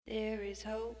there is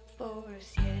hope for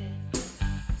us yet.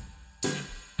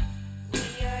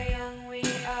 We are young, we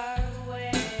are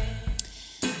wet.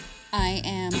 I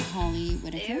am Holly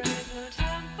Whitaker. There is no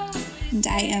time for And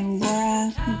I am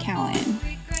Laura McCowan.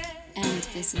 And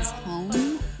this is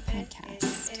Home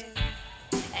Podcast.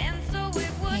 And so it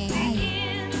would Hey.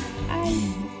 begin. Hi.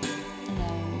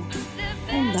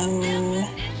 Hello. Hello.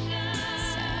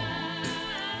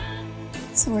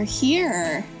 So, So we're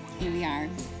here here we are.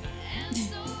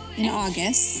 in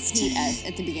August. Hate us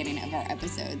at the beginning of our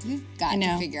episodes. We've got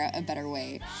to figure out a better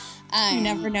way. You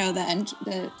never know the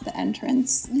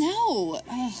entrance. No.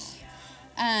 Ugh.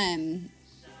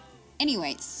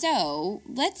 Anyway, so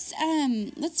let's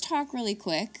talk really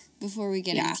quick before we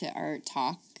get into our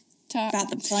talk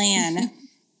About the plan.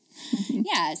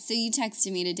 Yeah, so you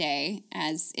texted me today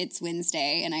as it's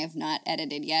Wednesday and I have not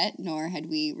edited yet, nor had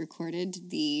we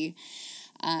recorded the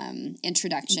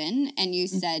introduction, and you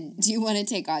said, do you want to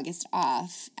take August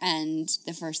off? And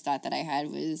the first thought that I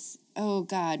had was, oh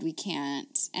God, we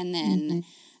can't. And then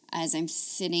as I'm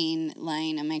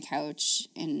lying on my couch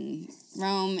in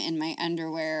Rome in my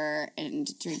underwear and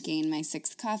drinking my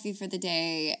 6th coffee for the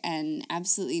day and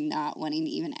absolutely not wanting to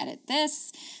even edit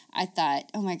this, I thought,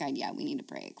 oh my God, yeah, we need a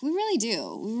break. We really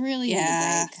do. We really need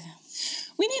a break.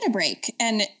 We need a break.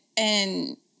 And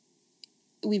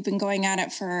we've been going at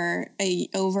it for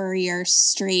over a year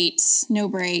straight, no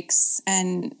breaks.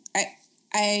 And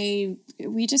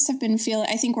we just have been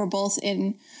I think we're both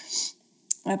in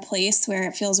a place where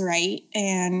it feels right.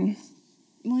 And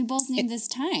we both need this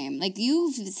time. Like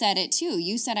you've said it too.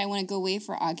 You said, I want to go away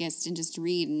for August and just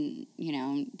read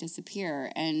and,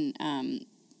 disappear. And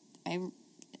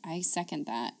I second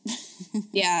that.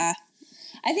 Yeah.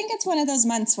 I think it's one of those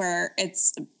months where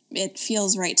it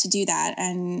feels right to do that.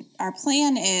 And our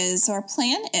plan is,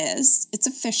 it's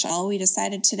official. We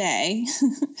decided today,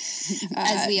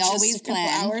 as we always just a couple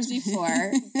plan, hours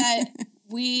before, that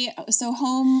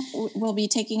Home will be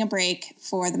taking a break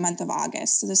for the month of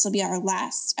August. So this will be our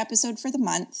last episode for the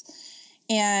month.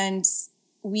 And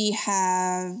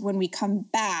when we come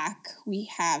back, we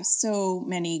have so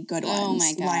many good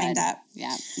ones lined up.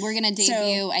 Yeah. We're going to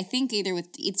debut, I think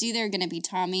it's either going to be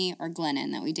Tommy or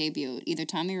Glennon that we debut, either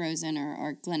Tommy Rosen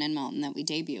or Glennon Melton that we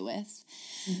debut with.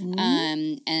 Mm-hmm.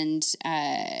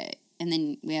 And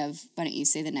then we have, why don't you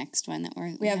say the next one that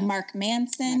we have Mark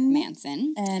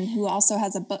Manson. And who also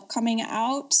has a book coming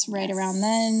out right around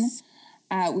then.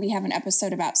 We have an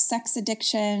episode about sex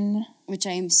addiction, which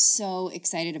I am so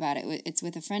excited about. It's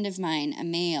with a friend of mine, a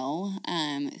male,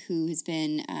 who has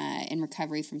been in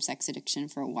recovery from sex addiction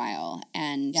for a while,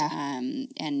 and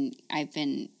I've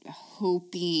been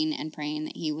hoping and praying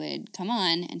that he would come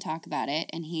on and talk about it,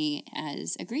 and he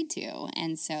has agreed to.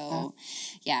 And so,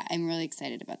 I'm really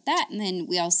excited about that. And then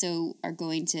we also are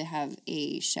going to have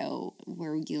a show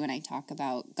where you and I talk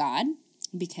about God,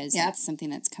 because that's something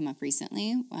that's come up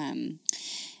recently.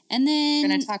 And then we're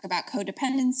going to talk about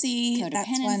codependency.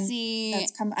 That's one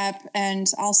that's come up. And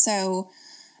also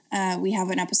we have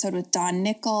an episode with Dawn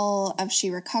Nickel of She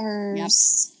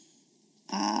Recovers.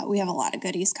 Yep. We have a lot of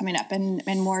goodies coming up and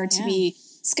more to be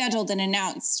scheduled and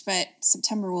announced. But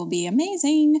September will be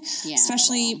amazing,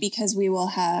 especially because we will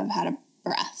have had a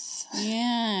breath.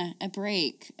 Yeah, a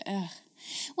break. Ugh.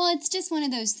 Well, it's just one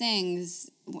of those things.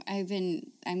 I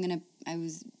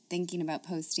was thinking about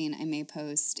posting. I may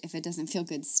post. If it doesn't feel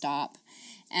good, stop.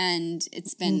 And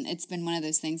it's been one of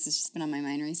those things that's just been on my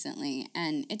mind recently.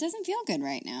 And it doesn't feel good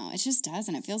right now. It just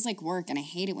doesn't. It feels like work. And I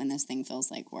hate it when this thing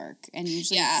feels like work. And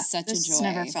usually it's such a joy. It's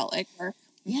never felt like work.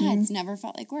 Yeah, it's never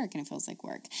felt like work, and it feels like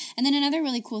work. And then another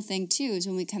really cool thing, too, is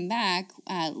when we come back,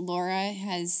 Laura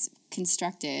has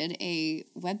constructed a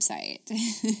website.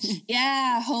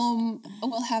 Home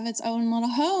will have its own little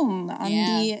home on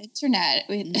the internet.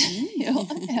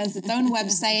 It has its own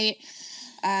website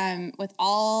with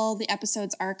all the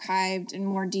episodes archived and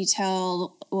more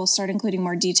detailed. We'll start including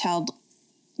more detailed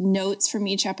notes from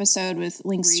each episode with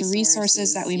links to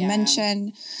resources that we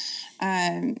mention.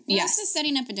 We're also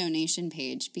setting up a donation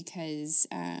page because,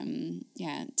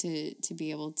 to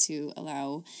be able to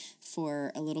allow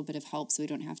for a little bit of help so we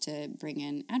don't have to bring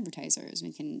in advertisers.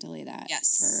 We can delay that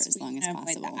for as long as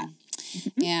possible.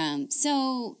 Yeah.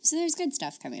 So there's good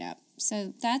stuff coming up.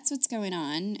 So that's what's going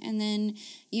on. And then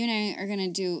you and I are going to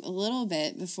do a little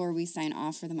bit before we sign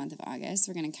off for the month of August.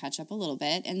 We're going to catch up a little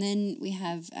bit. And then we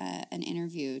have an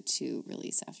interview to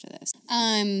release after this.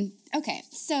 Okay.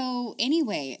 So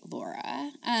anyway,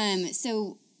 Laura,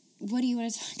 so what do you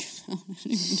want to talk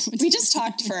about? We just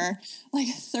talked for like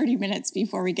 30 minutes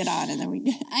before we get on, and then we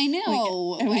get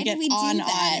Why get did we on do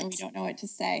that? and we don't know what to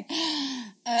say.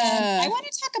 I want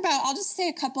to talk about, I'll just say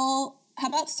a couple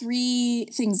about 3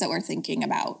 things that we're thinking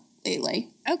about lately?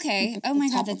 Okay. Oh my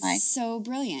God, that's so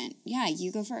brilliant. Yeah,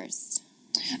 you go first.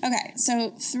 Okay,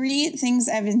 so 3 things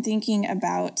I've been thinking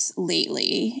about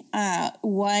lately.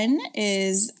 One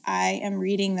is I am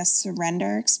reading The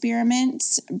Surrender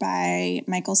Experiment by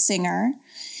Michael Singer,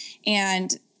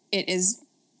 and it is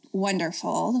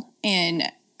wonderful, and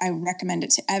I recommend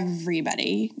it to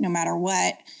everybody, no matter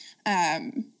what.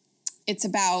 It's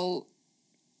about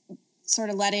sort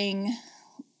of letting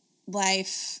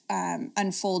life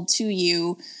unfold to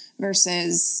you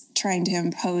versus trying to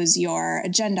impose your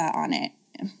agenda on it.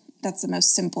 That's the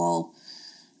most simple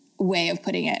way of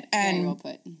putting it. And very well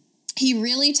put. He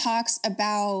really talks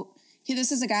about,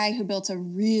 this is a guy who built a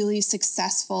really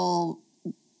successful,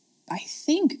 I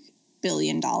think,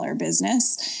 billion-dollar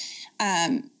business,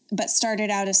 but started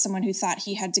out as someone who thought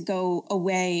he had to go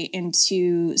away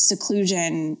into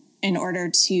seclusion in order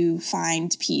to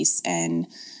find peace and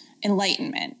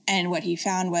enlightenment. And what he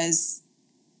found was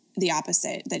the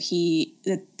opposite, that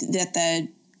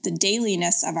the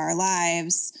dailiness of our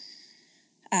lives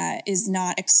is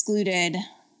not excluded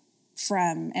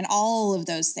from, and all of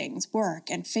those things, work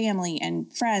and family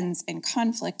and friends and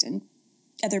conflict and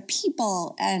other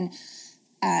people and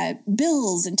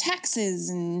bills and taxes,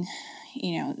 and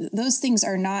those things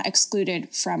are not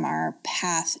excluded from our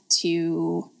path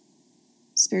to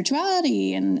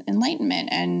spirituality and enlightenment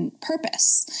and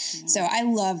purpose. Yeah. So I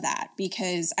love that,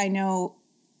 because I know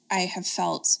I have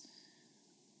felt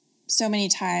so many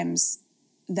times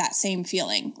that same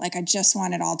feeling, like I just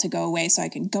want it all to go away so I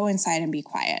can go inside and be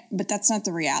quiet. But that's not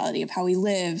the reality of how we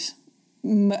live,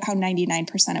 how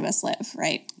 99% of us live,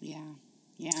 right? Yeah.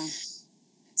 Yeah.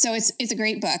 So it's a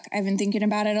great book. I've been thinking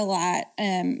about it a lot.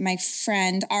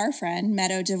 Our friend,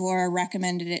 Meadow Devore,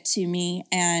 recommended it to me,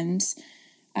 and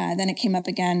then it came up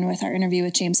again with our interview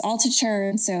with James Altucher.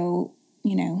 And so,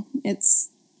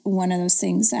 it's one of those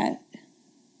things that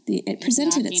it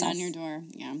presented itself. Knocking on your door,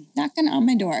 yeah. Knocking on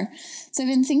my door. So I've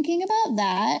been thinking about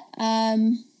that.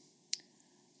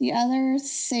 The other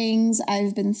things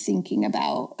I've been thinking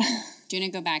about. Do you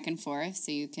want to go back and forth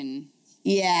so you can?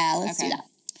 Yeah, let's do that.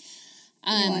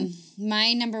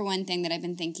 My number one thing that I've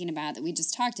been thinking about that we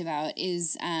just talked about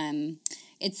is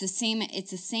it's the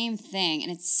same thing,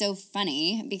 and it's so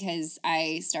funny because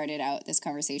I started out this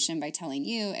conversation by telling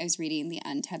you I was reading The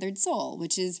Untethered Soul,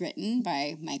 which is written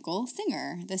by Michael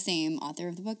Singer, the same author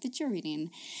of the book that you're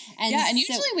reading. And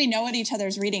usually we know what each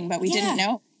other's reading, but we didn't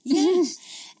know. Yeah.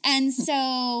 And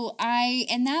so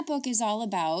and that book is all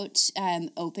about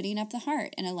opening up the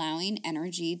heart and allowing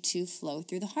energy to flow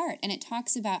through the heart. And it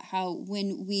talks about how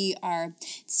when we are,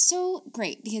 so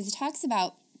great because it talks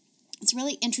about, it's a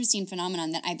really interesting phenomenon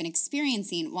that I've been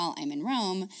experiencing while I'm in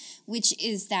Rome, which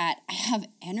is that I have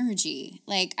energy.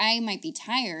 Like, I might be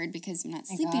tired because I'm not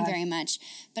sleeping very much,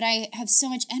 but I have so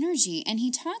much energy. And he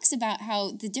talks about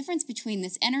how the difference between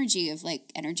this energy of,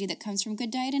 like, energy that comes from good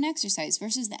diet and exercise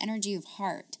versus the energy of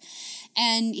heart.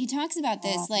 And he talks about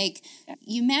this, like,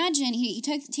 you imagine, he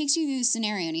takes you through this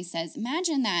scenario, and he says,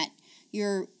 imagine that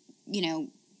your,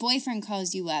 boyfriend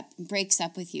calls you up and breaks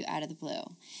up with you out of the blue.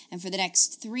 And for the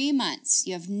next 3 months,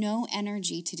 you have no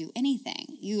energy to do anything.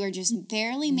 You are just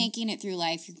barely making it through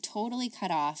life. You're totally cut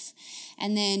off.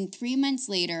 And then 3 months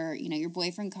later, your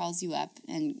boyfriend calls you up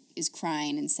and is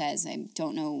crying and says, I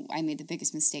don't know, I made the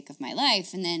biggest mistake of my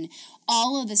life. And then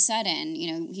all of a sudden,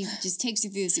 he just takes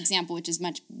you through this example, which is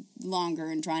much longer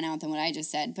and drawn out than what I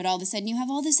just said. But all of a sudden, you have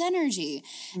all this energy.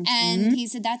 Mm-hmm. And he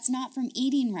said, that's not from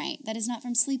eating right. That is not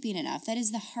from sleeping enough. That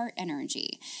is the heart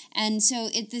energy. And so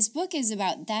this book is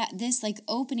about this like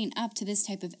opening up to this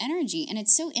type of energy. And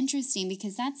it's so interesting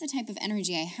because that's the type of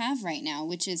energy I have right now,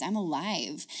 which is I'm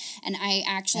alive. And I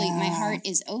actually, my heart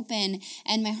is open.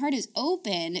 And my heart is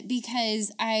open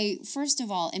because I, first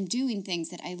of all, am doing things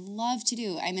that I love to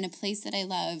do. I'm in a place that I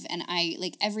love, and I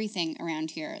like everything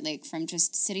around here, like from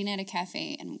just sitting at a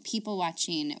cafe and people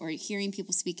watching or hearing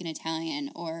people speak in Italian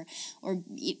or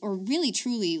really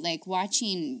truly like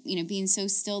watching, being so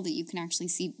still that you can actually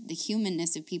see the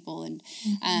humanness of people and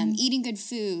eating good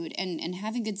food and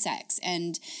having good sex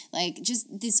and like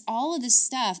just this, all of this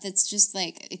stuff that's just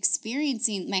like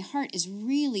experiencing, my heart is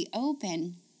really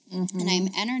open. Mm-hmm. And I'm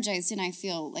energized and I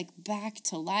feel like back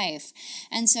to life.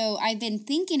 And so I've been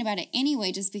thinking about it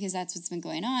anyway, just because that's what's been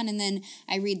going on. And then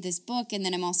I read this book, and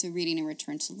then I'm also reading A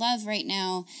Return to Love right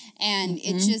now. And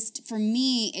it just, for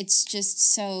me, it's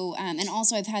just so, and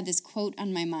also I've had this quote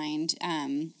on my mind.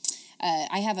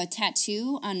 I have a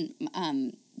tattoo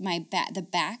on I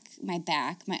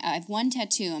have one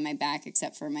tattoo on my back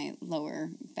except for my lower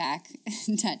back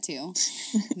tattoo,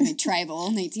 my tribal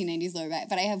 1990s lower back.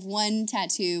 But I have one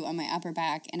tattoo on my upper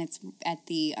back, and it's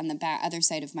on the back other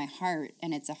side of my heart,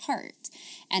 and it's a heart.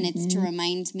 And it's to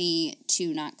remind me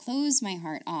to not close my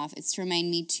heart off. It's to remind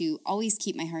me to always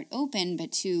keep my heart open,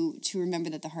 but to remember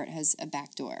that the heart has a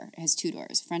back door. It has two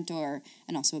doors, a front door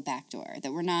and also a back door.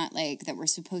 That we're not that we're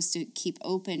supposed to keep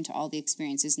open to all the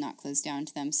experiences, not close down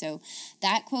to them. So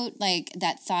that quote,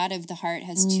 that thought of the heart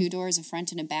has two doors, a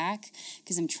front and a back,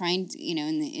 because I'm trying to,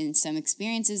 in some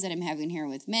experiences that I'm having here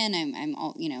with men, I'm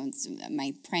all, it's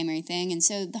my primary thing. And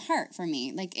so the heart for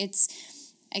me,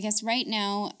 I guess right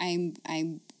now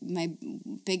my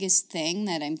biggest thing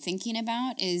that I'm thinking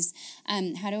about is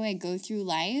how do I go through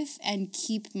life and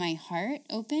keep my heart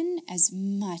open as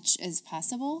much as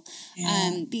possible?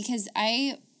 Yeah. Because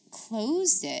I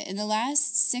closed it in the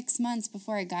last 6 months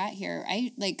before I got here.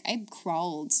 I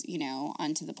crawled,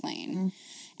 onto the plane,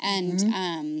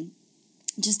 and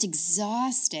just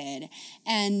exhausted.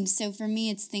 And so for me,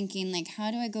 it's thinking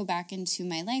how do I go back into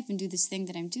my life and do this thing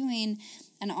that I'm doing,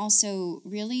 and also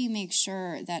really make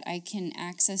sure that I can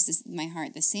access my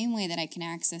heart the same way that I can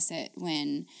access it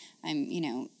when I'm,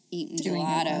 eating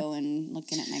gelato and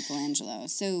looking at Michelangelo.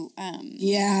 So,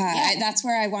 that's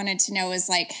where I wanted to know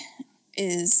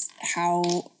is how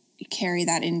you carry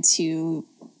that into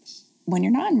when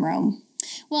you're not in Rome.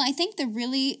 Well, I think the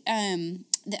really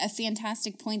a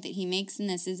fantastic point that he makes in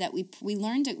this is that we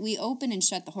learned that we open and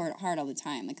shut the heart all the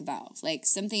time, like a valve. Like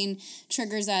something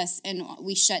triggers us and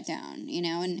we shut down,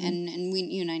 and we,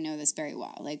 you and I know this very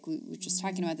well. Like we were just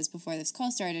talking about this before this call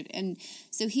started. And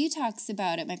so he talks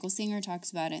about it, Michael Singer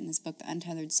talks about it in this book, The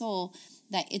Untethered Soul,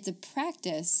 that it's a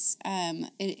practice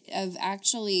of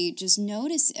actually just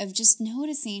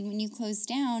noticing when you close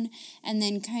down, and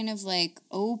then kind of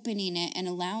opening it and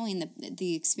allowing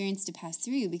the experience to pass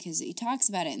through you, because he talks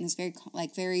about it in this very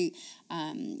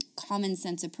common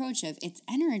sense approach of it's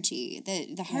energy.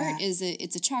 The heart is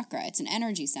it's a chakra, it's an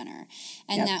energy center,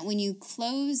 and that when you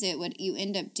close it, what you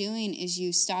end up doing is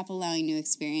you stop allowing new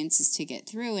experiences to get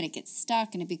through, and it gets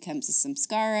stuck, and it becomes a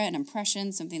samskara, an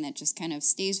impression, something that just kind of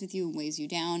stays with you and weighs you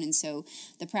down. And so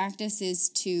the practice is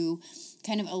to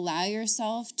kind of allow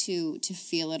yourself to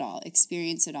feel it all,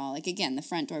 experience it all. Like again, the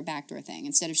front door, back door thing.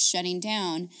 Instead of shutting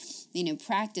down,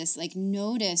 practice,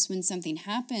 notice when something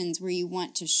happens where you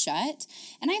want to shut.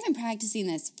 And I've been practicing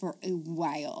this for a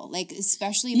while,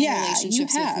 especially in my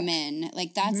relationships with men.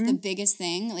 That's the biggest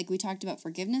thing. We talked about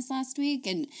forgiveness last week,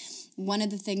 and one of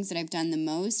the things that I've done the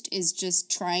most is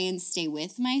just try and stay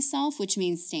with myself, which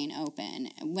means staying open.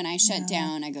 When I shut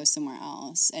down, I go somewhere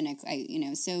else. And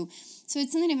so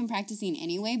it's something I've been practicing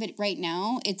anyway, but right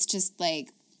now it's just when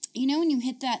you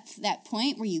hit that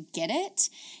point where you get it,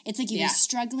 it's you've been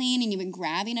struggling and you've been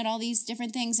grabbing at all these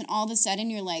different things, and all of a sudden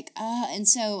you're and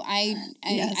so I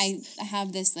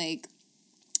have this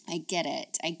I get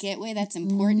it. I get why that's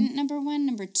important, number one.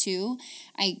 Number two,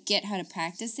 I get how to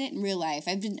practice it in real life.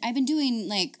 I've been doing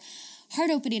heart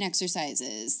opening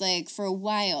exercises for a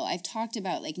while. I've talked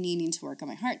about needing to work on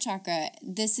my heart chakra.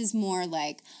 This is more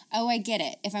I get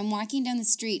it. If I'm walking down the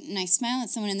street and I smile at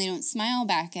someone and they don't smile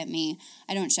back at me,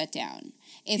 I don't shut down.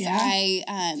 If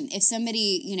if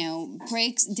somebody,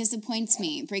 disappoints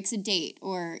me, breaks a date,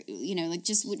 or,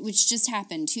 which just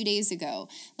happened 2 days ago,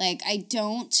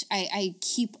 I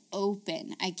keep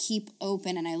open. I keep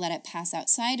open and I let it pass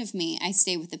outside of me. I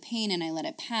stay with the pain and I let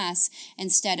it pass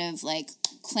instead of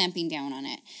clamping down on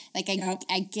it. I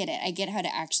get it. I get how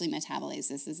to actually metabolize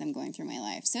this as I'm going through my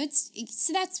life. So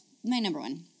so that's my number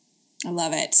one. I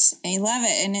love it.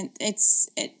 And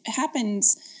it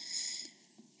happens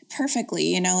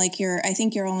perfectly, I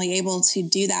think you're only able to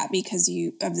do that because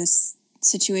of this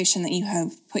situation that you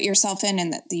have put yourself in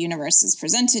and that the universe has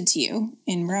presented to you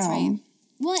in Rome. Right.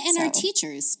 Well, and our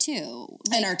teachers too.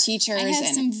 And our teachers. I have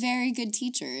some very good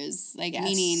teachers,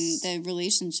 meaning the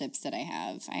relationships that I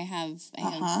have. I have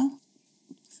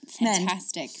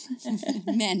fantastic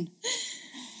men.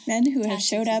 Men who have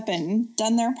showed up and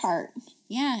done their part.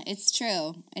 Yeah, it's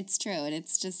true. It's true. And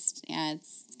it's just,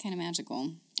 it's kind of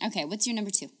magical. Okay, what's your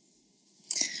number two?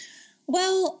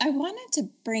 Well, I wanted to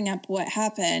bring up what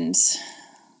happened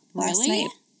last night,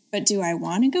 but do I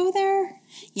want to go there?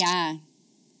 Yeah.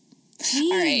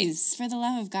 Please, for the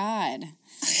love of God.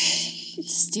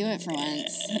 Just do it for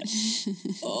once.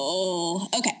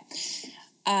 Okay.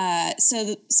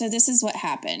 So this is what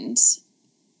happened.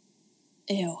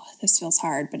 Ew, this feels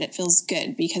hard, but it feels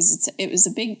good because it was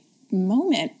a big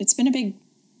moment. It's been a big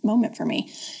moment for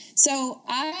me. So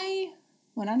I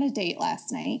went on a date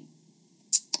last night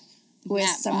with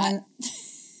someone.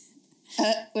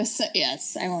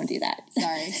 Yes, I won't do that.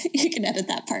 Sorry. You can edit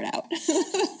that part out.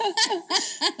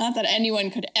 Not that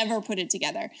anyone could ever put it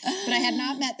together. But I had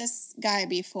not met this guy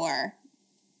before.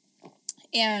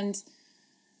 And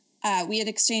we had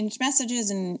exchanged messages,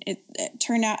 and it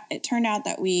turned out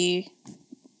that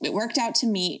it worked out to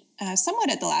meet somewhat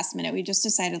at the last minute. We just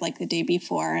decided like the day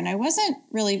before, and I wasn't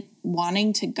really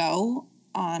wanting to go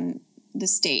on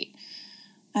this date.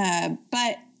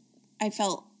 But I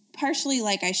felt partially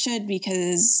like I should,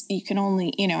 because you can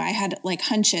only, I had like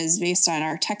hunches based on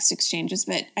our text exchanges,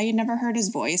 but I had never heard his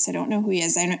voice. I don't know who he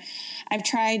is. I've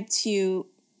tried to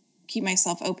keep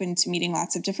myself open to meeting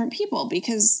lots of different people,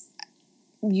 because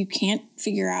you can't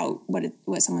figure out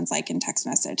what someone's like in text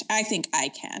message. I think I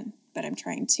can, but I'm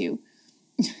trying to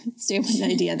stay with the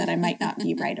idea that I might not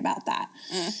be right about that.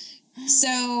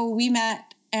 So we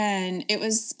met, and it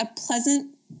was a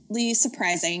pleasantly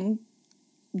surprising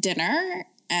dinner,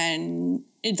 and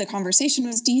the conversation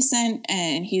was decent,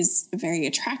 and he's very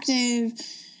attractive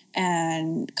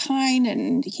and kind,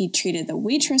 and he treated the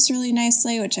waitress really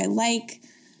nicely, which I like,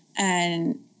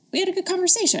 and we had a good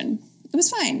conversation. It was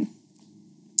fine.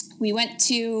 We went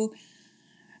to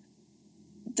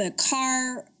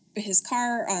his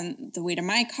car on the way to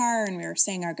my car, and we were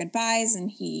saying our goodbyes,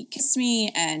 and he kissed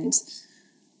me, and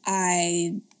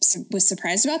I was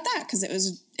surprised about that, because it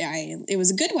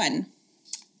was a good one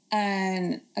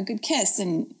and a good kiss,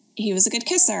 and he was a good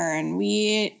kisser, and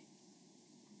we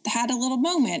had a little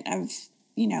moment of,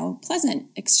 pleasant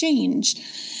exchange.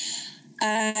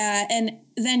 And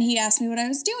then he asked me what I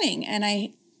was doing, and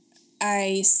I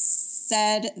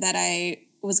said that I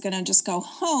was going to just go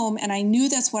home, and I knew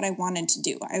that's what I wanted to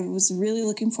do. I was really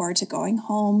looking forward to going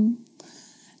home,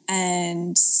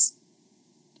 and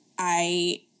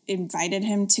I invited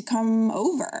him to come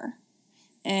over,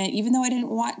 and even though I didn't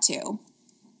want to.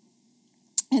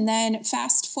 And then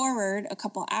fast forward a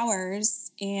couple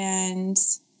hours, and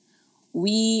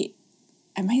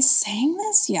am I saying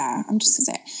this? Yeah, I'm just going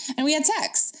to say it. And we had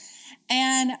sex.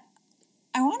 And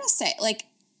I want to say, like,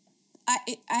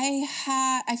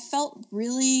 I felt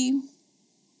really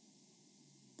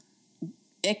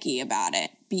icky about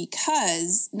it,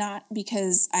 not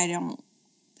because I don't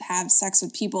have sex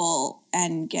with people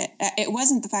and it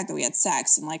wasn't the fact that we had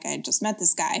sex and like I had just met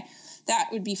this guy. That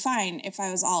would be fine if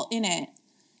I was all in it.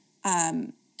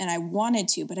 And I wanted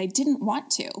to, but I didn't want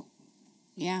to.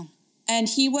 Yeah. And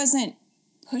he wasn't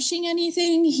pushing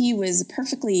anything. He was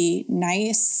perfectly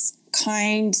nice,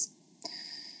 kind.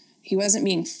 He wasn't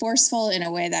being forceful in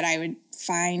a way that I would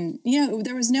find,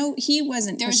 there was no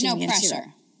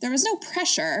pressure. There was no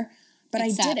pressure, but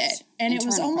except I did it. And it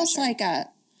was almost pressure.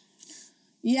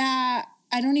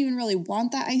 I don't even really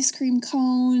want that ice cream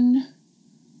cone,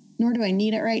 nor do I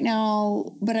need it right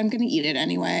now, but I'm going to eat it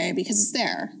anyway because it's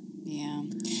there. Yeah.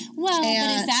 Well, but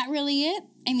is that really it?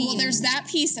 I mean, there's that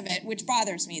piece of it, which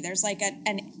bothers me. There's like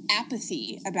an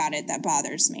apathy about it that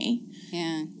bothers me.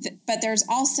 Yeah. But there's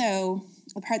also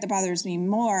the part that bothers me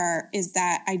more is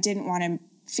that I didn't want to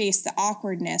face the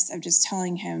awkwardness of just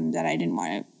telling him that I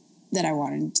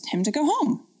wanted him to go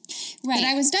home. Right.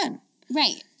 That I was done.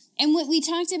 Right. And what we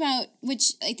talked about,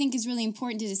 which I think is really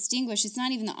important to distinguish, it's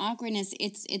not even the awkwardness.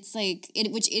 It's like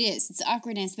which it is. It's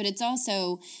awkwardness, but it's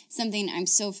also something I'm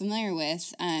so familiar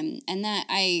with, and that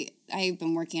I've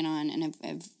been working on, and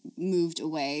I've moved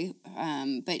away.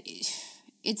 But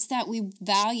it's that we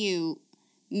value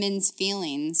men's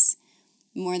feelings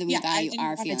more than we value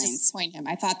our feelings. I didn't want to disappoint him.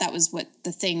 I thought that was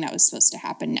the thing that was supposed to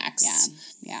happen next.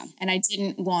 Yeah. And I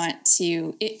didn't want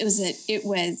to. It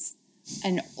was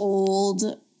an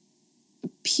old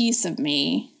piece of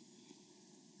me.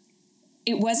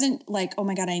 It wasn't like, oh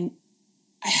my God, it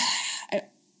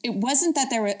wasn't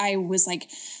that I was like,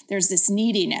 there's this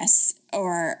neediness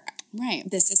or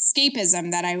this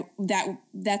escapism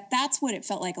that's what it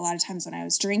felt like a lot of times when I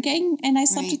was drinking and I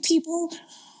slept with people,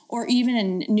 or even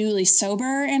in newly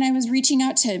sober and I was reaching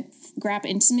out to grab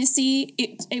intimacy.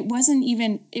 It wasn't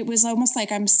even, it was almost like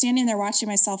I'm standing there watching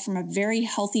myself from a very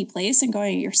healthy place and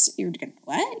going, you're gonna,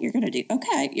 what? You're going to do?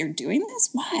 Okay. You're doing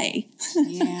this? Why?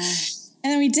 Yeah.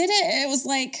 And then we did it. It was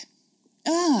like,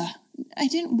 I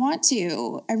didn't want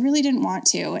to. I really didn't want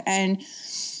to. And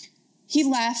he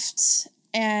left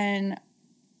and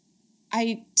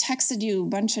I texted you a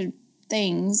bunch of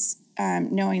things,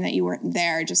 knowing that you weren't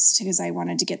there just because I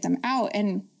wanted to get them out.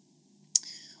 And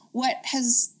what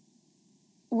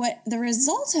the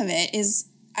result of it is,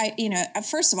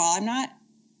 first of all, I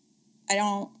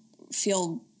don't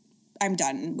feel I'm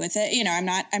done with it.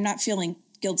 I'm not feeling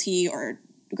guilty or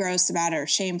gross about it or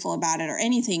shameful about it or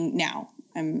anything now.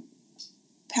 I'm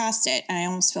past it. And I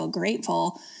almost feel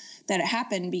grateful that it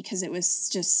happened because it was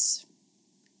just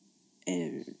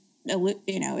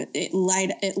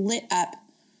it lit up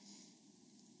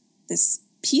this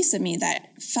piece of me that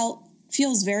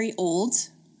feels very old,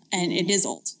 and it is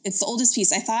old. It's the oldest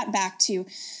piece. I thought back to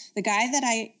the guy that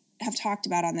I have talked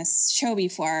about on this show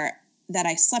before that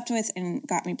I slept with and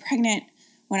got me pregnant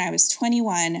when I was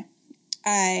 21.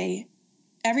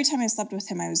 Every time I slept with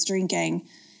him, I was drinking,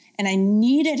 and I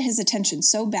needed his attention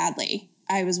so badly.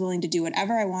 I was willing to do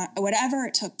whatever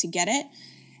it took to get it.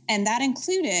 And that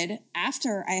included,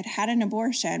 after I had had an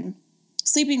abortion,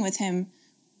 sleeping with him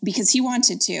because he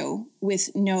wanted to,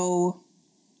 with no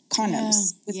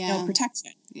condoms, with no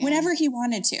protection, whenever he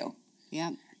wanted to.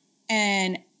 Yeah.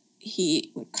 And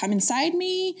he would come inside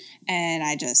me, and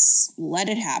I just let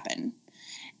it happen.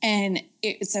 And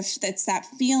it's that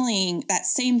feeling, that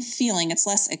same feeling. It's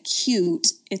less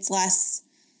acute. It's less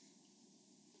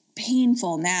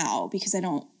painful now because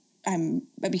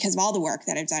because of all the work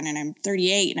that I've done, and I'm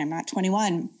 38 and I'm not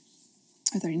 21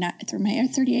 or 39,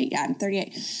 38. Yeah, I'm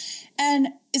 38. And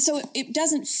so it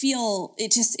doesn't feel,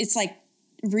 it's like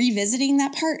revisiting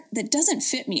that part that doesn't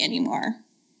fit me anymore.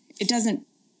 It doesn't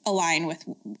align with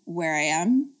where I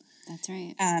am. That's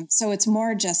right. So it's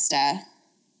more just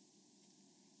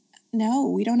no,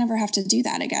 we don't ever have to do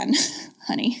that again,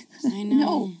 honey. I know.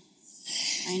 No.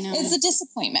 I know. It's a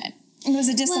disappointment. It was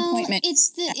a disappointment. Well,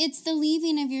 it's the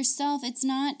leaving of yourself. It's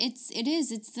not, like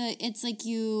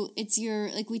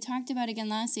we talked about again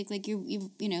last week, like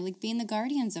like being the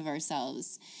guardians of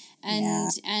ourselves.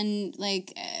 And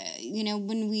like,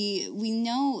 when we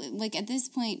know, like at this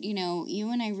point,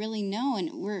 you and I really know, and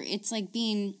it's like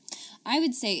being, I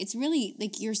would say it's really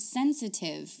like you're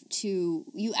sensitive to,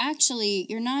 you're not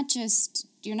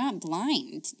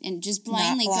blind and just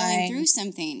blindly going through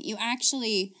something. You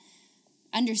actually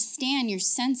understand, you're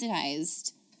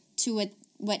sensitized to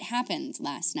what happened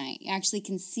last night. You actually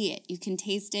can see it, you can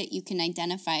taste it, you can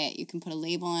identify it, you can put a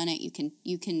label on it, you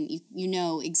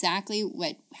know exactly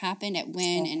what happened at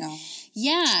when, and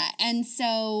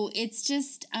so it's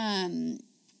just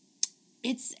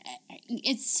it's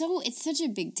such a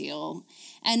big deal,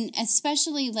 and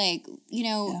especially like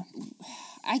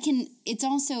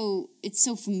it's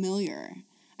so familiar.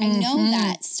 I know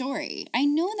that story.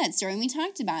 And we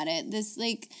talked about it. This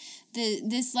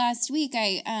last week,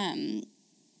 I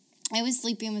was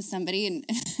sleeping with somebody, and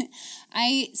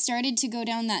I started to go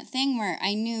down that thing where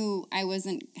I knew I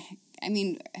wasn't. I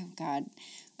mean, oh God.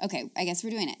 Okay, I guess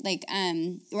we're doing it. Like,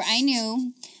 where I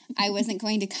knew I wasn't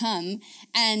going to come,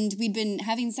 and we'd been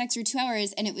having sex for 2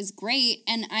 hours, and it was great,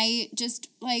 and I just,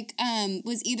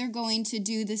 was either going to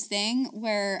do this thing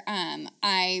where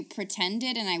I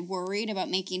pretended and I worried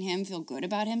about making him feel good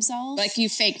about himself. Like you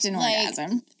faked an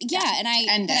orgasm. Yeah,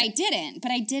 I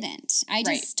didn't. I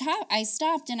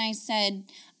stopped and I said,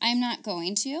 I'm not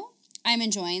going to. I'm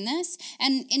enjoying this.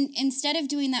 And instead of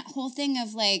doing that whole thing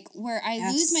of where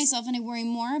I lose myself and I worry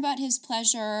more about his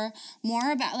pleasure,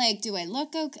 more about do I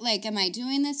look okay? Am I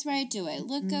doing this right? Do I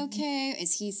look okay?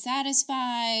 Is he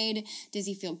satisfied? Does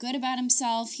he feel good about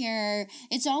himself here?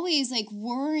 It's always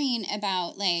worrying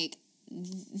about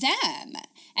them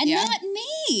and not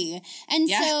me. And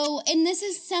so, and this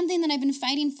is something that I've been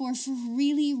fighting for a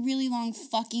really, really long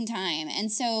fucking time.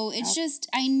 And so it's just,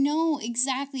 I know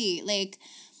exactly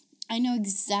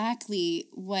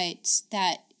what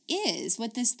that is,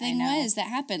 what this thing was that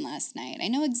happened last night. I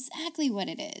know exactly what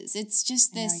it is. It's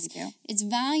just this, it's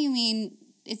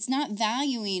not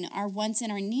valuing our wants and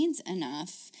our needs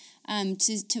enough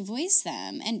to voice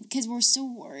them. And because we're so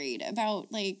worried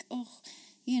about them.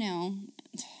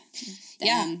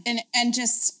 Yeah. And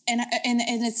it's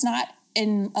not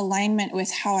in alignment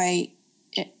with how I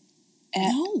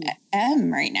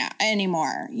am right now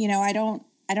anymore.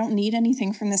 I don't need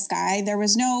anything from this guy.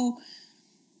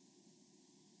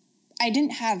 I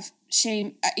didn't have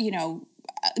shame,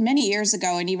 many years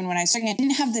ago. And even when I was starting, I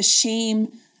didn't have the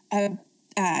shame of,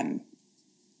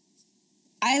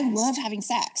 I love having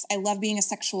sex. I love being a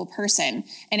sexual person.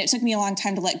 And it took me a long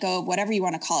time to let go of whatever you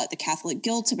want to call it, the Catholic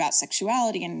guilt about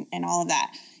sexuality and all of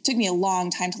that. It took me a long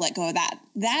time to let go of that.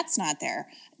 That's not there.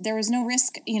 There was no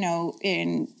risk,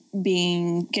 in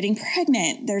getting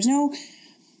pregnant.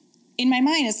 In my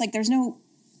mind, it's there's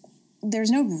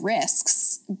no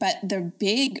risks, but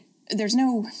there's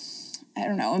no,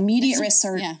 immediate risks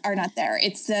are not there.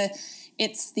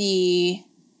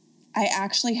 I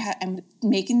actually am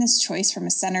making this choice from a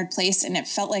centered place, and it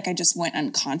felt like I just went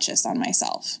unconscious on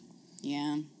myself.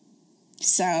 Yeah.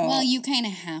 So. Well, you kind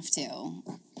of have to.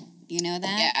 You know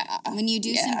that? Yeah. When you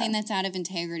do something that's out of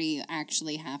integrity, you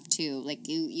actually have to.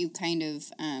 You kind of,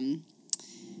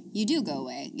 you do go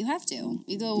away. You have to.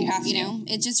 You go,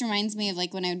 it just reminds me of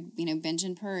like when I, binge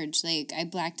and purge, like I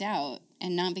blacked out,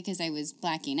 and not because I was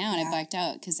blacking out. I blacked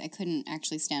out because I couldn't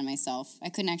actually stand myself. I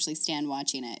couldn't actually stand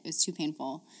watching it. It was too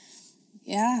painful.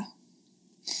 Yeah.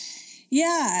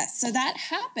 Yeah. So that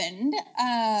happened.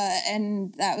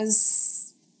 And that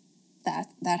was,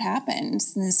 that happened.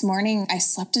 And this morning I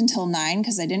slept until 9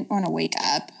 because I didn't want to wake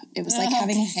up. It was like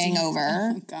having a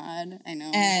hangover. Oh God, I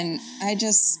know. And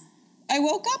I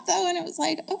woke up though, and it was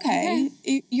like, okay,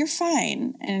 you're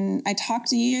fine. And I talked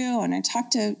to you, and I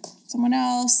talked to someone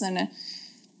else, and I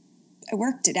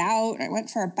worked it out. I went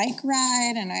for a bike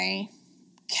ride, and I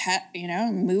kept,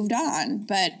 moved on.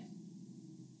 But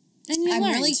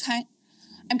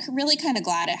I'm really kind of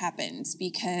glad it happened,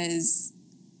 because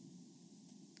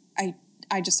I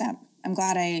just am. I'm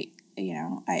glad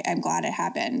I'm glad it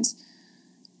happened.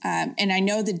 And I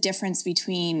know the difference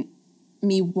between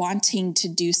me wanting to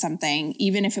do something,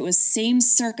 even if it was same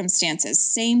circumstances,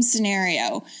 same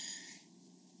scenario,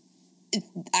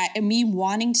 me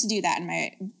wanting to do that, in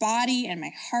my body and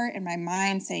my heart and my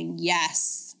mind saying,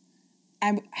 yes,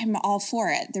 I'm all for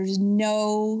it. There's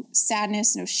no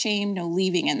sadness, no shame, no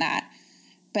leaving in that.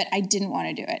 But I didn't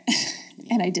want to do it.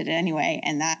 And I did it anyway.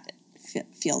 And that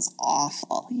feels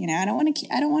awful. I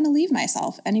don't want to leave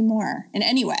myself anymore in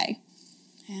any way.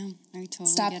 Yeah, I totally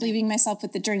stopped leaving myself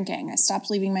with the drinking. I stopped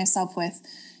leaving myself with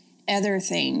other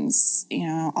things.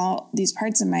 All these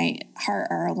parts of my heart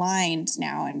are aligned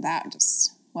now, and that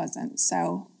just wasn't.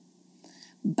 So,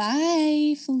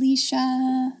 bye,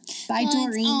 Felicia. Bye,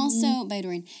 Doreen. Bye,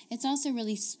 Doreen. It's also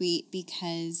really sweet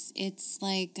because it's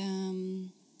like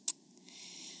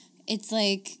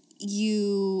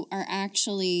you are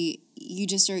actually,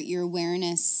 your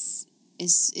awareness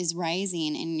is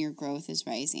rising, and your growth is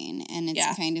rising, and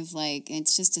it's kind of like,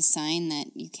 it's just a sign that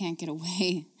you can't get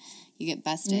away. You get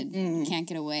busted. You can't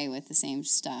get away with the same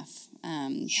stuff.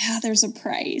 There's a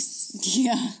price.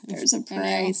 Yeah, there's a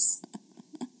price.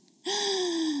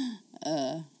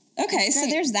 Okay, so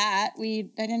there's that. I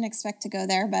didn't expect to go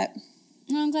there, but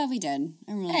no, I'm glad we did.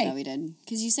 I'm really glad we did,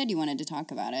 because you said you wanted to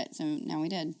talk about it, so now we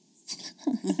did.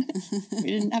 We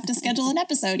didn't have to schedule an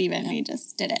episode even. We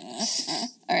just did it.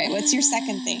 All right, what's your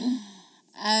second thing?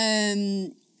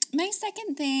 My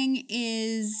second thing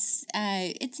is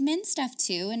it's men's stuff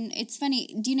too, and it's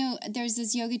funny. Do you know there's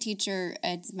this yoga teacher?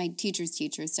 It's my teacher's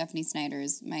teacher, Stephanie Snyder,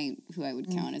 is who I would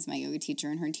count as my yoga teacher,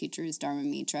 and her teacher is Dharma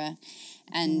Mitra,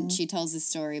 and she tells this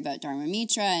story about Dharma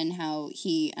Mitra and how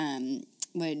he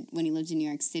when he lived in New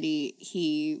York City,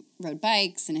 he rode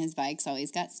bikes, and his bikes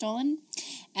always got stolen.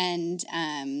 And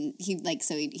I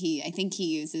think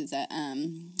he uses a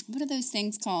what are those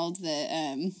things called?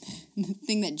 The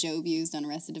thing that Job used on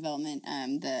Arrested Development.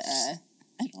 I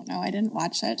don't know. I didn't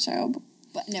watch that show.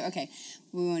 But no, okay,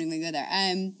 we won't even go there.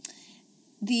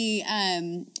 The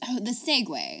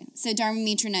Segway. So Dharma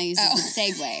Mitra now uses the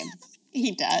Segway.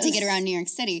 He does. To get around New York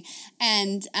City.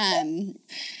 And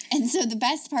so the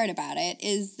best part about it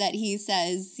is that he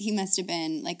says he must have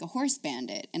been like a horse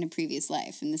bandit in a previous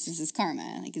life, and this is his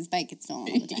karma. Like his bike gets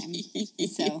stolen all the time.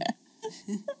 So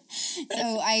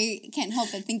so I can't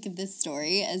help but think of this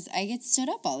story as I get stood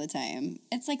up all the time.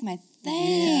 It's like my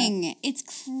thing. Yeah. It's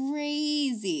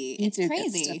crazy. It's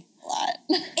crazy. A lot.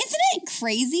 Isn't it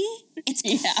crazy? It's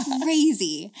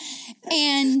crazy.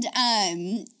 And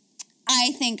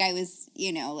I think I was,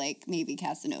 like maybe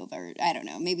Casanova, or I don't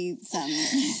know, maybe some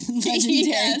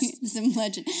legendary,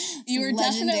 You were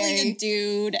definitely a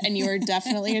dude, and you were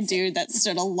definitely a dude that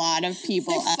stood a lot of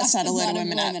people outside of Little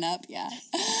Women up. Yeah.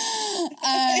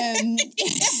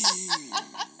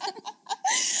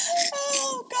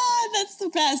 Oh God, that's the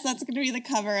best. That's going to be the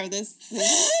cover of this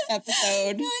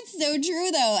episode. No, it's so true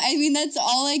though. I mean, that's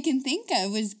all I can think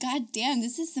of was, God damn,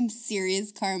 this is some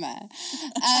serious karma.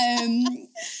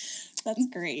 That's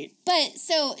great. But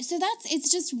so it's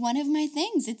just one of my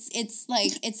things. It's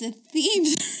like it's a theme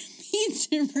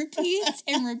that repeats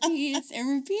and repeats and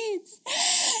repeats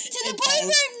to the point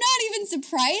where I'm not even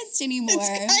surprised anymore. It's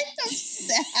kind of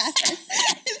sad.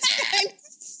 It's kind of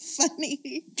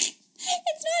funny.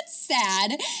 It's not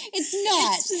sad. It's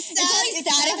not. It's just sad. It's only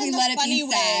sad if we let it be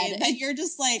sad. But you're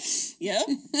just like, yep,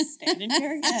 standing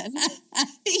here again.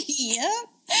 Yep.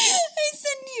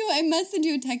 I must send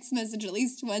you a text message at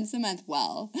least once a month.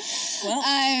 No,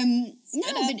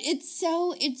 but it's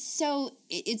so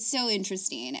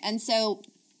interesting. And so,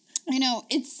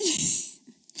 it's,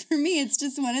 for me, it's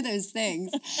just one of those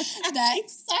things that. I'm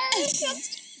sorry.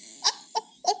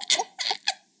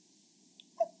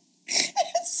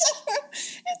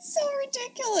 It's so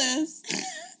ridiculous.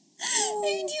 I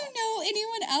mean, do you know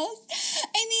anyone else?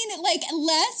 I mean, like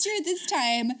last year at this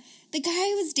time, The guy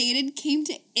I was dated came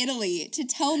to Italy to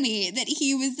tell me that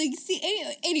he was like,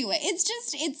 anyway,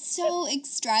 it's so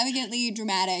extravagantly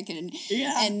dramatic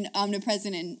and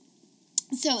omnipresent. And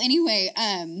so anyway,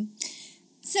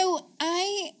 so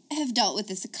I have dealt with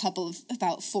this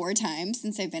about 4 times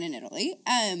since I've been in Italy.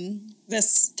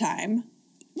 This time.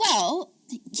 Well,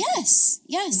 yes.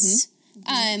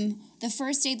 Mm-hmm. The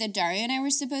first date that Dario and I were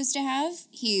supposed to have,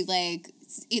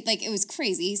 it was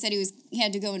crazy. He said he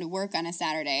had to go into work on a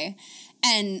Saturday,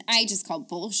 and I just called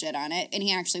bullshit on it, and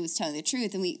he actually was telling the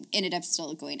truth, and we ended up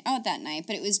still going out that night,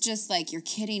 but it was just like, you're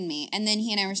kidding me. And then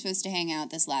he and I were supposed to hang out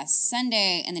this last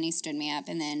Sunday, and then he stood me up,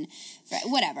 and then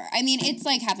whatever. I mean, it's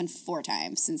like happened 4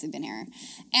 times since I've been here.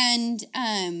 And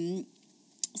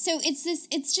so it's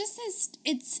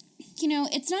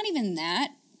not even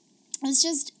that. It's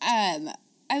just, I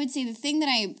would say the thing that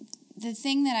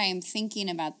I am thinking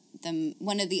about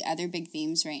one of the other big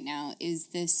themes right now is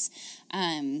this,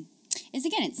 again,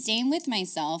 it's staying with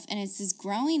myself, and it's this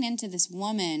growing into this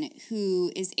woman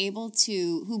who is able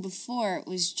to, who before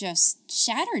was just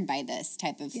shattered by this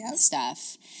type of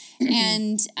stuff.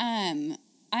 And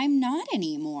I'm not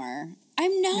anymore.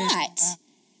 I'm not.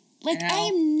 I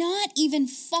am not even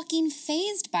fucking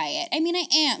fazed by it. I mean, I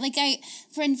am.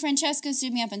 Francesco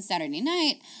stood me up on Saturday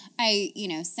night. I,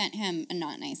 sent him a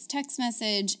not nice text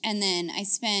message, and then I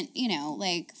spent,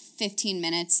 15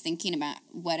 minutes thinking about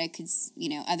what I could,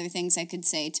 other things I could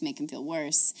say to make him feel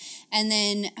worse. And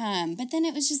then, but then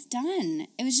it was just done.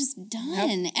 It was just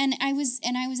done. Yep. And I was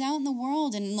out in the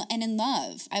world and in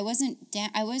love. I wasn't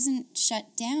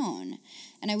shut down.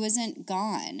 And I wasn't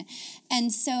gone.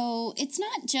 And so it's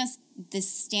not just this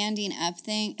standing up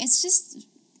thing. It's just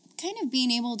kind of being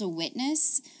able to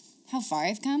witness how far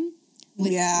I've come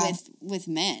with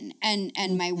men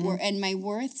and my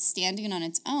worth standing on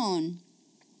its own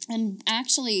and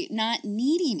actually not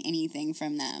needing anything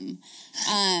from them.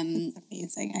 It's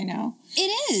amazing, I know.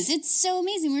 It is. It's so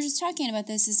amazing. We were just talking about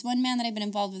this. This one man that I've been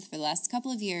involved with for the last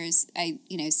couple of years, I,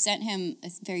 sent him a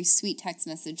very sweet text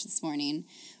message this morning,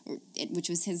 which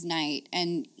was his night,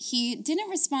 and he didn't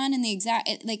respond in the exact,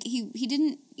 he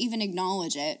didn't even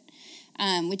acknowledge it,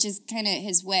 which is kind of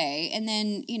his way, and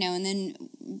then,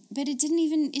 but it didn't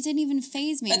even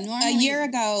faze me. But normally, a year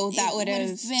ago, that would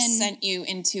have sent you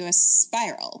into a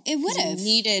spiral. It would have. You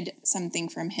needed something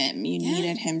from him. You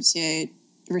needed him to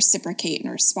reciprocate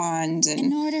and respond. And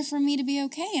in order for me to be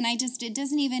okay, and it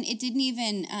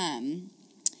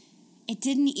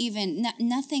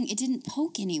didn't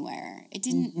poke anywhere. It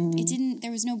didn't,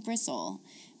 there was no bristle.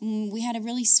 We had a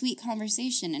really sweet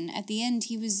conversation, and at the end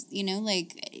he was,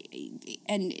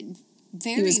 and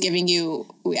very... He was giving you,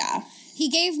 He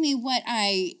gave me what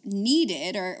I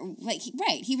needed, or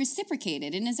he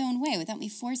reciprocated in his own way without me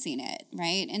forcing it,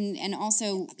 right? And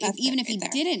also, even if he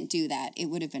didn't do that, it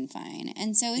would have been fine.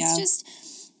 And so it's just,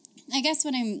 I guess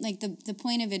what I'm, the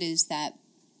point of it is that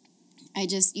I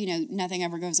just, nothing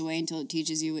ever goes away until it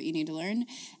teaches you what you need to learn.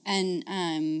 And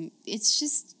it's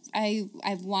just,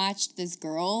 I've watched this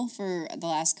girl for the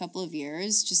last couple of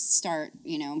years just start,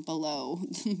 below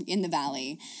in the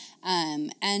valley.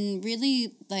 And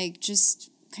really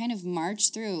just kind of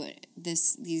march through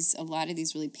a lot of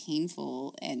these really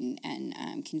painful and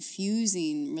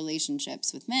confusing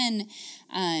relationships with men.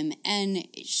 And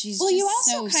she's you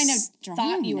also so kind of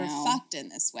thought you now. were fucked in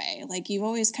this way. You've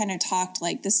always kind of talked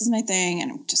this is my thing,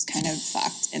 and I'm just kind of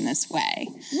fucked in this way.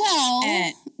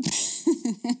 Well,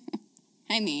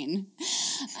 I mean,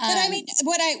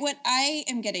 what I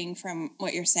am getting from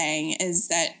what you're saying is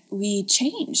that we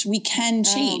change. We can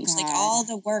change. All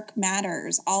the work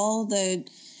matters, all the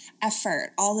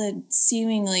effort, all the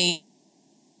seemingly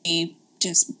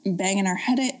just banging our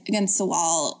head against the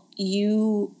wall.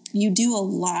 You do a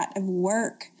lot of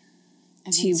work.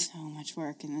 I've done so much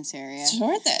work in this area.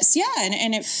 Sort this,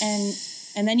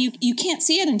 and then you can't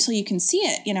see it until you can see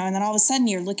it, and then all of a sudden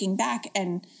you're looking back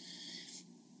and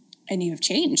you have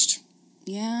changed.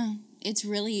 Yeah, it's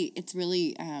really, it's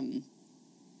very,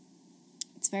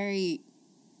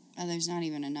 there's not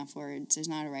even enough words. There's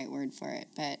not a right word for it,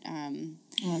 but.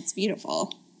 Well, it's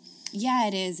beautiful. Yeah,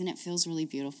 it is, and it feels really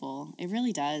beautiful. It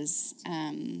really does.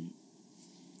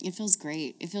 It feels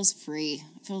great. It feels free.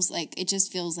 It just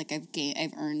feels like I've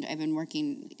been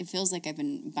working. It feels like I've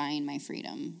been buying my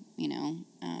freedom, bit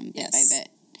by bit.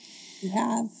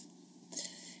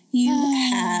 You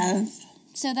have.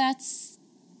 So that's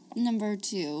number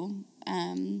 2.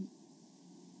 Number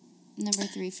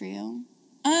 3 for you.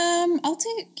 I'll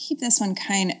keep this one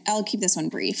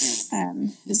brief.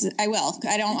 I will.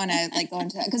 I don't want to go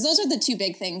into that because those are the 2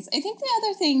 big things. I think the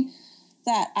other thing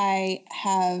that I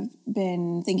have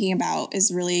been thinking about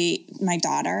is really my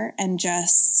daughter, and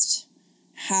just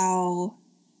how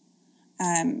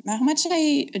much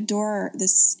I adore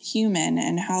this human,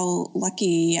 and how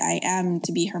lucky I am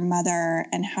to be her mother,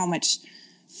 and how much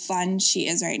fun she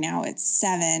is right now at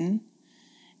 7.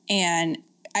 And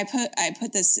I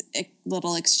put this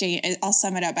little exchange. I'll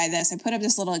sum it up by this. I put up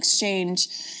this little exchange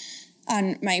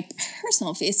on my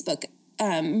personal Facebook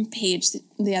page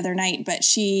the other night, but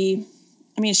she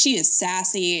is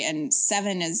sassy, and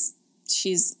 7 it's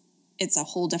a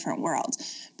whole different world.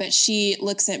 But she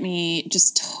looks at me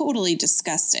just totally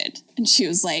disgusted. And she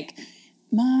was like,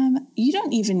 Mom, you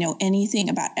don't even know anything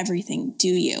about everything, do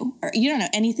you? Or you don't know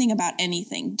anything about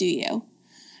anything, do you?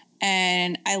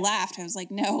 And I laughed. I was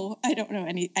like, no, I don't know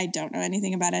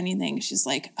anything about anything. She's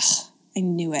like, oh, I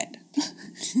knew it.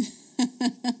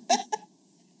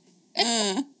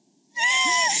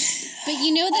 But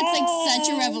that's like such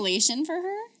a revelation for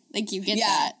her. Like, you get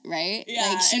that, right? Yeah.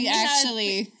 Like, she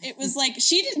actually... it was like,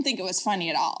 she didn't think it was funny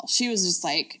at all. She was just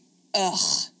like, ugh.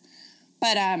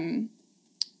 But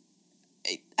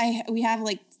we have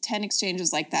like 10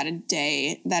 exchanges like that a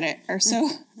day that are so,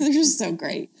 they're just so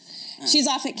great. She's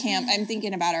off at camp. I'm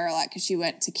thinking about her a lot because she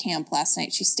went to camp last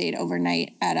night. She stayed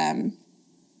overnight at a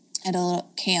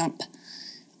little camp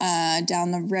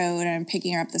down the road. I'm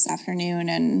picking her up this afternoon,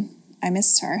 and I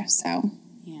missed her. So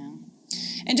yeah,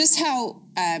 and just how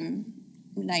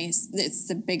nice. It's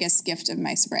the biggest gift of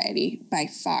my sobriety by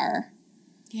far.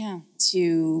 Yeah,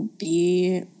 to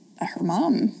be her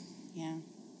mom. Yeah.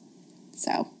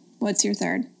 So, what's your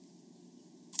third?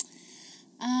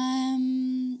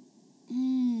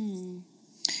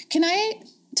 Can I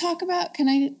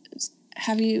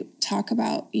have you talk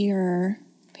about your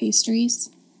pastries?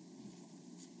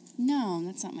 No,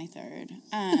 that's not my third.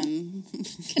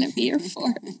 Can it be your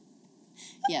fourth?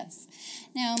 Yes.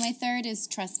 No, my third is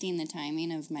trusting the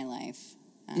timing of my life.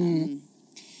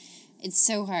 It's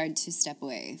so hard to step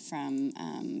away from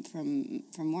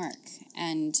work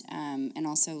and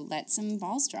also let some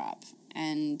balls drop,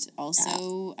 and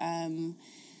also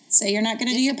say you're not going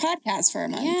to do your podcast for a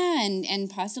month. Yeah, and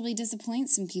possibly disappoint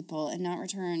some people and not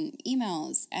return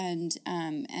emails, and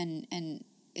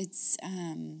it's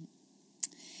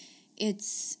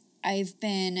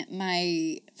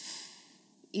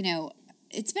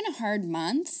been a hard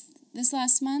month this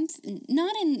last month. It's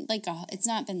not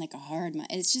been like a hard month.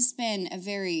 It's just been a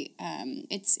very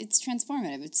it's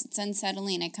transformative. It's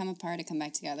unsettling. I come apart, I come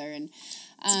back together, and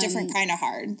it's a different kind of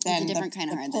hard than the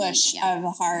push of the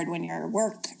hard when you're at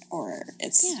work, or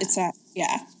it's not.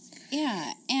 Yeah,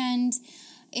 and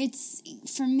it's,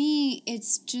 for me,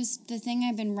 it's just the thing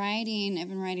I've been writing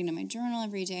in my journal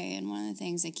every day, and one of the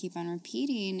things I keep on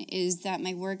repeating is that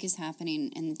my work is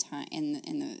happening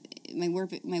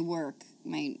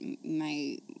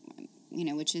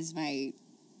which is my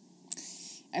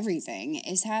everything,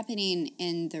 is happening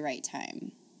in the right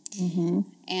time. Mm-hmm.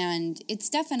 And it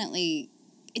definitely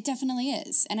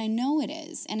is, and I know it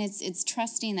is, and it's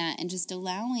trusting that, and just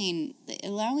allowing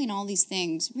all these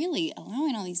things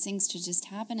to just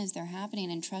happen as they're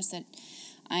happening, and trust that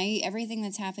everything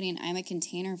that's happening, I'm a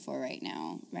container for right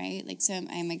now, right? Like, so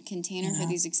I'm a container for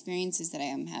these experiences that I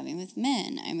am having with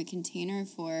men. I'm a container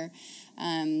for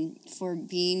being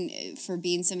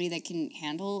somebody that can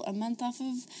handle a month off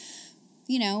of,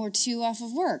 or 2 off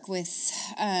of work with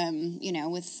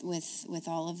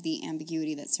all of the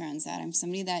ambiguity that surrounds that. I'm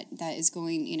somebody that is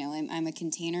going, I'm a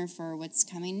container for what's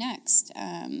coming next.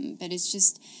 But it's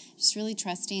just really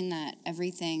trusting that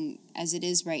everything as it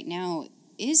is right now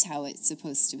is how it's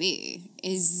supposed to be,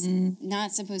 is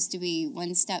not supposed to be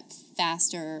one step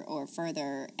faster or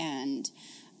further. And,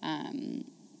 and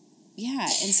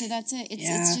so that's it.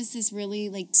 It's just this really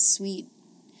like sweet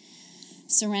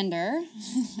surrender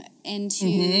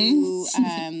into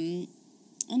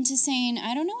saying,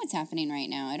 I don't know what's happening right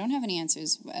now. I don't have any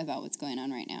answers about what's going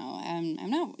on right now.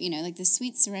 I'm not, like this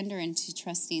sweet surrender into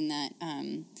trusting that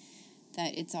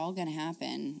that it's all going to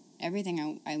happen.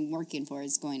 Everything I'm working for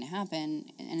is going to happen,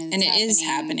 and it is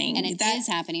happening. And it is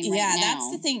happening right now. Yeah,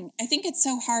 that's the thing. I think it's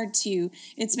so hard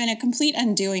it's been a complete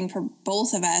undoing for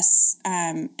both of us,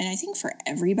 and I think for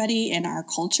everybody in our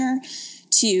culture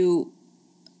to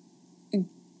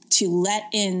let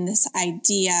in this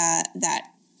idea that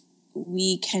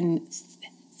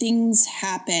things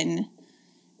happen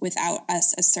without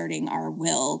us asserting our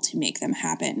will to make them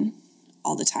happen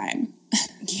all the time.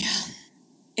 Yeah.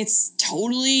 It's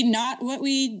totally not what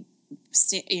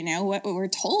what we're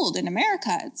told in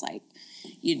America. It's like,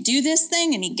 you do this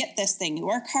thing and you get this thing. You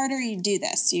work harder, you do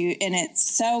this. And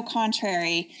it's so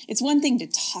contrary. It's one thing to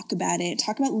talk about it,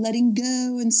 talk about letting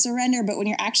go and surrender, but when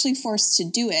you're actually forced to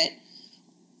do it,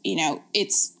 you know,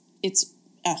 it's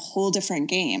a whole different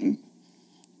game.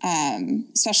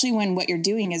 Especially when what you're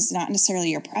doing is not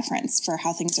necessarily your preference for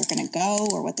how things are going to go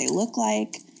or what they look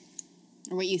like.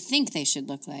 Or what you think they should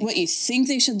look like. What you think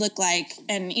they should look like.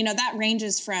 And, you know, that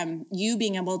ranges from you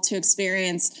being able to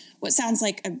experience what sounds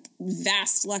like a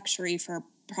vast luxury for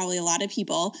probably a lot of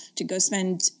people to go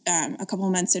spend a couple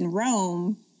of months in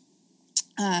Rome,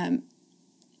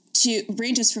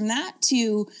 ranges from that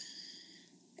to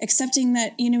accepting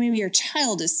that, you know, maybe your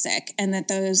child is sick and that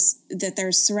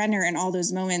there's surrender in all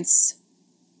those moments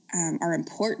are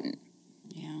important.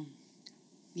 Yeah.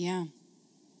 Yeah.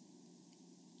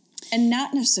 And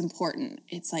not just important,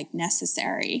 it's like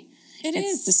necessary.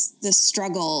 It's the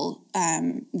struggle,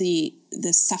 the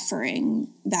suffering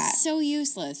that. So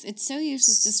useless. It's so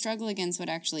useless to struggle against what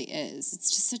actually is. It's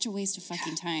just such a waste of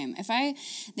fucking time.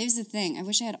 There's the thing, I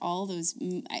wish I had all those,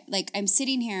 like I'm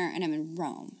sitting here and I'm in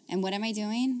Rome. And what am I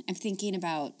doing? I'm thinking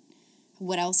about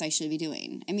what else I should be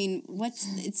doing. I mean,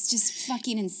 it's just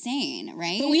fucking insane,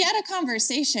 right? But we had a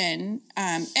conversation.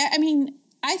 I mean,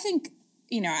 I think,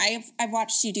 you know, I've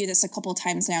watched you do this a couple of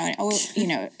times now, and you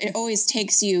know, it always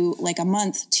takes you like a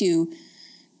month to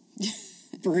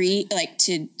breathe, like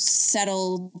to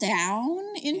settle down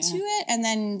into it, and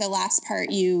then the last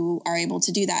part you are able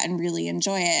to do that and really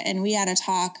enjoy it. And we had a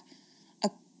talk,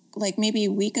 like maybe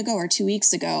a week ago or 2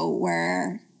 weeks ago,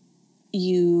 where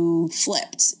you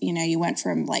flipped. You know, you went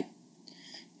from like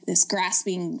this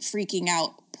grasping, freaking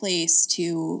out place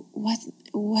to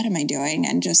what am I doing?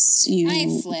 And just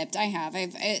I flipped. I have.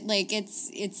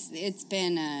 It's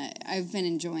been. I've been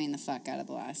enjoying the fuck out of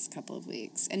the last couple of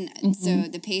weeks, and so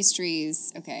the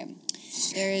pastries. Okay,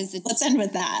 let's end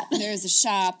with that. There is a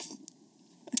shop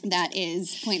that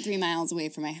is 0.3 miles away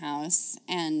from my house,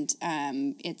 and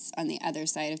it's on the other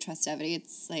side of Trastevere.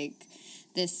 It's like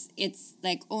this. It's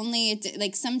like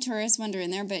like some tourists wander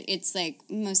in there, but it's like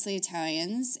mostly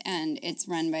Italians, and it's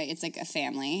like a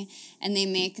family, and they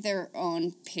make their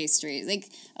own pastries. Like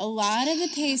a lot of the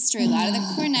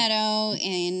cornetto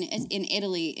in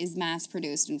Italy is mass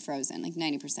produced and frozen, like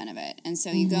 90% of it. And so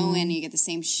you go in and you get the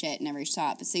same shit in every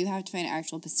shop. So you have to find an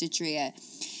actual pasticceria.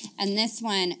 And this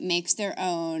one makes their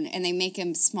own, and they make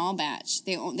them small batch.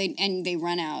 They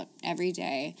run out every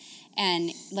day.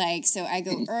 And like, so I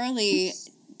go early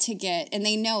to get, and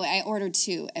they know it. I order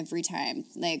 2 every time.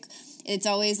 Like, it's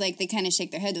always like they kind of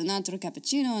shake their head. Un altro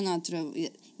cappuccino, un altro.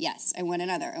 Yes, I want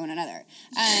another.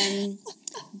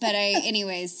 But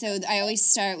anyways, so I always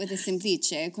start with a semplice,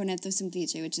 cornetto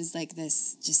semplice, which is like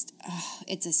this, just,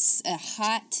 it's a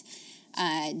hot,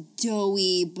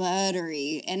 doughy,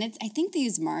 buttery, and I think they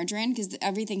use margarine because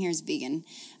everything here is vegan.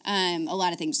 A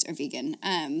lot of things are vegan.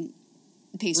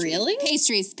 Really?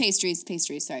 Pastries,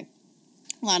 sorry.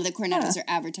 A lot of the cornettos are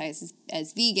advertised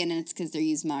as vegan, and it's because they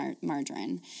use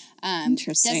margarine.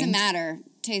 Interesting. Doesn't matter.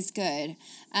 Tastes good.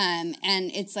 And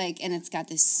it's like, and it's got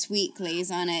this sweet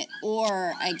glaze on it.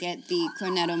 Or I get the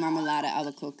cornetto marmellata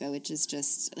alla coca, which is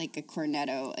just like a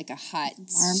cornetto, like a hot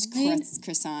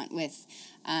croissant with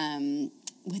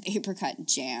apricot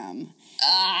jam.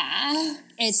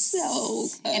 It's so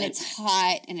good. And it's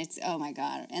hot, and it's, oh my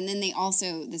God. And then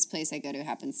this place I go to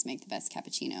happens to make the best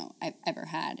cappuccino I've ever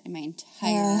had in my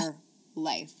entire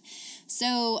life.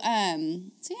 So yeah.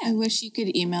 I wish you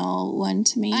could email one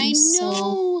to me. I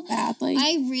know. So badly.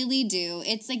 I really do.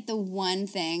 It's like the one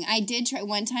thing. I did try,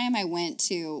 one time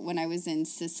when I was in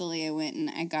Sicily, I went and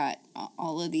I got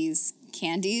all of these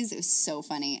candies. It was so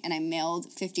funny. And I mailed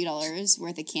 $50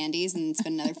 worth of candies and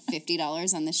spent another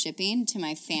 $50 on the shipping to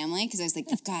my family because I was like,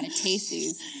 I've got to taste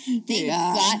these. They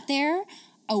got there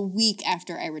a week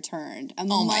after I returned. A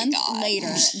month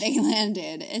later, they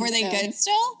landed. And were they good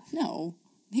still? No.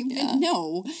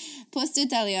 No. Posta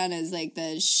Italiana is like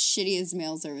the shittiest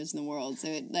mail service in the world. So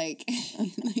it like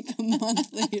a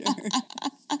month later,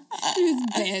 it was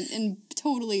bent and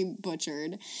totally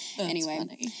butchered. That's anyway,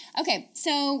 funny. Okay.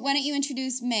 So why don't you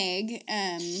introduce Megg?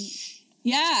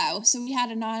 Yeah. So we had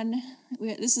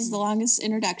this is the longest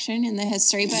introduction in the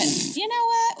history, but you know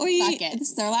what?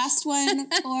 This is our last one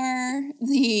for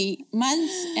the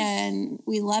month, and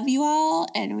we love you all,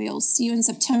 and we will see you in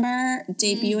September,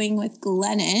 debuting with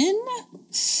Glennon.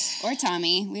 Or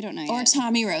Tommy. We don't know yet. Or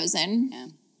Tommy Rosen.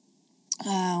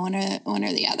 Yeah. One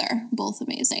or the other. Both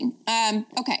amazing.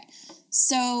 Okay.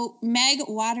 So Megg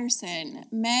Watterson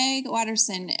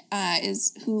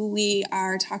is who we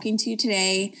are talking to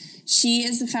today. She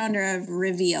is the founder of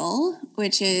Reveal,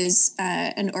 which is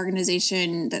an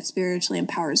organization that spiritually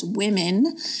empowers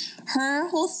women. Her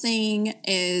whole thing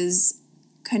is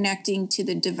connecting to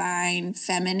the divine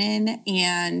feminine,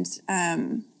 and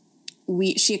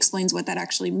she explains what that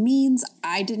actually means.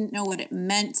 I didn't know what it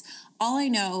meant. All I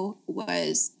know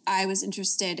was I was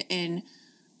interested in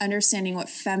understanding what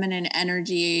feminine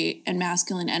energy and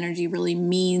masculine energy really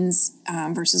means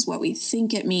versus what we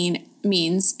think it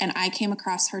means. And I came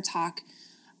across her talk.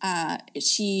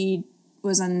 She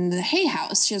was on the Hay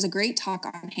House. She has a great talk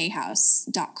on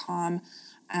hayhouse.com.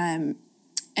 And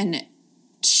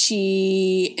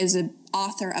she is an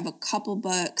author of a couple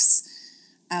books.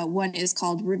 One is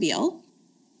called Reveal.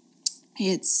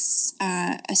 It's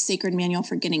a sacred manual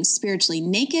for getting spiritually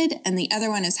naked. And the other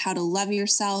one is How to Love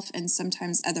Yourself and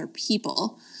Sometimes Other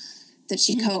People, that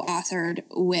she co-authored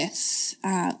with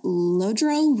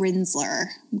Lodro Rinsler.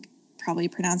 I'm probably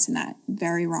pronouncing that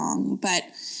very wrong. But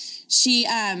she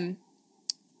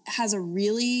has a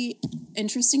really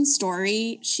interesting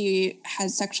story. She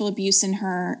has sexual abuse in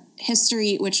her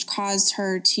history, which caused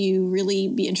her to really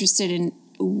be interested in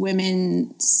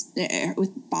women's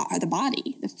with the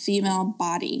body, the female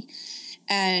body.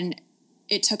 And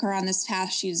it took her on this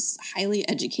path. She's highly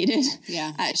educated.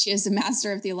 Yeah. She has a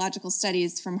Master of Theological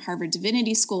Studies from Harvard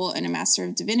Divinity School and a Master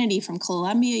of Divinity from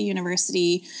Columbia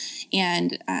University.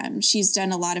 And she's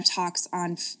done a lot of talks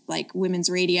on like women's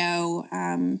radio,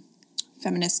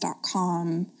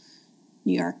 feminist.com,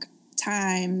 New York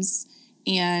Times,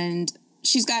 and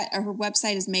she's got her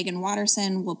website is Megg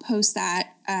Watterson. We'll post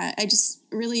that. I just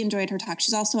really enjoyed her talk.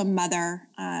 She's also a mother,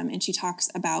 and she talks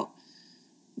about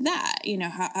that,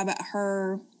 about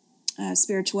her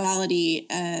spirituality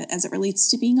as it relates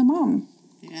to being a mom.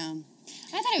 Yeah.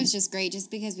 I thought it was just great just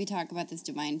because we talk about this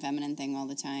divine feminine thing all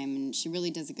the time, and she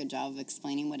really does a good job of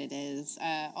explaining what it is.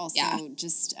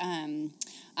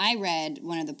 I read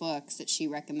one of the books that she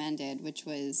recommended, which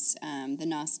was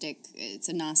it's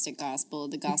a Gnostic gospel,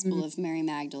 the Gospel of Mary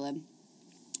Magdalene,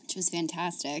 which was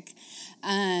fantastic.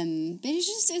 But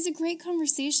it's a great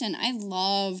conversation. I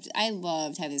loved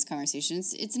having this conversation.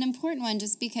 It's an important one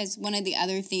just because one of the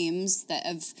other themes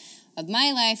of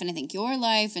my life, and I think your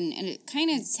life, and it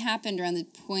kind of happened around the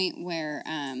point where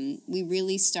we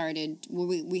really started, where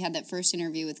we had that first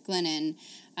interview with Glennon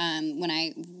when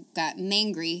I got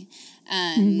mangry.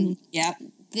 Yep.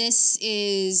 This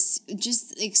is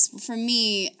just, for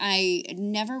me, I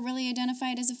never really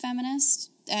identified as a feminist,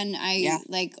 and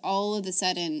like all of a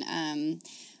sudden,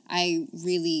 I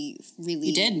really, really...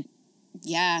 You did.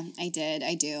 Yeah, I did.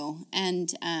 I do. And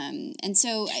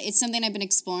so it's something I've been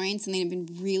exploring, something I've been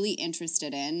really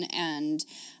interested in.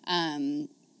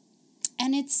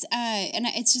 And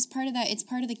it's just part of that. It's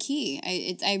part of the key.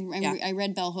 I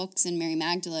read Bell Hooks and Mary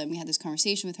Magdalene. We had this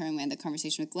conversation with her, and we had the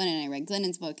conversation with Glennon, and I read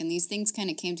Glennon's book, and these things kind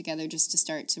of came together just to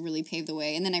start to really pave the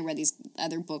way. And then I read these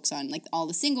other books on like all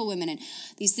the single women, and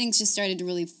these things just started to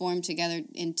really form together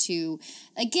into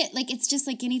it's just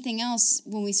like anything else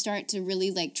when we start to really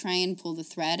like try and pull the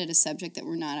thread at a subject that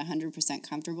we're not 100%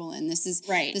 comfortable in. This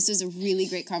was a really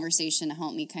great conversation to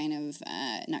help me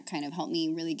help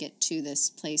me really get to this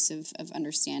place of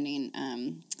understanding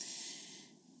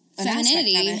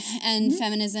femininity and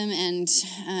feminism and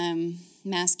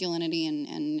masculinity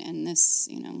and this,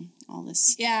 all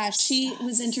this. Yeah, she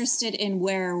was interested in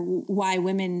why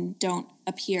women don't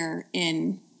appear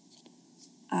in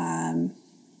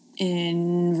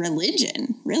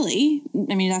religion, really.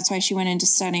 I mean, that's why she went into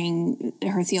studying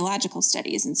her theological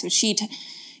studies, and so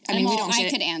I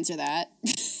could answer that.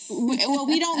 Well,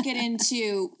 we don't get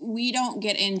into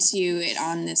it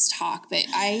on this talk, but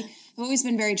I've always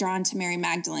been very drawn to Mary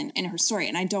Magdalene and her story,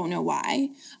 and I don't know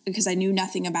why, because I knew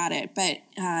nothing about it. But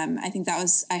I think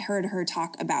I heard her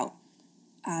talk about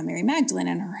Mary Magdalene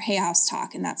and her Hay House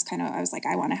talk, and that's kind of, I was like,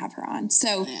 I want to have her on.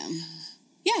 So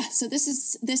yeah, so this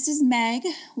is Megg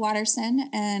Watterson,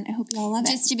 and I hope you all love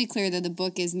it. Just to be clear, though, the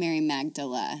book is Mary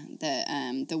Magdalene,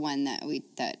 the one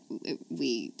that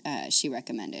she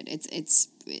recommended. It's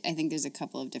I think there's a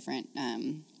couple of different.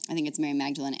 I think it's Mary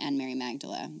Magdalene and Mary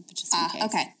Magdalene, just in case,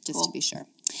 okay, just cool. To be sure.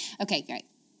 Okay, great.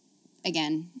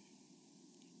 Again,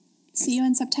 see you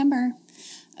in September.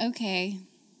 Okay,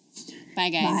 bye,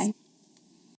 guys. Bye.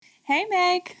 Hey,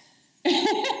 Meg.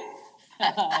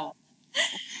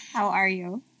 How are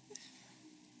you?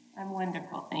 I'm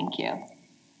wonderful, thank you.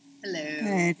 Hello.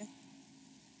 Good.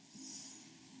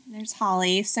 There's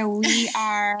Holly. So we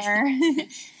are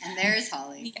And there's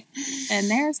Holly. And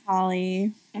there's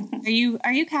Holly. Are you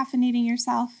caffeinating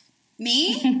yourself?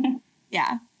 Me?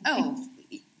 Yeah. Oh,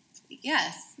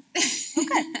 yes.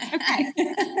 Okay.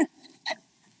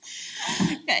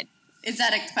 Good. Is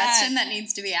that a question that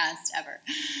needs to be asked ever?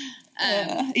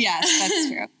 Yes, that's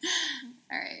true.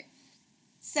 All right.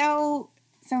 So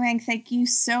Megg, thank you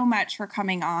so much for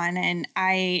coming on. And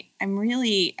I've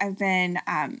been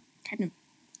kind of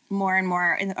more and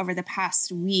more over the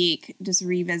past week, just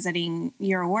revisiting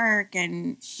your work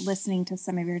and listening to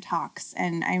some of your talks.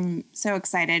 And I'm so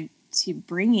excited to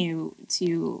bring you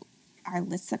to our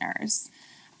listeners.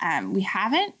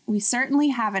 We certainly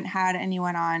haven't had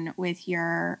anyone on with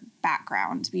your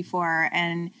background before.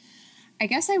 And I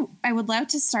guess I would love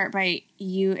to start by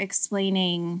you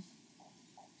explaining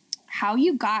how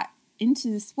you got into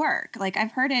this work. Like,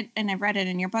 I've heard it and I've read it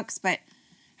in your books, but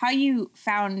how you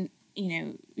found,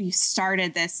 you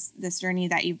started this journey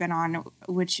that you've been on,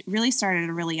 which really started at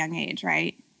a really young age,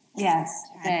 right? Yes,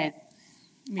 it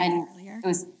did. And earlier. It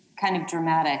was kind of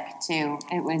dramatic too.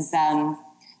 It was, it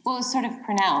was sort of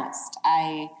pronounced.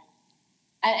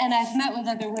 And I've met with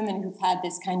other women who've had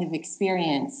this kind of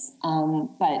experience,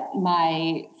 but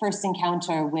my first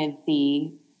encounter with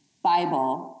the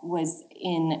Bible was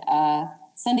in a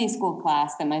Sunday school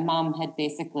class that my mom had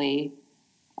basically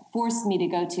forced me to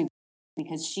go to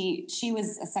because she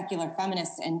was a secular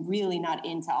feminist and really not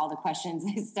into all the questions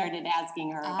I started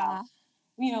asking her about,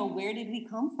 where did we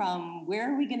come from?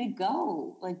 Where are we going to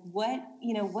go? Like,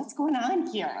 what's going on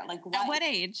here? Like, At what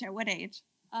age?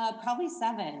 Probably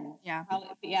 7. Yeah.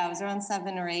 I was around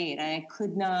 7 or 8. And I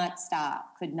could not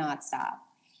stop.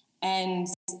 And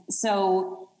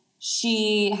so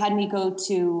she had me go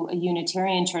to a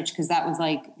Unitarian church because that was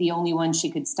like the only one she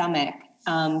could stomach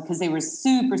because they were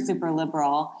super, super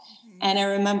liberal. Mm-hmm. And I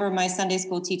remember my Sunday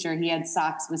school teacher, he had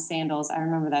socks with sandals. I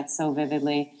remember that so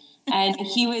vividly. And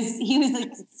he was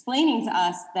like explaining to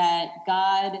us that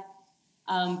God,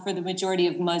 for the majority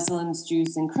of Muslims,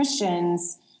 Jews, and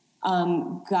Christians,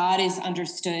 God is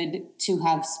understood to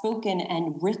have spoken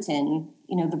and written,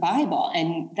 the Bible.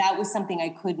 And that was something I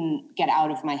couldn't get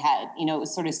out of my head. It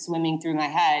was sort of swimming through my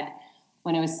head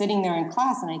when I was sitting there in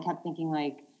class, and I kept thinking,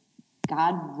 like,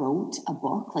 God wrote a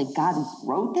book? Like, God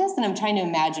wrote this? And I'm trying to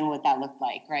imagine what that looked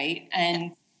like, right?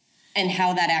 And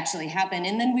how that actually happened.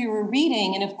 And then we were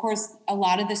reading, and of course, a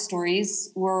lot of the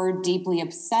stories were deeply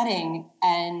upsetting,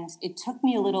 and it took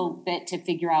me a little bit to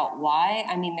figure out why.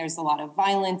 I mean, there's a lot of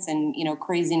violence and,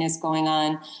 craziness going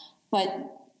on,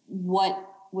 but what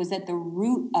was at the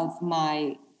root of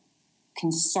my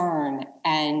concern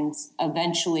and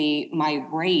eventually my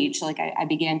rage, like I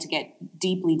began to get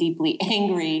deeply, deeply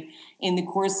angry in the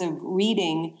course of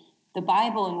reading the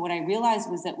Bible. And what I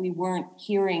realized was that we weren't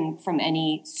hearing from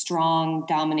any strong,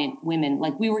 dominant women.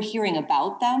 Like, we were hearing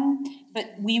about them,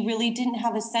 but we really didn't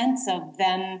have a sense of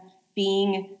them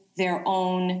being their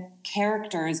own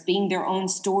characters, being their own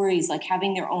stories, like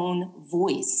having their own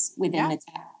voice within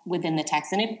the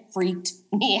text. And it freaked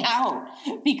me out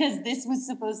because this was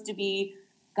supposed to be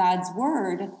God's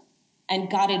word, and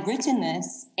God had written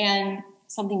this, and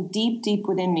something deep, deep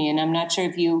within me. And I'm not sure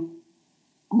if you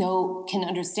can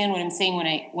understand what I'm saying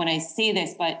when I say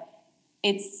this, but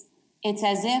it's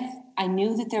as if I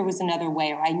knew that there was another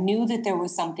way, or I knew that there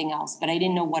was something else, but I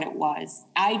didn't know what it was.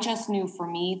 I just knew for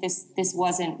me, this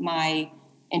wasn't my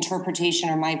interpretation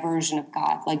or my version of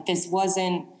God. Like, this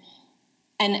wasn't,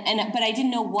 but I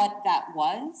didn't know what that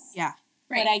was. Yeah.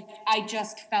 Right. But I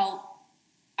just felt,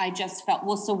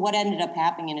 well, so what ended up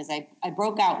happening is I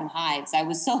broke out in hives. I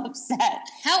was so upset.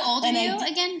 How old are you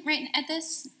again, right at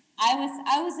this? I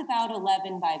was about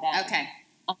 11 by then. Okay.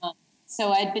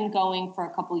 So I'd been going for a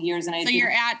couple of years, and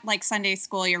you're at like Sunday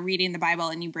school, you're reading the Bible,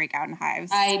 and you break out in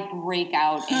hives. I break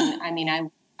out, and I mean,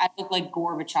 I look like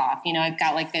Gorbachev. I've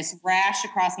got like this rash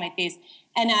across my face,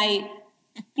 and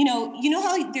you know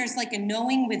how there's like a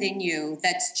knowing within you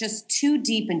that's just too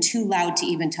deep and too loud to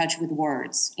even touch with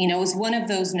words. It was one of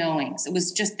those knowings. It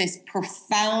was just this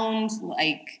profound,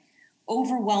 like,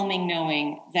 overwhelming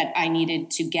knowing that I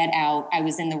needed to get out. I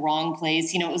was in the wrong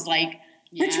place. It was like,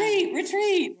 retreat. Yeah.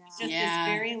 It's just this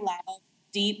very loud,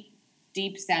 deep,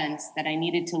 deep sense that I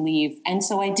needed to leave. And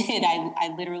so I did.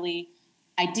 I literally,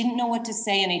 I didn't know what to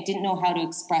say, and I didn't know how to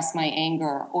express my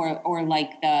anger or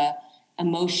like the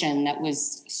emotion that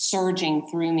was surging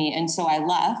through me. And so I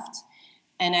left,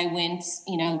 and I went,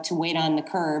 to wait on the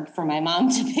curb for my mom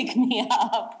to pick me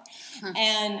up.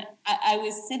 And I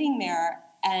was sitting there,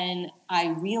 and I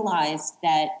realized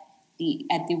that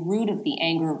at the root of the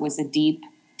anger was a deep,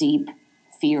 deep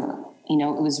fear.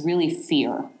 It was really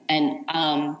fear. And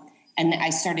I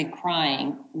started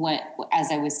crying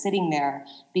as I was sitting there,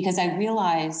 because I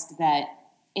realized that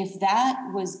if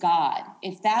that was God,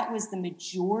 if that was the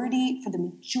majority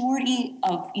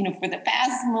of, for the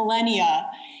past millennia,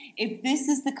 if this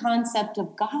is the concept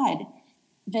of God,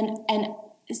 then,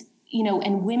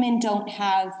 and women don't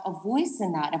have a voice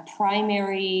in that, a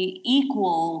primary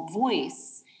equal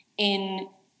voice in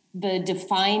the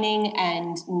defining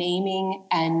and naming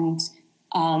and,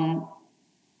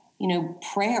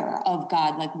 prayer of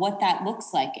God, like what that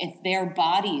looks like. If their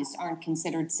bodies aren't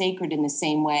considered sacred in the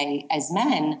same way as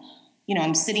men,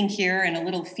 I'm sitting here in a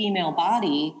little female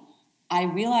body. I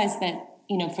realized that,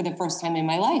 for the first time in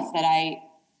my life, that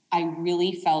I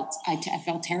really felt, I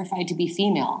felt terrified to be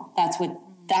female. That's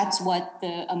what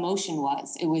the emotion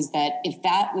was. It was that if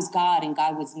that was God and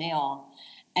God was male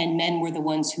and men were the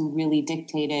ones who really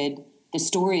dictated the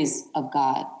stories of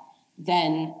God,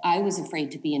 then I was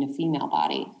afraid to be in a female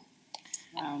body.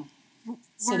 Wow.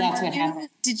 So that's what happened.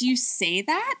 Did you say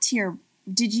that to your,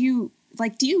 did you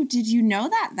know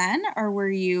that then, or were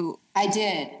you? I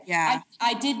did. Yeah.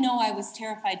 I did know I was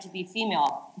terrified to be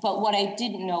female, but what I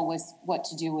didn't know was what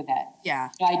to do with it. Yeah.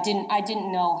 I didn't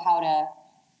know how to,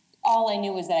 all I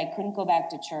knew was that I couldn't go back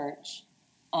to church.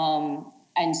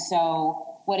 And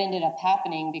so what ended up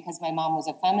happening, because my mom was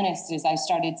a feminist, is I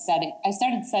started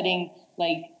studying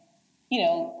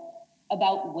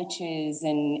about witches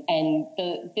and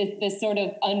the sort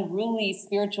of unruly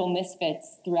spiritual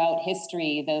misfits throughout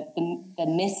history, the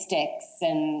mystics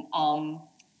and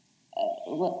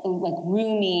like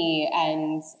Rumi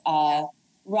and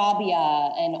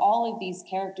Rabia and all of these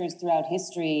characters throughout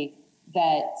history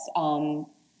that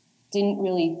didn't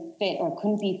really fit or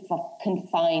couldn't be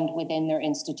confined within their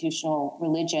institutional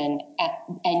religion,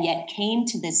 and yet came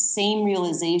to this same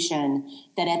realization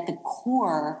that at the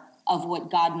core of what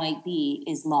God might be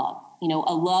is love. A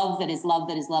love that is love,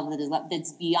 that is love, that is love,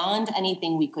 that's beyond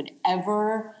anything we could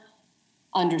ever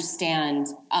understand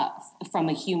from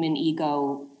a human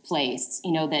ego place,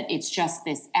 that it's just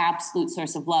this absolute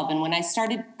source of love. And when I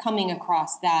started coming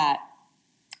across that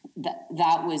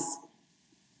was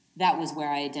where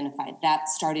I identified. That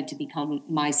started to become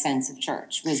my sense of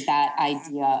church, was that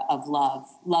idea of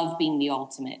love being the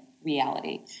ultimate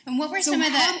reality. And what were some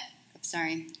of the...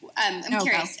 Sorry. I'm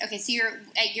curious. Go. Okay, so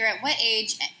you're at what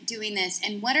age doing this,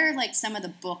 and what are like some of the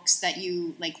books that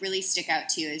you like really stick out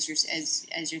to you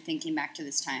as you're thinking back to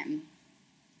this time?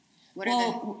 What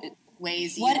are the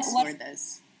ways you explored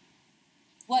this?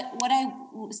 What I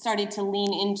started to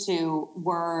lean into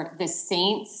were the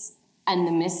saints and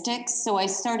the mystics. So I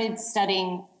started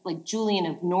studying like Julian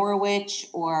of Norwich,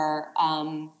 or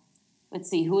let's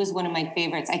see, who is one of my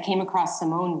favorites? I came across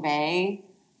Simone Weil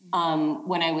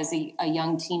when I was a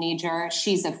young teenager.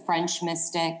 She's a French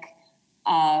mystic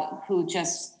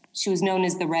she was known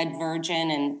as the Red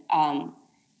Virgin. And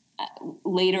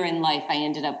later in life, I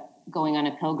ended up going on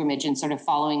a pilgrimage and sort of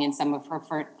following in some of her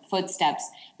footsteps.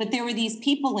 But there were these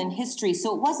people in history.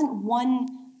 So it wasn't one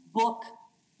book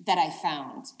that I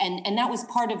found. And that was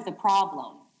part of the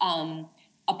problem,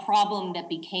 a problem that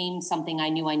became something I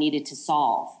knew I needed to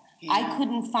solve. Yeah. I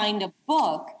couldn't find a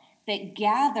book that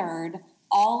gathered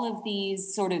all of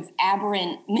these sort of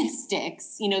aberrant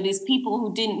mystics, these people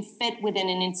who didn't fit within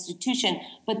an institution,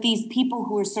 but these people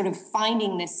who were sort of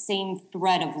finding this same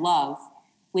thread of love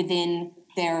within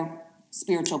their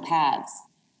spiritual paths.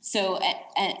 So,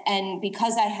 and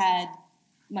because I had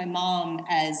my mom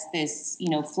as this,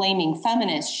 flaming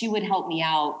feminist, she would help me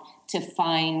out to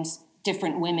find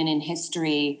different women in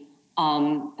history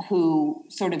who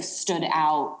sort of stood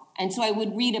out. And so I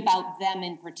would read about them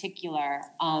in particular,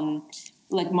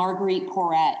 like Marguerite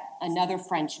Porete, another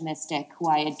French mystic who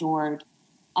I adored.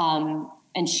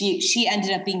 And she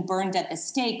ended up being burned at the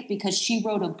stake because she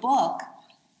wrote a book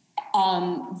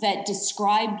that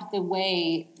described the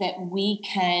way that we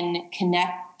can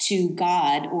connect to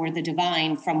God or the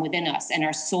divine from within us, and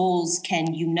our souls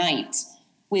can unite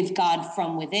with God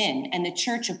from within. And the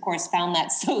church, of course, found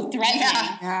that so threatening.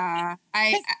 Yeah.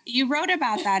 You wrote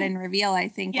about that in Reveal, I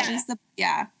think. Yeah. What is the...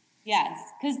 Yeah. Yes,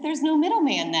 because there's no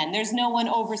middleman then. There's no one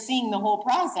overseeing the whole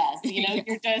process.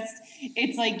 You're just,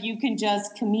 it's like you can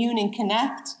just commune and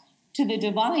connect to the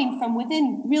divine from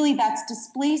within. Really, that's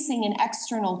displacing an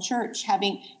external church,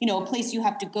 having, a place you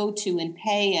have to go to and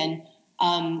pay and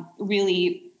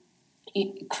really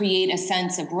create a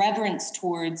sense of reverence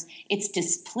towards. It's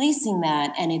displacing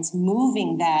that, and it's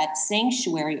moving that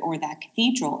sanctuary or that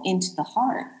cathedral into the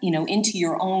heart, into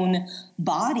your own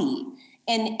body.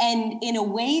 And in a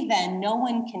way, then no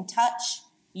one can touch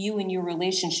you and your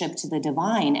relationship to the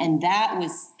divine. And that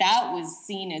was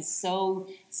seen as so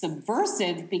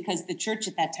subversive, because the church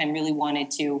at that time really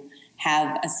wanted to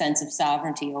have a sense of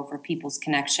sovereignty over people's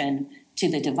connection to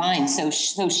the divine. So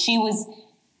she was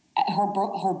her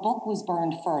book was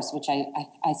burned first, which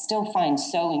I still find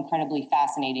so incredibly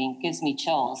fascinating. It gives me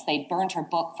chills. They burned her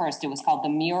book first. It was called The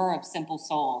Mirror of Simple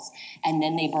Souls, and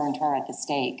then they burned her at the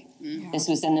stake. Yeah. This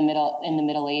was in the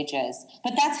Middle Ages.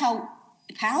 But that's how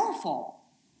powerful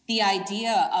the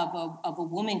idea of a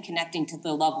woman connecting to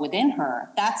the love within her.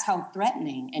 That's how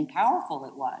threatening and powerful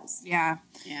it was. Yeah.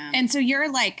 And so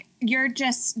you're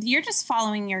just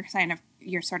following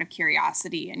your sort of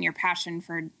curiosity and your passion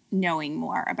for knowing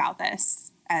more about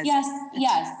this. Yes.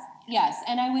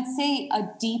 And I would say a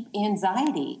deep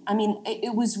anxiety. I mean,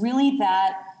 it was really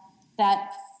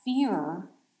that fear,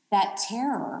 that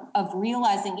terror of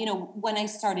realizing, when I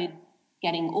started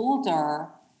getting older,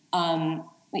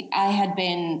 I had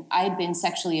been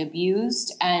sexually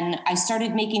abused, and I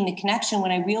started making the connection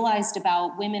when I realized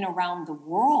about women around the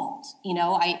world.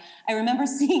 I remember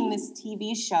seeing this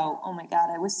TV show. Oh my God,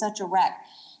 I was such a wreck.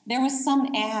 There was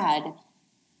some ad,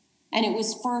 and it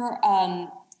was for, a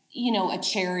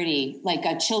charity, like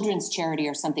a children's charity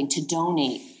or something, to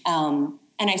donate.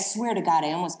 And I swear to God,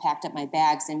 I almost packed up my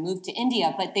bags and moved to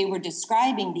India, but they were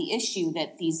describing the issue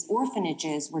that these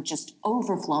orphanages were just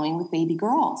overflowing with baby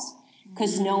girls,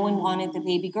 because no one wanted the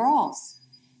baby girls.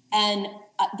 And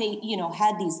they,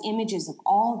 had these images of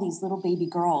all these little baby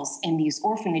girls in these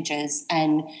orphanages,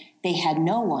 and they had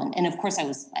no one. And of course I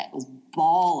was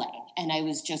bawling, and I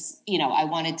was just, I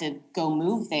wanted to go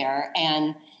move there.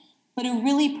 But a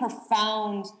really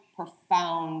profound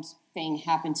thing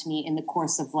happened to me in the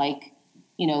course of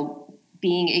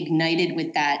being ignited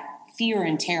with that fear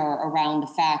and terror around the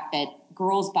fact that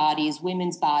girls' bodies,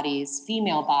 women's bodies,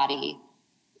 female body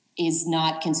is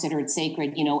not considered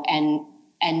sacred,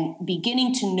 and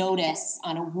beginning to notice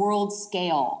on a world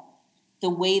scale the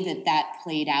way that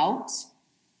played out,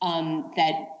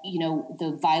 that,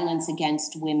 the violence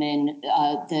against women,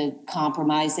 the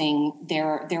compromising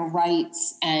their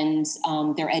rights and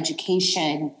their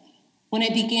education. When I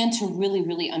began to really,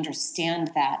 really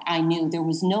understand that, I knew there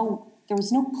was no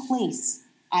place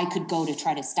I could go to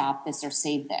try to stop this or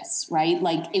save this, right?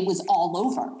 Like, it was all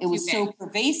over. It was so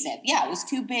pervasive. Yeah, it was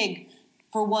too big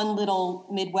for one little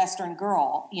Midwestern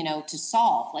girl, to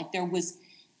solve.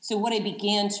 So what I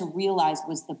began to realize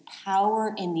was the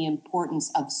power and the importance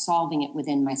of solving it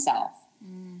within myself.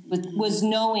 Was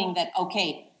knowing that,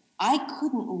 okay, I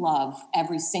couldn't love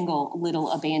every single little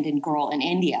abandoned girl in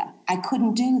India. I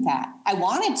couldn't do that. I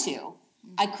wanted to.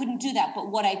 I couldn't do that.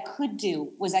 But what I could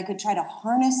do was I could try to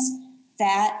harness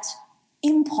that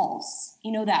impulse,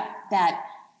 that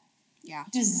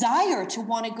desire to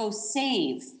want to go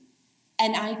save.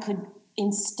 And I could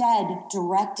instead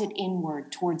direct it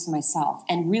inward towards myself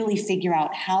and really figure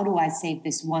out, how do I save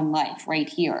this one life right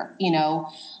here,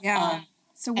 Yeah.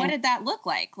 So what did that look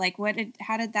like? Like, what did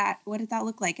that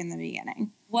look like in the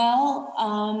beginning? Well,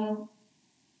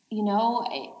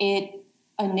 it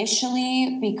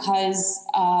initially, because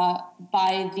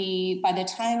by the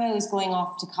time I was going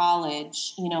off to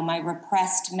college, my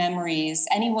repressed memories,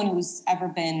 anyone who's ever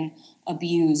been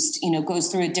abused,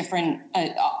 goes through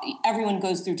everyone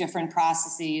goes through different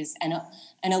processes,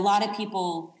 and a lot of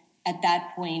people at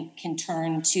that point can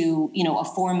turn to, a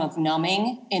form of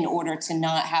numbing in order to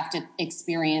not have to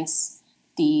experience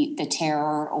the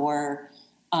terror or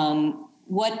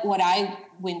what I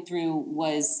went through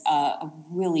was a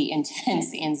really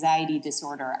intense anxiety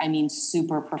disorder. I mean,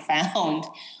 super profound,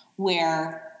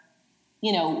 where,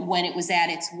 when it was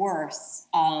at its worst,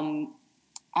 I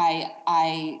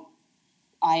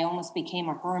almost became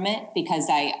a hermit, because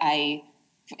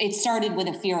it started with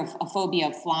a phobia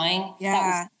of flying.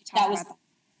 Yeah. That was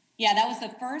the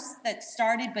first that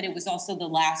started, but it was also the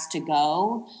last to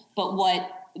go. But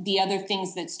what the other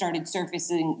things that started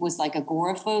surfacing was like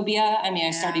agoraphobia. I mean,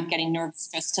 I started getting nervous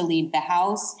just to leave the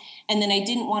house. And then I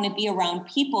didn't want to be around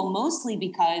people, mostly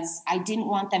because I didn't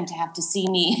want them to have to see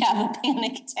me have a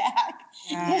panic attack.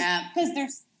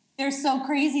 Because they're so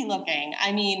crazy looking.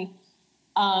 I mean,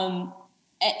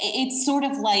 it's sort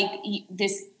of like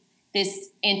this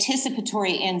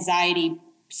anticipatory anxiety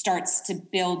starts to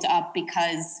build up,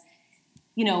 because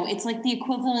it's like the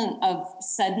equivalent of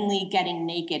suddenly getting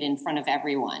naked in front of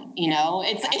everyone.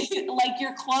 It's like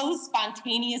your clothes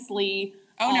spontaneously.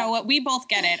 Oh no, we both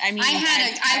get it. I mean,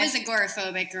 I was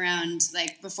agoraphobic around,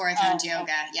 before I found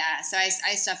yoga. Yeah, so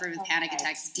I suffered with panic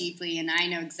attacks deeply, and I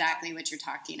know exactly what you're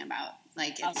talking about.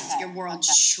 Like, your world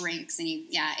shrinks, and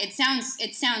it sounds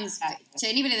to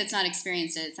anybody that's not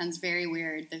experienced it, it sounds very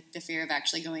weird, the fear of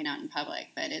actually going out in public,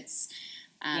 but it's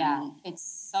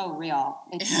it's so real.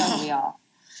 It's so real.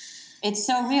 It's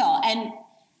so real. And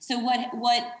so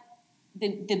what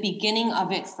the beginning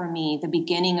of it for me, the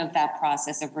beginning of that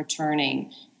process of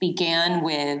returning, began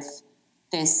with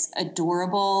this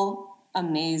adorable,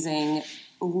 amazing,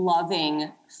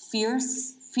 loving,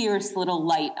 fierce little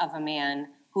light of a man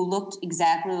who looked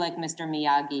exactly like Mr.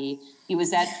 Miyagi. He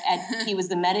was he was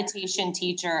the meditation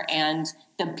teacher and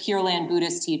the Pure Land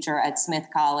Buddhist teacher at Smith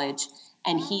College.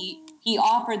 And he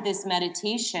offered this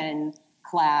meditation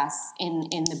class in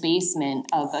the basement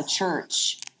of a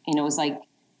church. You know, it was like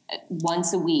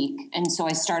once a week. And so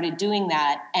I started doing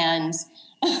that. And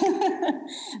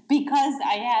because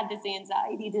I had this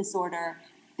anxiety disorder,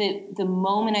 the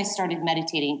moment I started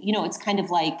meditating, you know, it's kind of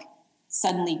like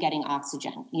suddenly getting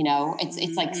oxygen, you know,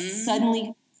 it's like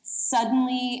suddenly,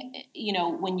 you know,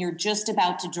 when you're just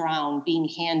about to drown, being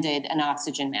handed an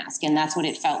oxygen mask. And that's what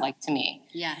it felt like to me.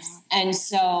 Yes. And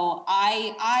so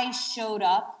I showed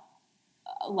up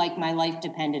like my life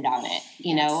depended on it,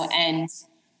 you know,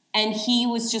 and he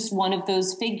was just one of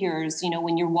those figures, you know,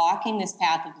 when you're walking this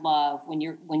path of love, when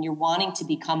you're wanting to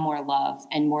become more love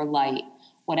and more light,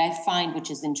 what I find, which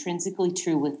is intrinsically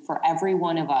true for every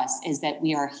one of us, is that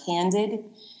we are handed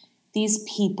these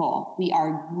people. We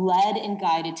are led and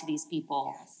guided to these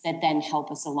people that then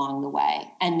help us along the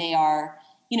way. And they are,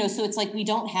 you know, so it's like we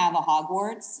don't have a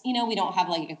Hogwarts, you know, we don't have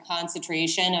like a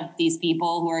concentration of these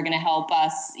people who are going to help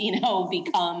us, you know,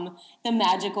 become the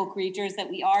magical creatures that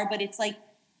we are. But it's like,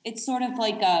 it's sort of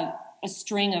like a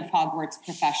string of Hogwarts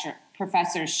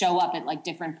professors show up at like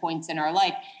different points in our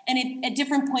life. And at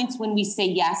different points when we say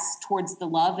yes towards the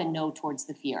love and no towards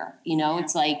the fear, you know,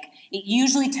 it's like, it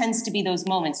usually tends to be those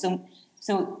moments. So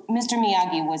Mr.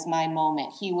 Miyagi was my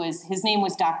moment. His name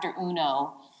was Dr.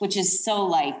 Uno, which is so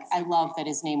like, I love that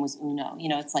his name was Uno, you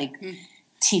know, it's like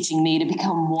teaching me to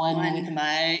become one with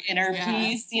my inner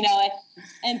peace, you know,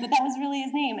 but that was really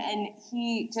his name. And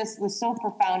he just was so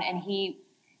profound. And he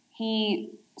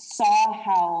saw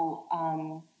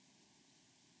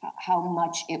how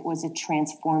much it was a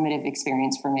transformative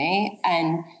experience for me.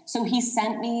 And so he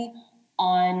sent me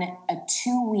on a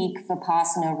 2-week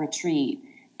Vipassana retreat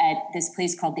at this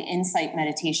place called the Insight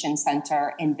Meditation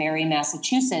Center in Barre,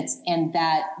 Massachusetts. And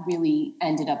that really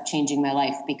ended up changing my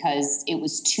life because it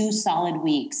was 2 solid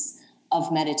weeks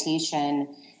of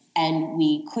meditation and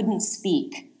we couldn't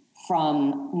speak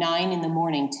from 9 in the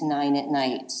morning to 9 at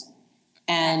night.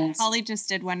 And Holly just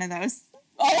did one of those.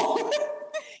 Oh,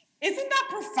 isn't that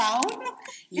profound?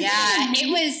 It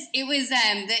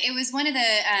was one of the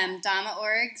Dhamma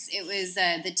orgs. It was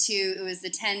the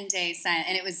 10-day silence,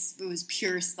 and it was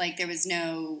pure, like there was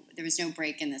no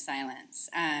break in the silence.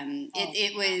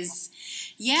 It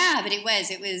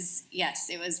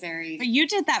was very. But you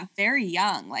did that very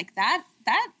young, like that.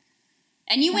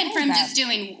 And you went from just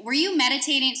doing, were you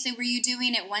meditating, so were you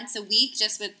doing it once a week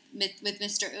just with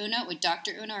Mr. Uno, with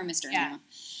Dr. Uno or Mr. Uno?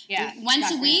 Yeah. Once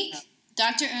Dr. a week, Uno.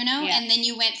 Dr. Uno, and then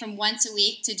you went from once a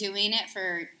week to doing it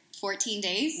for 14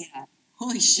 days? Yeah.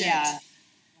 Holy shit. Yeah.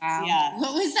 Wow. Yeah.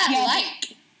 What was that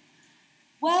like?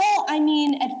 Well, I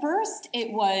mean, at first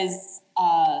it was,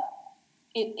 I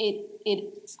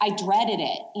dreaded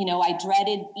it. You know, I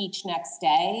dreaded each next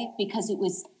day because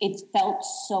it felt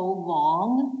so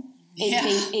long.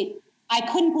 I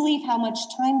couldn't believe how much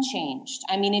time changed.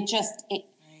 I mean, it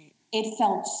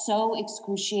felt so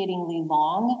excruciatingly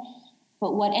long.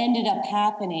 But what ended up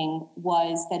happening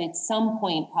was that at some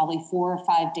point, probably 4 or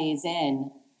 5 days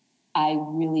in, I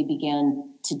really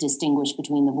began to distinguish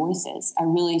between the voices. I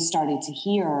really started to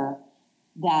hear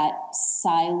that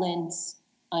silent,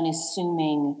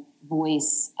 unassuming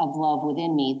voice of love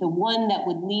within me, the one that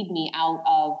would lead me out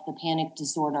of the panic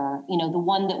disorder, you know, the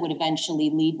one that would eventually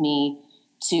lead me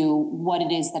to what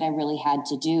it is that I really had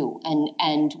to do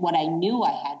and what I knew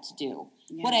I had to do,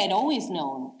 what I had always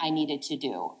known I needed to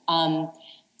do.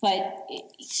 But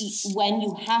when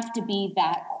you have to be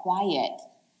that quiet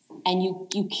and when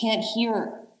you can't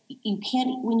hear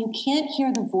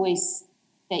the voice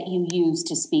that you use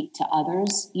to speak to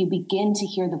others, you begin to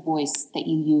hear the voice that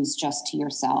you use just to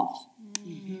yourself.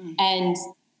 Mm-hmm. And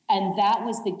that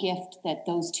was the gift that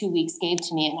those 2 weeks gave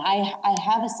to me. And I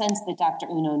have a sense that Dr.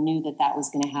 Uno knew that was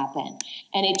going to happen.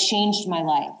 And it changed my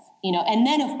life, you know. And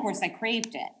then, of course, I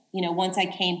craved it. You know, once I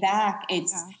came back,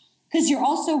 it's because you're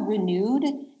also renewed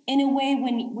in a way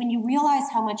when you realize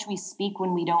how much we speak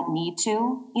when we don't need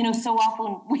to. You know, so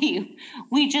often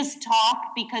we just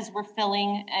talk because we're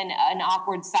filling an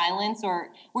awkward silence, or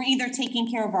we're either taking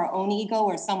care of our own ego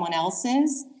or someone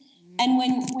else's. And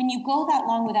when you go that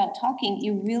long without talking,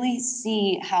 you really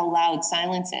see how loud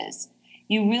silence is.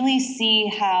 You really see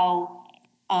how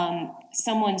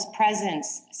someone's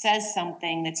presence says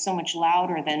something that's so much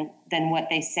louder than what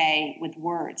they say with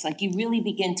words. Like you really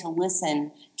begin to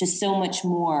listen to so much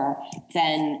more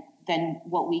than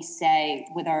what we say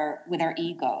with our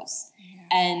egos.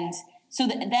 Yeah. So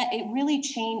that it really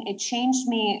changed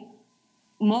me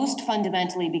most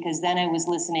fundamentally, because then I was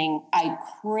listening, I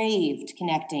craved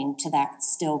connecting to that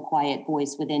still quiet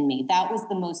voice within me. That was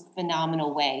the most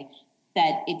phenomenal way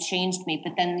that it changed me.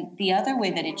 But then the other way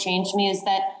that it changed me is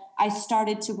that I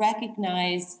started to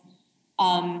recognize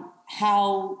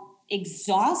how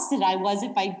exhausted I was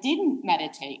if I didn't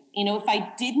meditate. If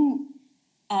I didn't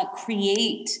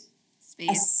create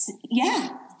space.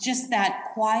 Just that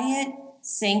quiet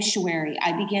sanctuary.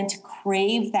 I began to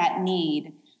crave that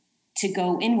need to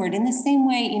go inward in the same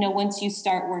way, once you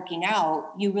start working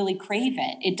out, you really crave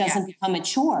it. It doesn't become a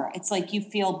chore. It's like you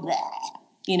feel bleh,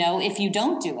 if you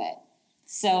don't do it.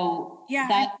 So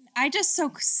I just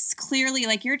so clearly,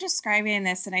 like you're describing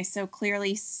this, and I so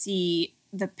clearly see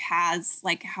the paths,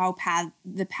 like how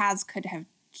the paths could have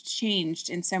changed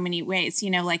in so many ways.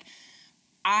 Like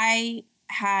I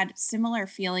had similar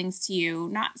feelings to you,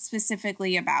 not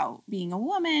specifically about being a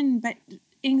woman, but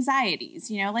anxieties,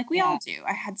 like we all do.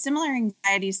 I had similar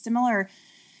anxieties, similar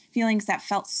feelings that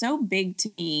felt so big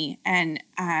to me, and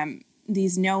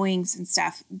these knowings and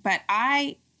stuff. But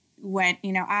I went,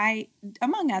 I,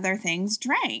 among other things,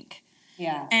 drank.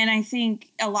 Yeah. And I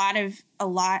think a lot of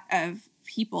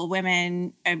people,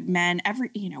 women, men,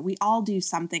 we all do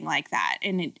something like that.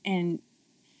 And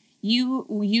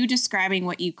you describing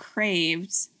what you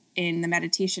craved in the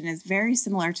meditation is very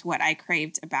similar to what I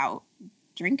craved about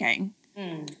drinking.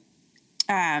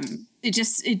 That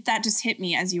just hit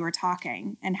me as you were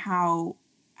talking, and how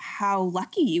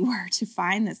lucky you were to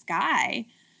find this guy,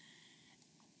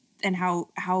 and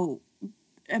how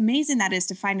amazing that is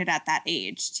to find it at that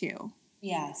age too.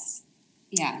 Yes.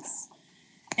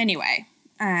 Anyway,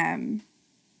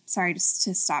 sorry to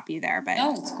stop you there, but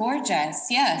no, it's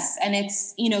gorgeous. Yes, and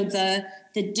it's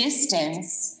the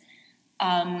distance.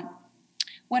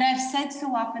 What I've said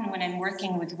so often when I'm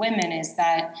working with women is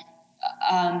that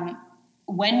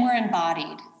when we're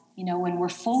embodied, when we're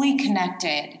fully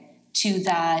connected to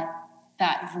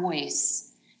that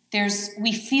voice,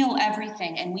 we feel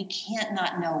everything, and we can't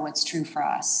not know what's true for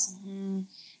us. Mm-hmm.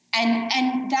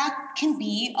 And that can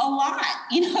be a lot,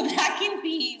 that can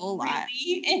be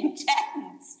really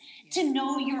intense to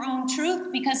know your own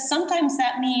truth, because sometimes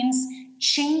that means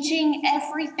changing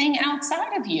everything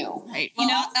outside of you. Right.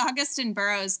 Well, Augustin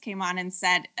Burroughs came on and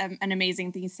said an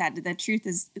amazing thing. He said,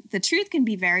 the truth can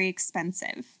be very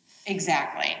expensive.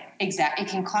 Exactly. It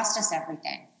can cost us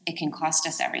everything.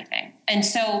 And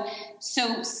so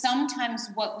sometimes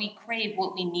what we crave,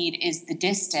 what we need is the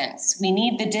distance. We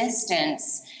need the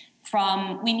distance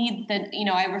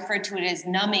I refer to it as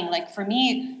numbing. Like for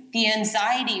me, the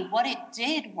anxiety, what it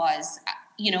did was,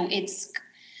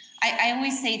 I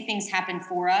always say things happen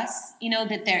for us,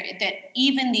 that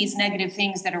even these negative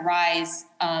things that arise,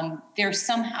 they're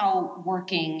somehow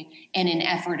working in an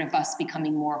effort of us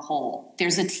becoming more whole.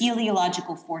 There's a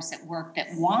teleological force at work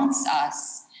that wants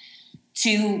us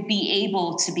to be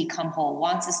able to become whole,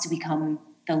 wants us to become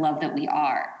the love that we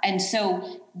are. And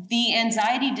so the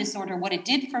anxiety disorder, what it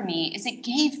did for me is it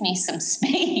gave me some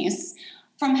space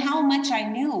from how much I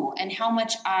knew and how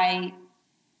much I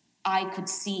could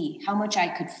see, how much I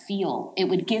could feel. It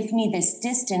would give me this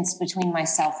distance between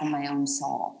myself and my own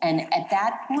soul. And at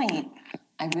that point,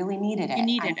 I really needed it. You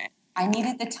needed it. I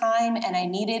needed the time, and I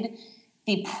needed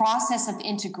the process of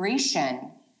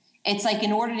integration. It's like,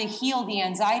 in order to heal the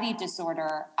anxiety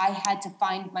disorder, I had to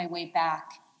find my way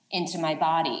back into my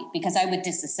body, because I would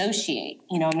disassociate.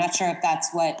 I'm not sure if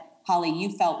that's what, Holly, you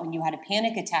felt when you had a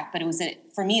panic attack, but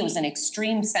for me, it was an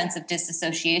extreme sense of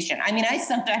disassociation. I mean, I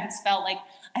sometimes felt like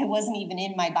I wasn't even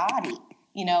in my body.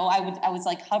 I was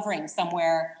like hovering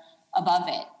somewhere above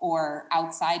it or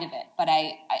outside of it. But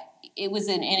it was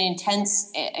an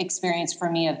intense experience for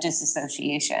me of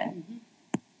disassociation.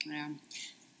 Mm-hmm. Yeah.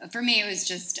 For me, it was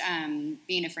just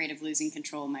being afraid of losing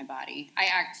control of my body.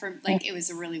 It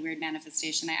was a really weird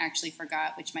manifestation. I actually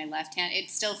forgot which my left hand. It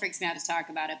still freaks me out to talk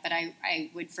about it, but I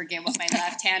would forget what my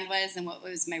left hand was and what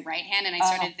was my right hand, and I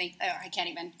started to think, I can't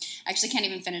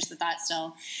even finish the thought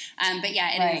still. But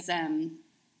yeah, it is.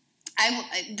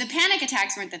 The panic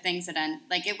attacks weren't the things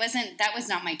that was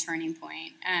not my turning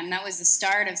point. That was the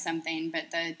start of something,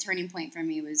 but the turning point for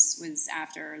me was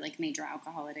after major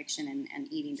alcohol addiction and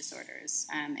eating disorders.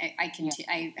 I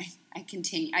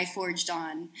forged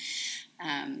on.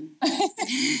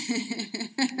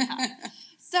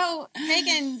 So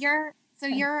Megan,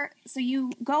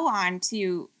 you go on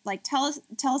to tell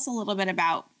us a little bit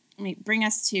about, bring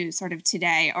us to sort of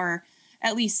today, or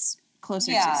at least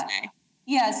closer to today.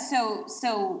 Yeah,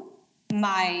 so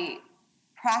my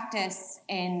practice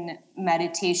in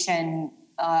meditation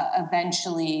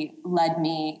eventually led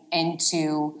me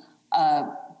into a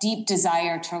deep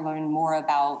desire to learn more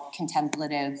about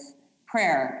contemplative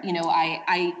prayer. You know,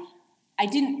 I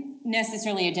didn't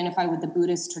necessarily identify with the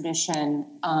Buddhist tradition.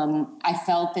 I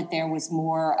felt that there was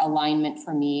more alignment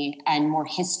for me and more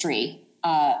history,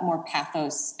 more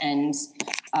pathos and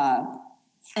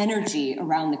energy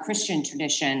around the Christian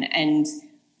tradition.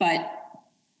 But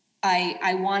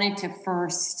I wanted to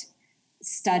first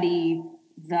study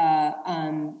the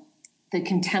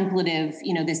contemplative,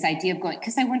 you know, this idea of going,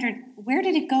 because I wondered, where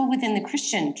did it go within the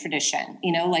Christian tradition?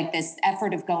 You know, like this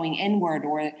effort of going inward,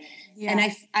 and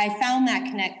I found that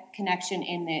connection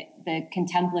in the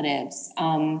contemplatives.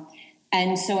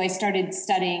 And so I started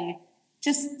studying,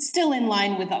 just still in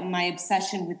line with my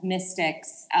obsession with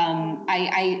mystics.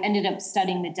 I ended up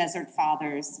studying the Desert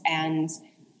Fathers and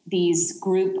these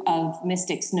group of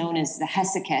mystics known as the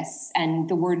Hesychists, and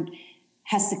the word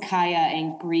Hesychia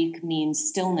in Greek means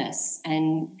stillness.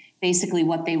 And basically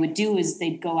what they would do is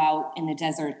they'd go out in the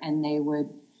desert and they would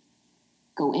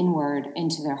go inward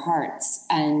into their hearts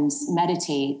and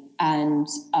meditate and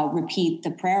repeat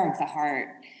the prayer of the heart.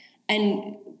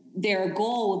 And their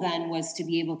goal then was to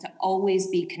be able to always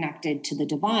be connected to the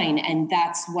divine. And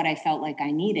that's what I felt like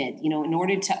I needed, you know, in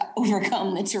order to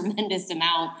overcome the tremendous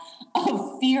amount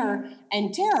of fear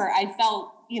and terror I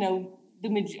felt, you know,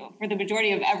 for the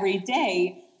majority of every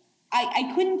day.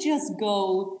 I couldn't just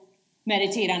go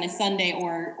meditate on a Sunday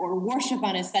or worship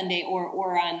on a Sunday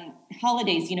or on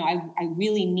holidays. You know, I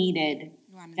really needed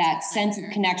that sense of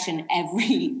connection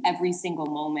every single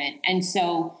moment. And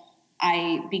so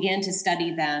I began to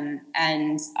study them,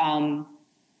 and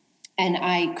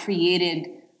I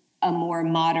created a more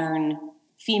modern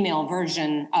female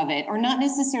version of it, or not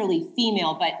necessarily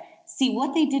female, but see,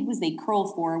 what they did was they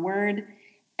curled forward.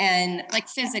 And like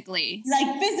physically,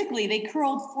 they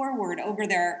curled forward over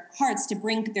their hearts to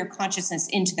bring their consciousness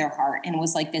into their heart. And it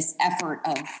was like this effort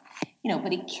of, you know,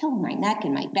 but it killed my neck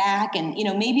and my back. And, you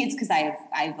know, maybe it's because I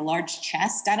have a large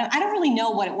chest. I don't really know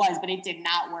what it was, but it did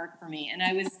not work for me. And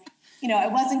I was, you know, I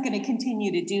wasn't going to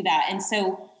continue to do that. And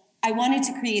so I wanted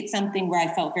to create something where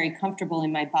I felt very comfortable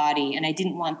in my body, and I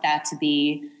didn't want that to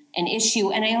be an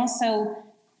issue. And I also,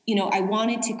 you know, I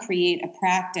wanted to create a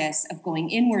practice of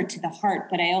going inward to the heart,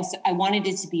 but I wanted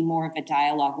it to be more of a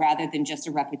dialogue rather than just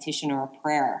a repetition or a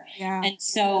prayer. Yeah. And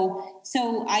so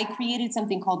I created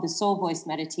something called the Soul Voice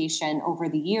meditation over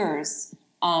the years.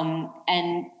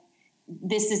 And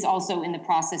this is also in the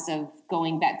process of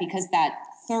going back, because that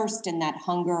thirst and that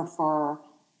hunger for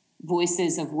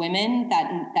voices of women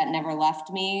that never left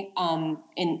me,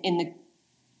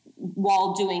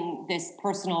 while doing this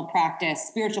personal practice,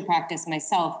 spiritual practice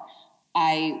myself,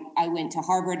 I went to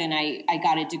Harvard and I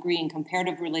got a degree in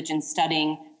comparative religion,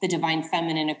 studying the divine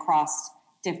feminine across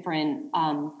different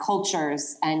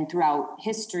cultures and throughout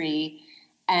history,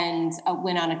 and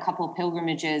went on a couple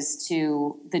pilgrimages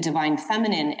to the divine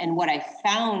feminine. And what I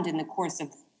found in the course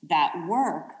of that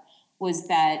work was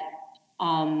that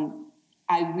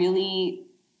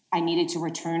I needed to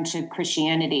return to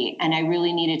Christianity, and I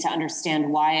really needed to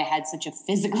understand why I had such a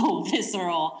physical,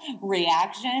 visceral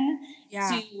reaction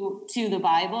to the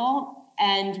Bible.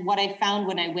 And what I found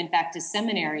when I went back to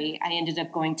seminary, I ended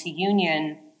up going to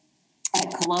Union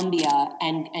at Columbia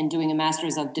and doing a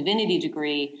Master's of Divinity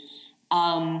degree.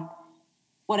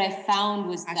 What I found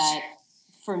was that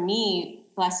for me,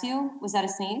 bless you, was that a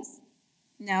sneeze?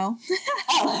 No.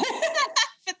 Oh.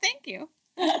 But thank you.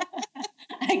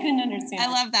 I couldn't understand. I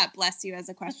love that. Bless you as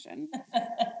a question.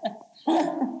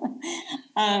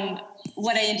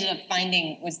 What I ended up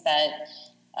finding was that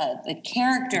the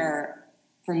character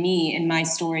for me in my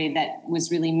story that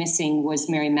was really missing was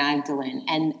Mary Magdalene,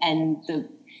 and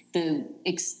the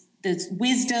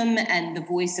wisdom and the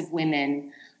voice of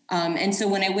women. And so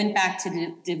when I went back to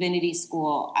the divinity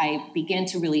school, I began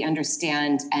to really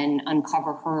understand and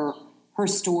uncover her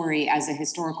story as a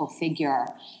historical figure,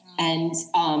 and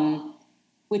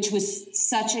which was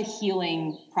such a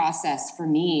healing process for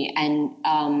me. And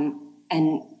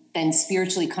then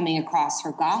spiritually coming across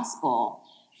her gospel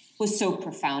was so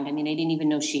profound. I mean, I didn't even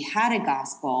know she had a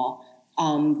gospel.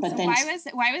 But so then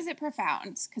why was it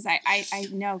profound? Because I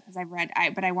know, because I've read,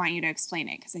 but I want you to explain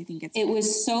it, because I think it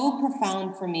was so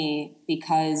profound for me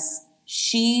because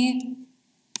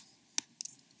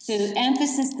the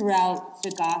emphasis throughout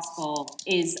the gospel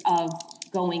is of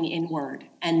going inward,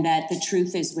 and that the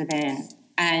truth is within.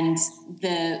 And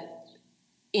the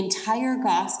entire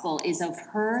gospel is of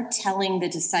her telling the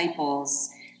disciples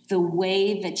the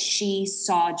way that she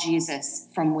saw Jesus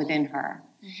from within her.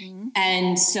 Mm-hmm.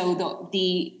 And so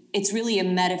it's really a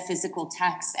metaphysical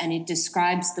text, and it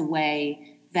describes the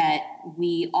way that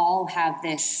we all have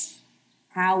this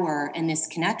power and this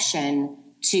connection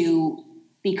to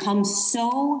become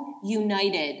so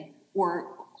united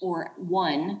or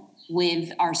one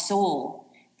with our soul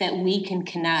that we can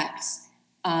connect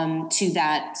to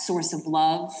that source of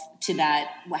love, to that,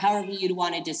 however you'd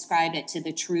want to describe it, to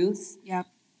the truth. Yep.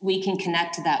 We can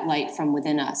connect to that light from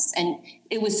within us. And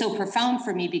it was so profound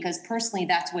for me because personally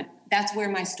that's where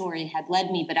my story had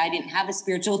led me, but I didn't have a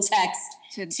spiritual text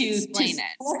to explain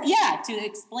it. To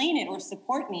explain it or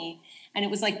support me. And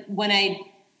it was like when I'd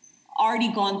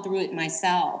already gone through it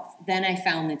myself, then I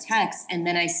found the text. And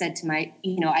then I said to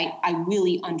I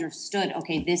really understood,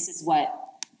 okay, this is what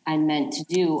I'm meant to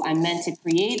do. I'm meant to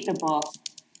create the book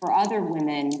for other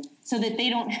women so that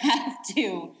they don't have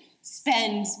to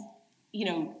spend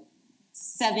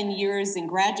 7 years in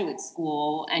graduate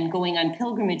school and going on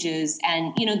pilgrimages.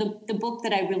 And, the book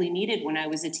that I really needed when I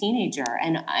was a teenager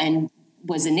and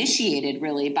was initiated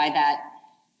really by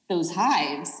those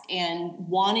hives and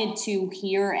wanted to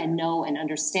hear and know and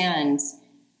understand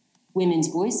women's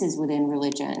voices within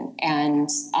religion. And,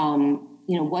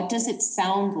 what does it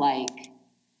sound like?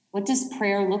 What does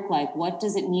prayer look like? What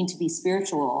does it mean to be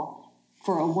spiritual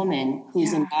for a woman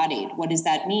who's embodied? What does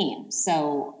that mean?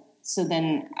 So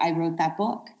then I wrote that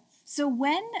book. So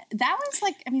when that was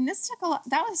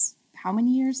that was how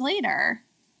many years later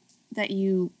that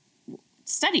you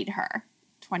studied her?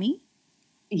 20?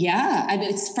 Yeah.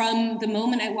 It's from the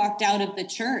moment I walked out of the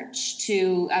church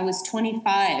to I was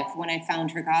 25 when I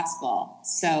found her gospel.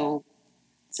 So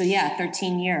yeah,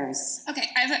 13 years. Okay.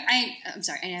 I'm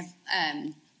sorry. I have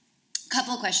a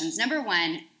couple of questions. Number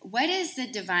one, what is the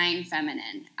divine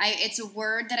feminine? It's a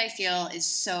word that I feel is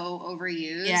so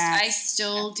overused. Yes. I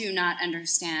still do not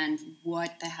understand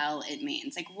what the hell it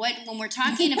means. Like when we're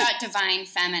talking about divine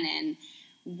feminine,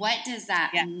 what does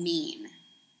that mean?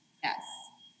 Yes.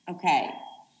 Okay.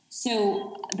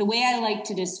 So the way I like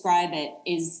to describe it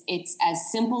is it's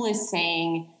as simple as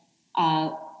saying,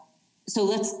 so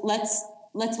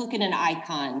let's look at an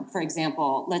icon, for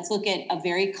example. Let's look at a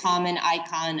very common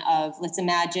icon of, let's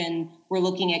imagine we're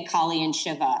looking at Kali and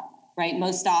Shiva, right?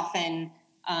 Most often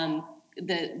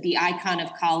the icon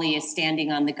of Kali is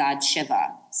standing on the god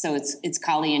Shiva. So it's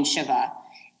Kali and Shiva.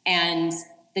 And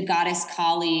the goddess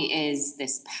Kali is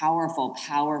this powerful,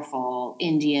 powerful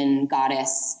Indian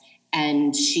goddess.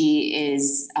 And she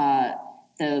is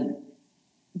the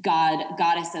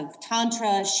goddess of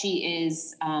Tantra. She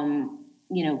is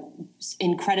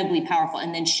incredibly powerful.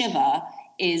 And then Shiva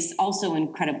is also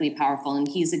incredibly powerful, and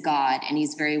he's a god, and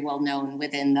he's very well known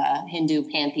within the Hindu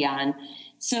pantheon.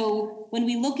 So when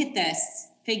we look at this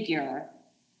figure,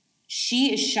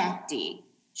 she is Shakti.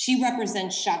 She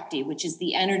represents Shakti, which is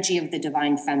the energy of the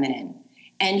divine feminine.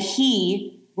 And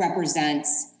Shiva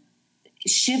represents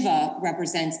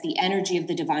the energy of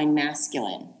the divine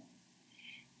masculine.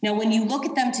 Now, when you look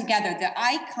at them together, the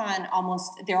icon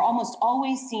they're almost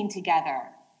always seen together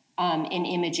in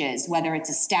images, whether it's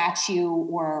a statue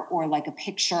or like a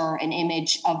picture, an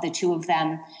image of the two of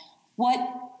them. What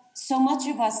so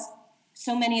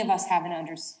many of us haven't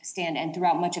understand, and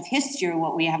throughout much of history,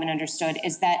 what we haven't understood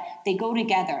is that they go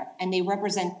together and they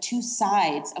represent two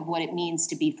sides of what it means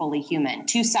to be fully human,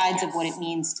 two sides of what it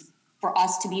means for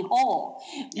us to be whole.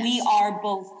 Yes. We are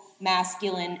both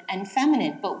masculine and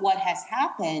feminine. But what has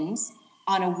happened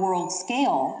on a world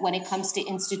scale when it comes to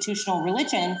institutional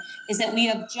religion is that we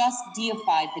have just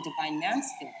deified the divine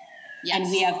masculine. Yes. And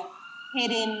we have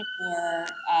hidden or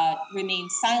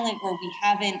remained silent, or we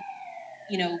haven't,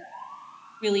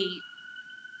 really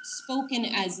spoken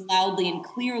as loudly and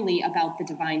clearly about the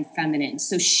divine feminine.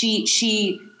 So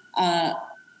she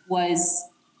was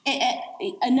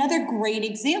another great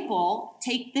example.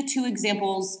 Take the two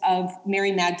examples of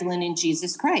Mary Magdalene and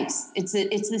Jesus Christ. It's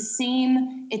the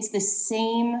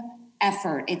same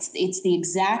effort. It's the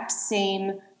exact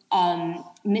same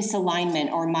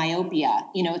misalignment or myopia.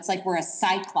 It's like we're a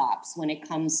cyclops when it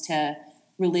comes to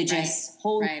religious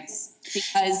holiness,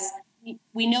 because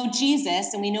we know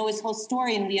Jesus and we know his whole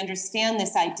story, and we understand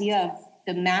this idea of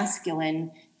the masculine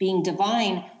being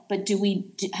divine. But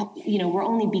we're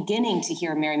only beginning to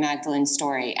hear Mary Magdalene's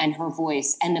story and her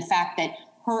voice, and the fact that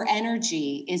her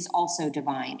energy is also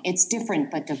divine. It's different,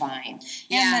 but divine.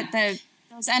 Yeah. And that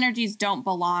those energies don't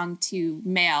belong to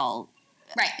male,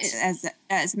 right?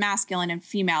 As masculine and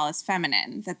female as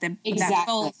feminine. That that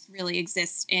both really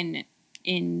exist in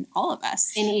all of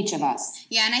us. In each of us.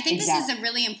 Yeah, and I think this is a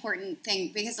really important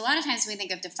thing, because a lot of times when we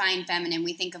think of divine feminine,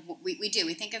 we think of we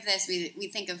think of this, we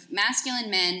think of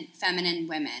masculine men, feminine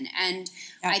women. And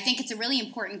I think it's a really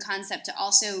important concept to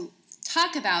also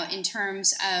talk about in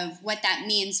terms of what that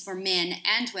means for men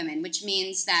and women, which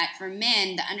means that for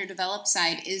men, the underdeveloped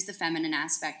side is the feminine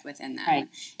aspect within them. Right.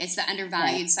 It's the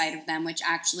undervalued side of them, which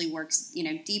actually works,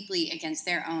 deeply against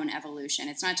their own evolution.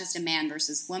 It's not just a man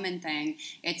versus woman thing.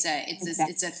 It's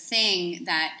a thing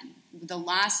that the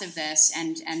loss of this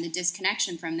and the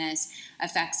disconnection from this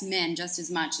affects men just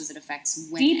as much as it affects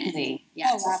women. Deeply.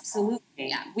 Yes. Oh, absolutely.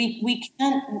 Yeah.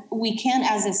 We can't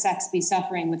as a sex be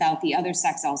suffering without the other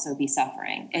sex also be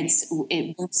suffering. Right.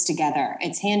 It works together.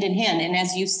 It's hand in hand. And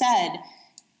as you said,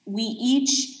 we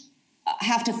each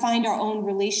have to find our own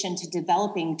relation to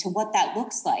developing to what that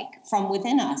looks like from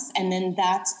within us. And then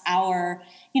that's our,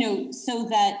 so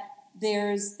that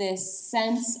there's this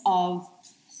sense of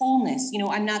wholeness.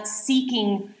 I'm not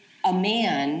seeking a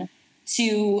man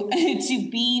to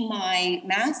be my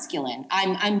masculine.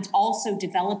 I'm also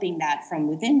developing that from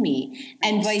within me,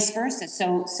 and vice versa.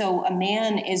 So a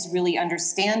man is really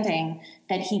understanding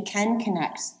that he can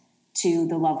connect to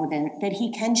the love within, that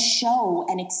he can show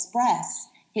and express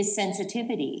his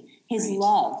sensitivity, his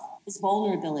love, his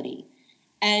vulnerability,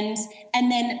 and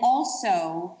then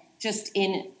also just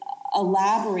in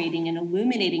elaborating and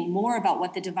illuminating more about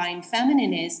what the divine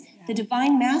feminine is, the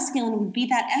divine masculine would be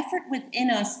that effort within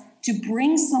us to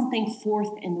bring something forth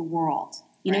in the world,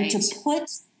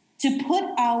 to put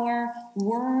our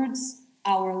words,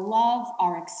 our love,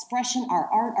 our expression, our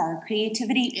art, our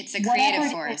creativity. It's a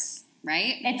creative force,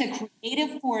 right? It's a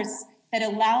creative force that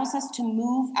allows us to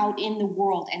move out in the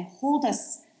world and hold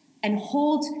us and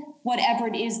hold whatever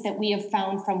it is that we have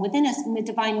found from within us. And the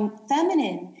divine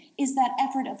feminine is that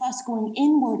effort of us going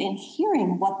inward and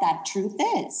hearing what that truth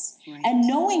is and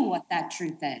knowing what that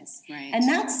truth is. Right. And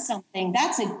that's a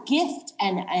gift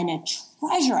and a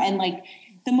treasure. And like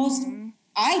the most,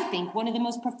 I think one of the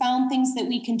most profound things that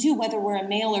we can do, whether we're a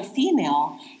male or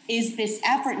female, is this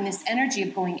effort and this energy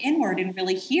of going inward and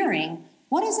really hearing,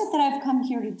 what is it that I've come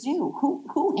here to do?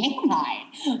 Who am I?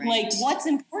 Right. Like, what's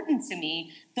important to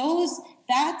me? That's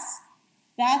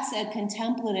a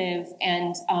contemplative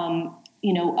and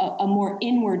a more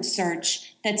inward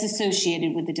search that's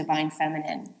associated with the divine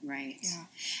feminine. Right. Yeah.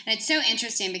 And it's so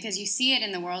interesting because you see it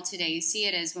in the world today. You see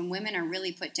it as when women are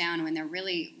really put down, when they're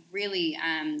really, really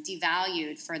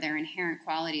devalued for their inherent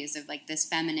qualities of like this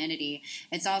femininity.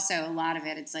 It's also a lot of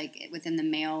it. It's like within the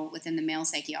male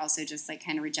psyche, also just like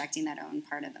kind of rejecting that own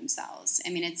part of themselves. I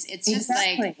mean, it's just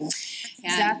like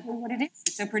exactly what it is.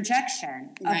 It's a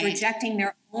projection of rejecting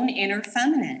their own inner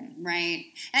feminine. Right.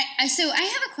 So I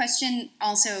have a question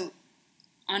also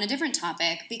on a different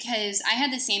topic, because I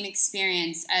had the same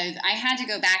experience of I had to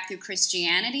go back through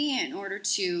Christianity in order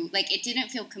to, like, it didn't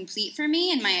feel complete for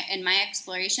me in my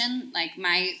exploration, like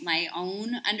my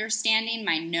own understanding,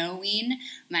 my knowing,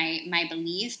 my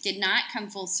belief did not come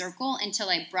full circle until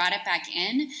I brought it back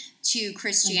in to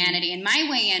Christianity. Mm-hmm. And my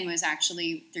way in was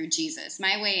actually through Jesus.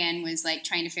 My way in was like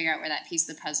trying to figure out where that piece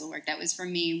of the puzzle worked. That was for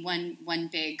me one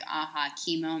big aha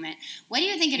key moment. What do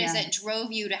you think it is that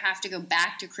drove you to have to go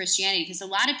back to Christianity? Because a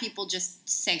lot of people just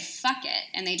say fuck it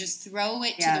and they just throw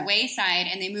it to the wayside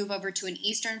and they move over to an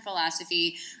Eastern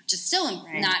philosophy, which is still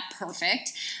not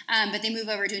perfect, but they move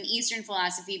over to an Eastern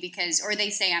philosophy or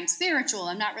they say I'm spiritual,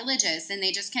 I'm not religious, and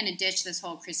they just kind of ditch this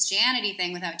whole Christianity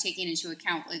thing without taking into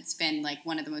account it's been like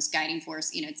one of the most guiding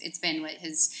force, it's been what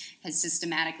has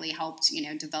systematically helped,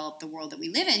 develop the world that we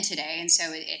live in today. And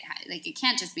so it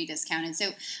can't just be discounted. So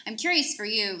I'm curious for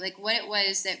you, like what it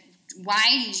was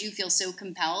why did you feel so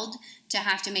compelled to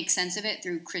have to make sense of it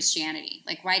through Christianity?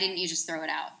 Like, why didn't you just throw it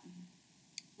out?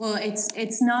 Well,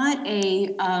 it's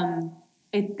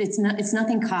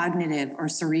nothing cognitive or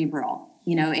cerebral.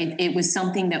 It was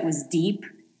something that was deep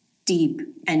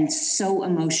and so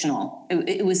emotional.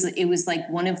 It was like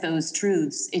one of those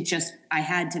truths. I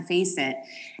had to face it.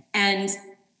 And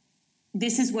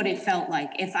this is what it felt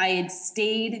like. If I had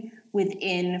stayed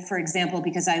within, for example,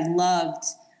 because I loved,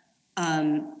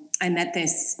 I met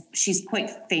she's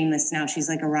quite famous now. She's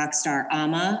like a rock star,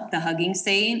 Amma, the hugging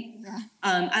saint. Yeah.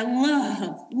 I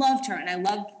loved her, and I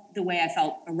loved the way I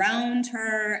felt around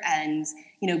her, and,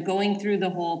 going through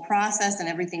the whole process, and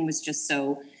everything was just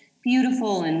so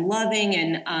beautiful and loving.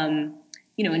 And, and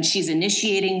she's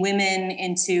initiating women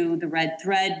into the red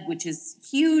thread, which is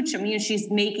huge. I mean,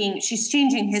 she's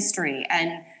changing history.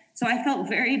 And so I felt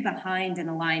very behind and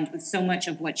aligned with so much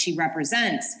of what she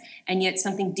represents. And yet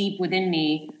something deep within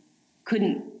me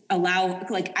couldn't allow,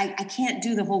 like, I can't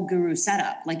do the whole guru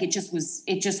setup. Like, it just was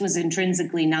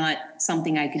intrinsically not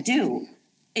something I could do.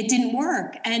 It didn't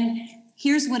work. And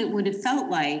here's what it would have felt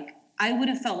like. I would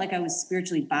have felt like I was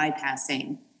spiritually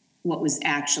bypassing what was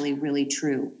actually really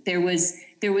true. There was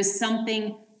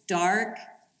something dark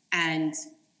and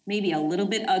maybe a little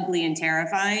bit ugly and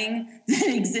terrifying that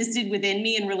existed within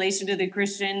me in relation to the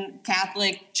Christian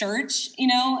Catholic Church,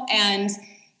 and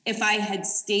if I had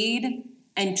stayed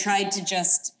and tried to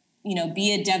just,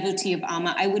 be a devotee of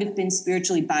Amma, I would have been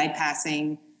spiritually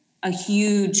bypassing a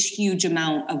huge, huge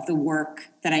amount of the work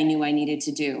that I knew I needed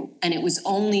to do. And it was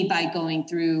only by going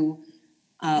through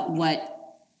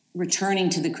what returning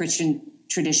to the Christian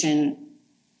tradition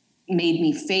made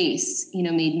me face,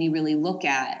 made me really look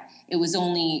at. It was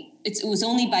only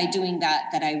by doing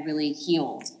that I really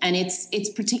healed. And it's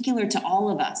particular to all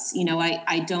of us.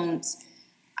 I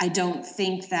don't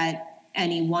think that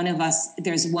any one of us,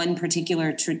 there's one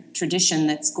particular tradition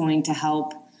that's going to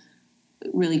help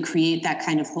really create that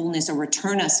kind of wholeness or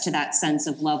return us to that sense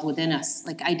of love within us.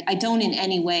 Like I don't in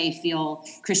any way feel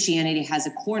Christianity has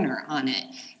a corner on it.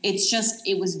 It's just,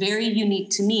 it was very unique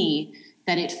to me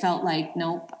that it felt like,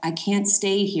 nope, I can't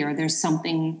stay here. There's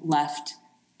something left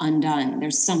undone.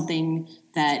 There's something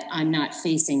that I'm not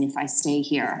facing if I stay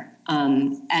here.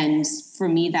 And for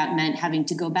me, that meant having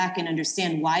to go back and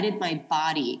understand, why did my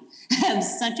body have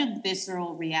such a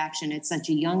visceral reaction at such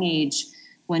a young age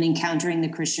when encountering the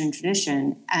Christian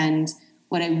tradition? And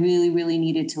what I really, really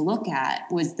needed to look at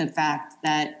was the fact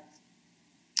that,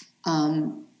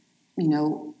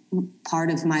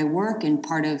 part of my work and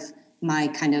part of my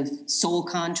kind of soul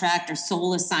contract or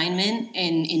soul assignment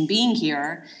in being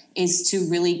here is to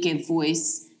really give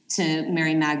voice to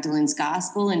Mary Magdalene's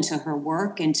gospel and to her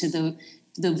work and to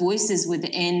the voices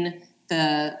within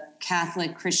the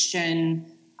Catholic Christian,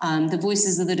 the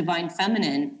voices of the divine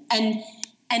feminine. And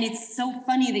it's so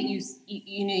funny that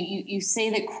you say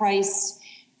that Christ,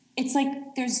 it's like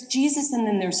there's Jesus and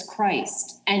then there's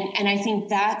Christ. And I think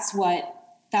that's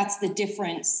the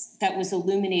difference that was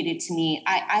illuminated to me.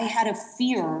 I had a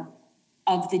fear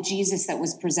of the Jesus that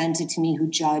was presented to me, who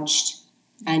judged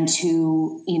and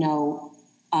who,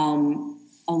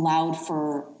 allowed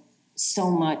for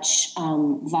so much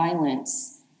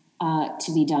violence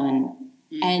to be done.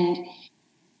 And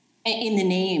in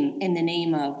the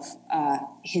name of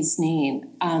his name.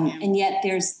 And yet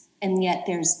there's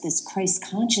this Christ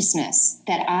consciousness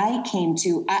that I came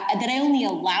to, that I only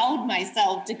allowed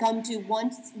myself to come to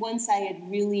once I had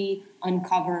really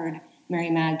uncovered Mary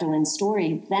Magdalene's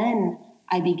story. Then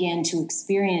I began to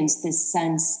experience this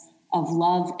sense of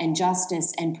love and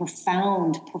justice and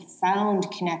profound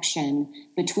connection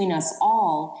between us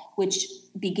all, which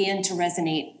began to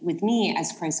resonate with me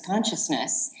as Christ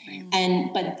consciousness.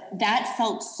 But that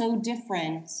felt so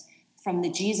different from the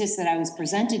Jesus that I was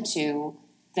presented to,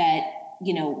 that,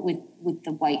 with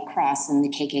the white cross and the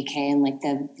KKK and it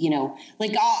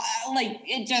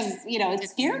just, it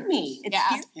scared me. It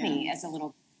scared me as a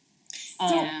little.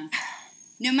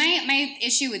 No, my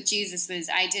issue with Jesus was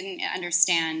I didn't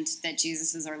understand that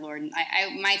Jesus was our Lord.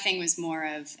 My thing was more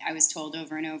of, I was told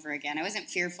over and over again. I wasn't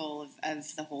fearful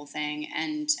of the whole thing.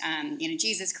 And,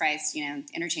 Jesus Christ,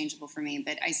 interchangeable for me.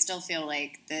 But I still feel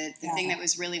like the thing that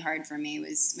was really hard for me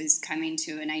was coming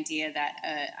to an idea that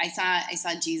I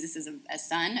saw Jesus as a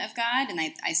son of God, and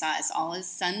I saw us all as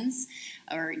sons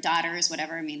or daughters,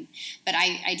 whatever. But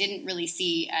I didn't really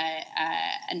see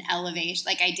an elevation.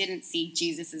 Like, I didn't see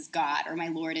Jesus as God or my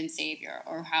Lord and Savior,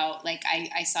 or how, like,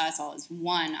 I saw us all as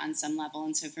one on some level.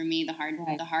 And so for me, the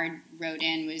hard road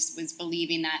in was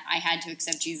believing that I had to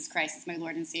accept Jesus Christ as my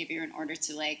Lord and Savior in order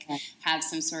to have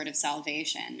some sort of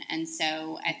salvation. And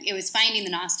so it was finding the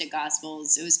Gnostic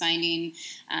Gospels. It was finding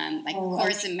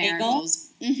Course in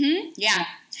Miracles. Yeah.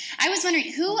 I was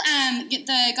wondering who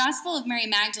the Gospel of Mary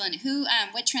Magdalene.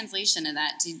 What translation of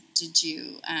that did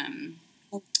you?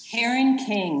 Karen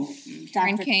King,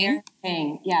 Dr. Karen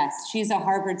King. Yes, she's a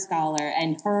Harvard scholar,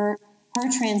 and her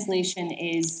translation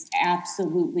is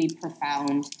absolutely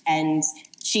profound, and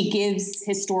she gives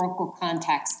historical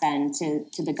context then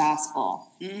to the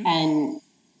Gospel and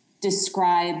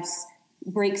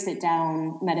breaks it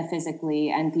down metaphysically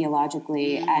and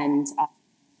theologically, and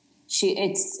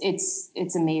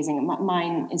it's amazing.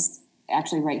 Mine is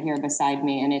actually right here beside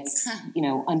me, and it's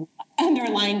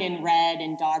underlined in red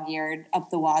and dog-eared up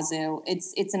the wazoo.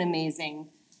 It's an amazing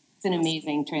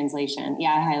translation.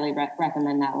 Yeah, I highly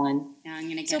recommend that one. Yeah, I'm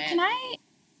gonna get it. So can I?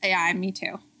 Yeah, me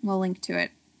too. We'll link to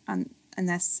it on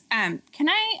this. Can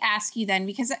I ask you then,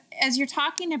 because as you're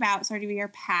talking about sort of your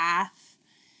path,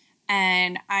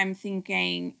 and I'm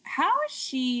thinking, how is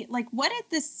she, what did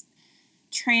this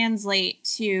translate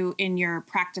to in your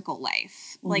practical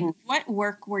life? Like, what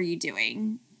work were you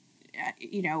doing?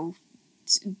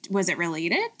 Was it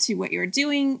related to what you were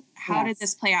doing? How did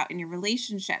this play out in your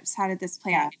relationships? How did this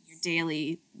play out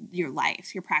in your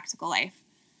life, your practical life?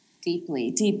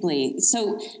 Deeply, deeply.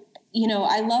 So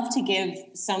I love to give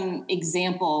some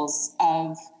examples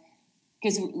of,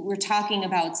 because we're talking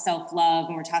about self-love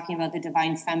and we're talking about the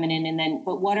divine feminine,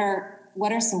 but what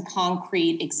are some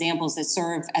concrete examples that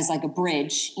serve as like a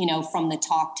bridge, from the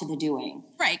talk to the doing?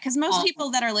 Right. Because most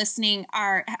people that are listening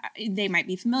they might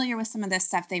be familiar with some of this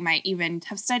stuff. They might even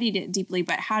have studied it deeply,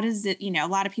 but how does it, a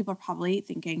lot of people are probably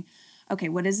thinking, okay,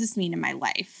 what does this mean in my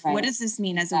life? Right. What does this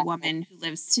mean as a woman who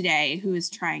lives today, who is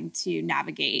trying to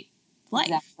navigate life?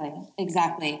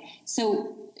 Exactly.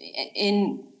 So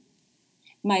in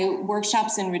my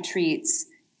workshops and retreats,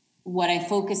 what I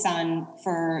focus on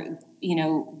for,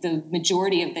 the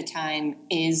majority of the time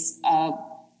is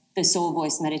the soul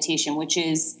voice meditation, which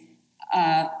is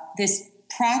this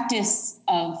practice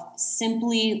of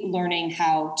simply learning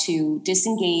how to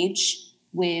disengage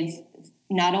with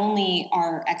not only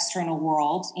our external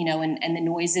world, and the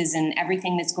noises and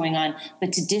everything that's going on,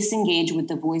 but to disengage with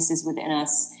the voices within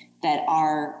us that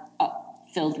are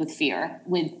filled with fear,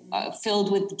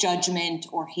 filled with judgment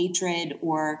or hatred,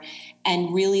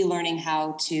 and really learning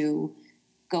how to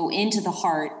go into the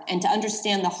heart and to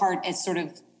understand the heart as sort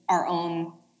of our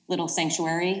own little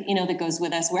sanctuary, that goes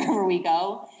with us wherever we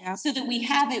go, so that we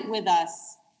have it with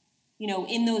us,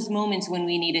 in those moments when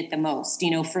we need it the most.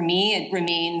 For me, it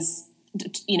remains,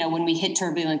 when we hit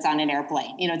turbulence on an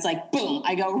airplane, it's like, boom,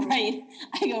 I go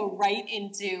right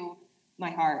into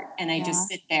my heart, and I just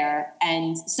sit there.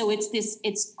 And so it's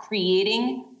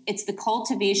the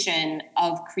cultivation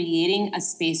of creating a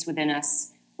space within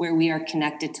us where we are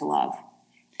connected to love,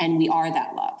 and we are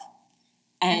that love.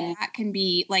 And that can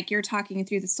be, like you're talking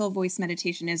through the soul voice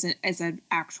meditation as an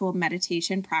actual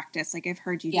meditation practice. Like I've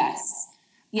heard you do.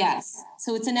 Yes.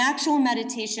 So it's an actual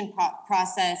meditation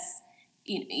process,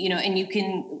 and you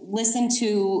can listen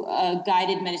to a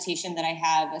guided meditation that I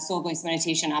have, a soul voice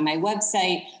meditation, on my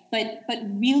website. But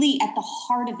really at the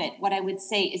heart of it, what I would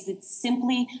say is it's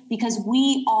simply because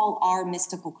we all are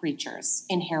mystical creatures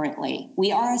inherently.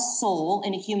 We are a soul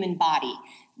in a human body.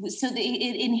 So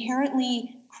it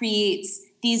inherently creates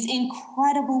these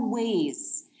incredible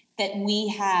ways that we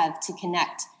have to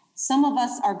connect. Some of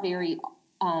us are very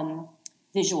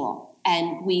visual.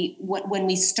 And when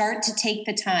we start to take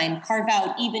the time, carve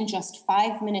out even just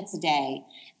 5 minutes a day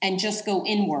and just go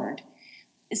inward,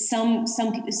 some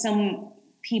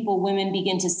people, women,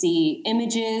 begin to see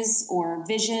images or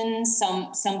visions.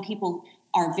 Some people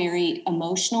are very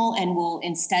emotional and will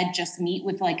instead just meet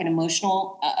with like an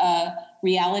emotional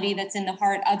reality that's in the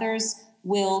heart. Others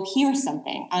will hear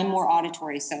something. I'm more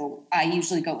auditory, so I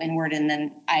usually go inward, and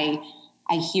then I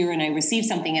hear and I receive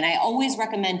something. And I always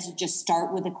recommend to just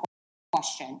start with a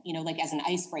question, like as an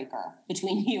icebreaker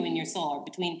between you and your soul, or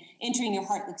between entering your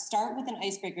heart. Like start with an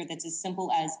icebreaker that's as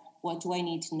simple as, what do I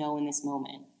need to know in this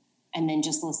moment? And then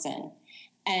just listen.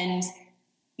 And,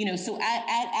 so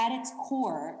at its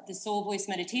core, the soul voice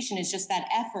meditation is just that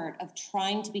effort of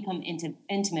trying to become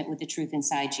intimate with the truth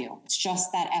inside you. It's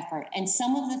just that effort. And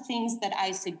some of the things that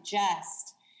I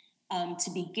suggest to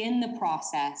begin the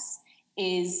process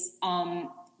is a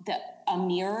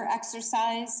mirror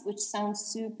exercise, which sounds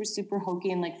super, super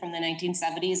hokey and like from the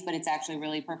 1970s, but it's actually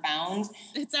really profound.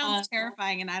 It sounds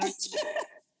terrifying, and I don't.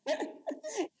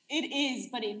 It is,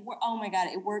 but oh my God,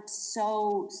 it worked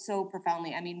so, so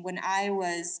profoundly. I mean, when I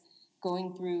was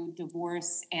going through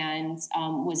divorce and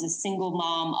was a single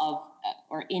mom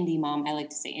or indie mom, I like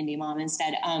to say indie mom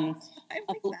instead, of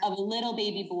a little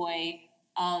baby boy,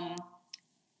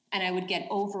 and I would get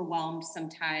overwhelmed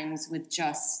sometimes with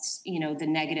just, the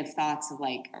negative thoughts of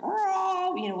like,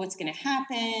 what's going to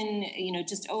happen,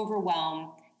 just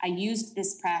overwhelmed. I used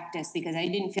this practice because I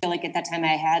didn't feel like at that time I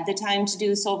had the time to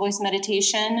do soul voice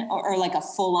meditation or like a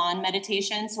full-on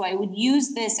meditation. So I would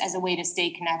use this as a way to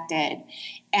stay connected.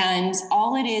 And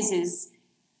all it is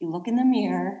you look in the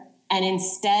mirror, and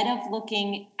instead of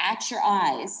looking at your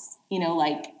eyes,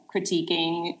 like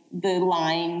critiquing the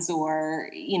lines or,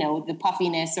 the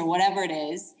puffiness or whatever it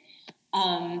is,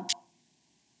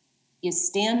 you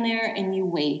stand there and you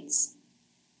wait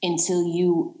until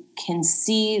you can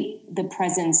see the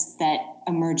presence that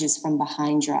emerges from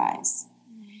behind your eyes.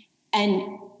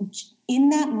 And in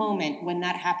that moment, when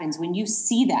that happens, when you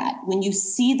see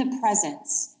the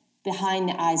presence behind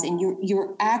the eyes, and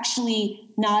you're actually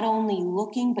not only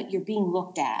looking, but you're being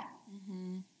looked at,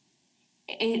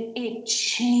 it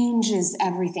changes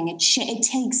everything. It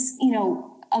takes,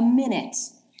 a minute,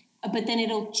 but then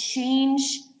it'll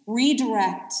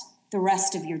redirect the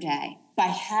rest of your day by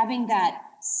having that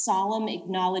solemn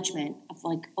acknowledgement of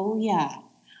like, oh yeah,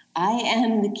 I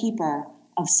am the keeper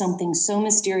of something so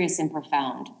mysterious and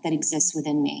profound that exists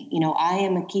within me. I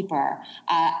am a keeper.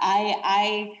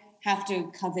 I have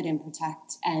to covet and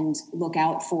protect and look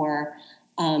out for.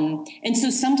 And so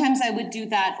sometimes I would do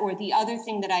that, or the other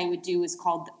thing that I would do is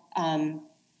called,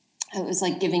 it was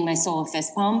like giving my soul a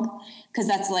fist pump, because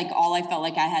that's like all I felt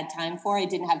like I had time for. I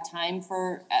didn't have time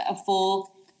for a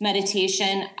full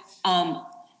meditation.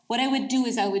 What I would do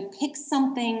is I would pick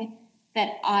something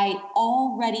that I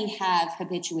already have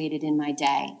habituated in my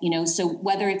day, you know, so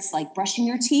whether it's like brushing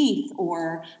your teeth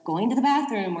or going to the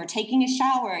bathroom or taking a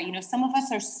shower, you know, some of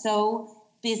us are so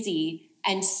busy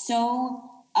and so,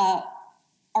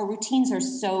 our routines are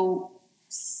so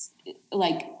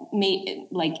like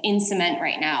in cement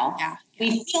right now. Yeah.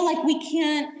 We feel like we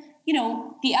can't, you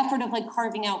know, the effort of like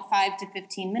carving out 5 to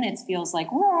 15 minutes feels like,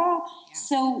 whoa. Yeah.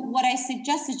 So what I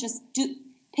suggest is just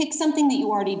pick something that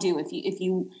you already do. If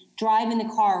you drive in the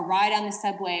car, ride on the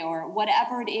subway, or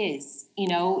whatever it is, you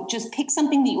know, just pick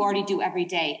something that you already do every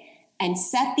day and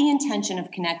set the intention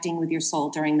of connecting with your soul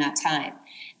during that time.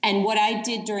 And what I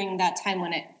did during that time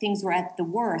when things were at the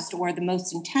worst or the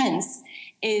most intense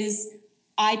is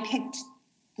I picked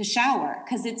the shower,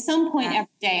 because at some point every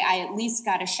day I at least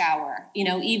got a shower, you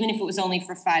know, even if it was only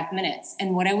for 5 minutes.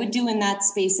 And what I would do in that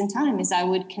space and time is I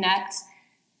would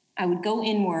go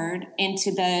inward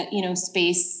into the, you know,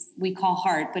 space we call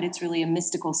heart, but it's really a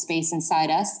mystical space inside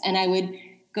us. And I would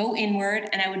go inward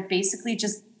and I would basically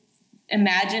just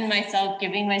imagine myself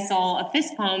giving my soul a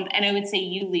fist pump, and I would say,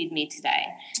 you lead me today.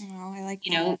 Oh, I like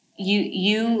you know,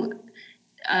 you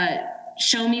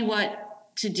show me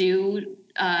what to do,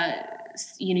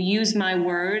 you know, use my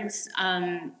words.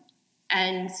 And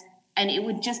it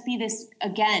would just be this,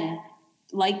 again,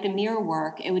 like the mirror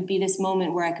work, it would be this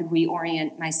moment where I could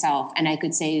reorient myself and I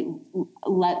could say,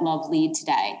 let love lead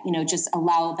today, you know, just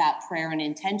allow that prayer and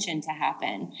intention to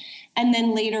happen. And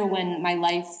then later when my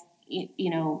life, you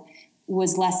know,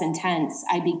 was less intense,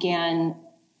 I began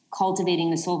cultivating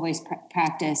the soul voice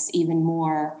practice even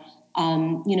more.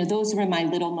 You know, those were my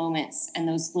little moments and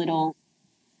those little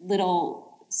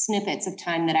snippets of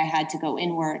time that I had to go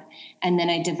inward. And then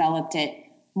I developed it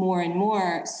more and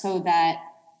more so that,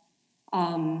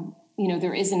 you know,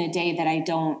 there isn't a day that I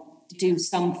don't do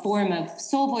some form of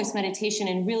soul voice meditation.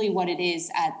 And really what it is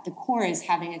at the core is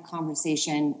having a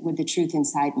conversation with the truth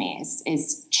inside me,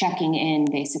 is checking in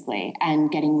basically and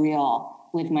getting real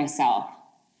with myself.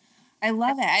 I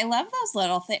love it. I love those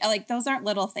little things. Like, those aren't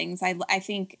little things. I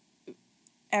think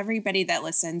everybody that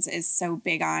listens is so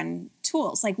big on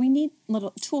tools. Like, we need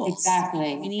little tools.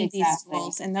 Exactly. We need these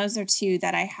tools. And those are two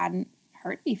that I hadn't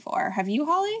heard before. Have you,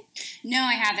 Holly? No,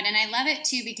 I haven't. And I love it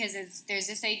too, because there's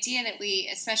this idea that we,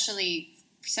 especially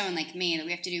someone like me, that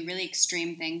we have to do really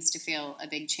extreme things to feel a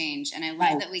big change. And I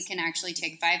love that we can actually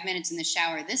take 5 minutes in the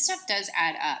shower. This stuff does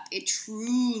add up. It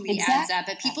truly adds up.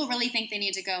 But people really think they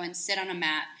need to go and sit on a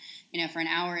mat, you know, for an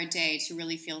hour a day to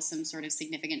really feel some sort of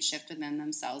significant shift within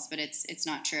themselves. But it's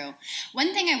not true.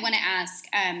 One thing I want to ask,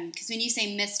 because when you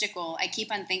say mystical, I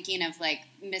keep on thinking of like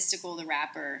Mystical the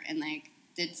rapper and like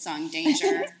the song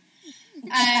Danger.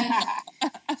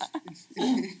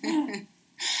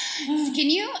 So can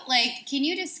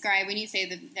you describe, when you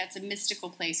say that's a mystical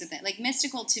place with it? Like,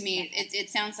 mystical to me, it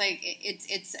sounds like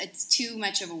it's too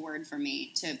much of a word for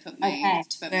me to put my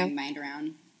mind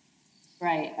around.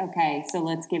 Right. Okay. So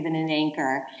let's give it an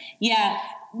anchor. Yeah.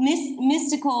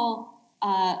 Mystical,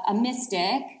 a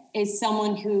mystic is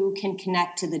someone who can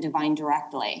connect to the divine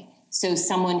directly. So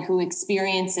someone who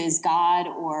experiences God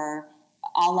or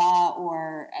Allah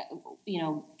or, you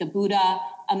know, the Buddha.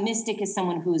 A mystic is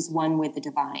someone who is one with the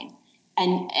divine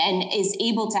and is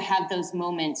able to have those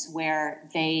moments where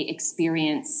they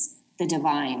experience the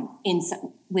divine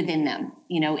within them,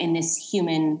 you know, in this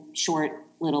human short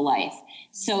little life.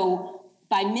 So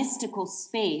by mystical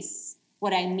space,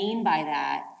 what I mean by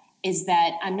that is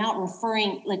that I'm not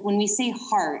referring, like when we say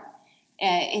heart,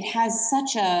 it has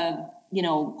such a, you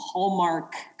know,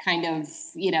 hallmark kind of,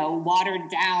 you know, watered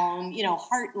down, you know,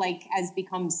 heart like has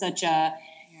become such a,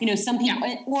 you know, some people,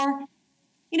 or,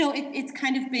 you know, it's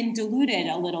kind of been diluted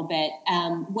a little bit.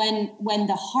 When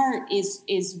the heart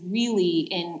is really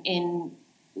in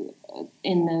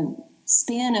the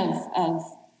span of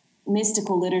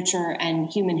mystical literature and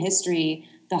human history,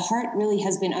 the heart really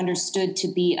has been understood to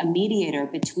be a mediator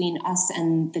between us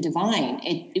and the divine.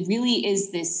 It really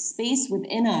is this space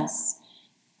within us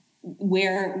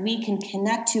where we can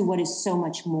connect to what is so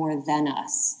much more than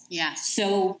us. Yeah.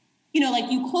 So, you know,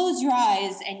 like you close your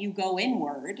eyes and you go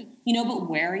inward, you know, but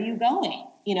where are you going?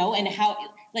 You know, and how,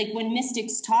 like when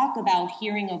mystics talk about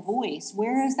hearing a voice,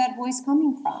 where is that voice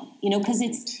coming from? You know, because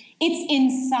it's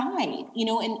inside, you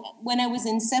know, and when I was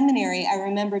in seminary, I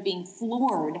remember being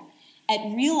floored at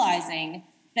realizing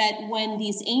that when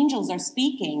these angels are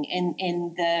speaking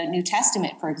in the New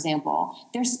Testament, for example,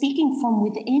 they're speaking from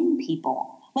within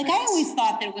people. Like, I always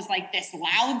thought that it was like this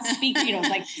loud speaker,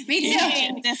 like me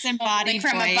too. Disembodied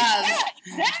from voice. above.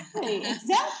 Yeah,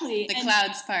 exactly. The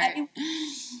clouds part.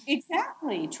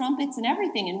 Exactly. Trumpets and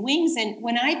everything and wings. And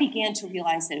when I began to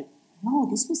realize that, no,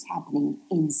 this was happening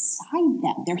inside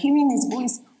them. They're hearing this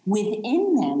voice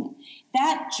within them.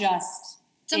 That just...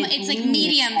 it's like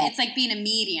medium. It's like being a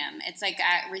medium. It's like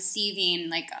receiving,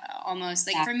 like almost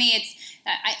like for me, it's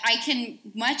I can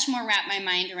much more wrap my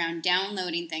mind around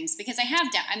downloading things because I have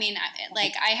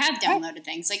I have downloaded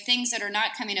things, like things that are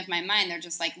not coming of my mind. They're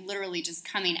just like literally just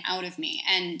coming out of me.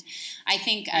 And I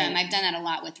think I've done that a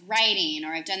lot with writing,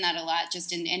 or I've done that a lot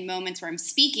just in moments where I'm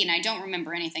speaking. I don't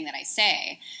remember anything that I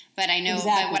say, but I know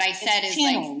that what I said is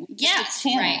channel. Like, yes,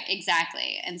 right,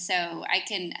 exactly. And so I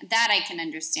can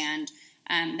understand.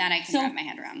 That I can wrap my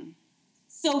head around.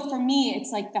 So for me,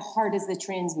 it's like the heart is the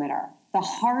transmitter. The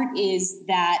heart is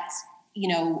that,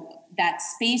 that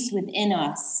space within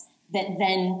us that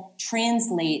then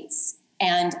translates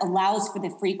and allows for the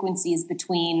frequencies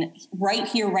between right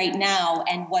here, right now,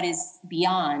 and what is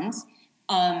beyond,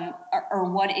 or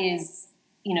what is,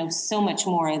 so much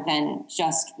more than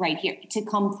just right here to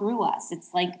come through us.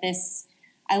 It's like this...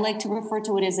 I like to refer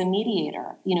to it as a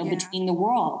mediator, between the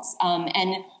worlds.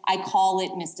 And I call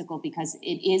it mystical because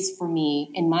it is, for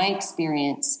me, in my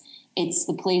experience, it's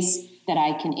the place that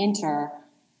I can enter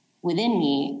within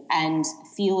me and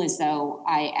feel as though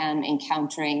I am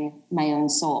encountering my own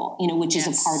soul, which is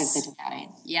a part of the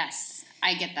divine. Yes,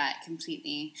 I get that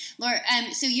completely. Laura,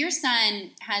 so your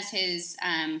son has his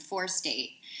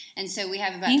 4-state, and so we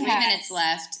have about 3 minutes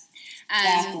left.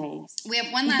 Exactly. We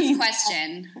have one last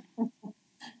question.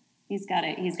 He's got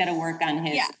to work on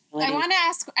his. Yeah, ability. I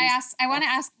want to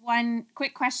ask one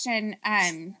quick question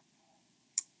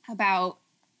about.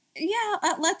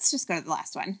 Yeah, let's just go to the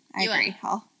last one. I agree.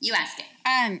 You ask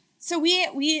it. So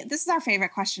we this is our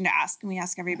favorite question to ask, and we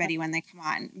ask everybody when they come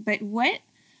on. But what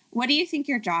do you think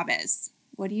your job is?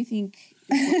 What do you think?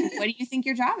 What do you think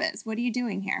your job is? What are you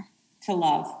doing here? To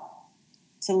love,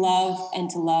 and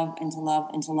to love, and to love,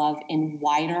 and to love in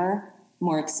wider,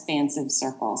 more expansive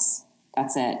circles.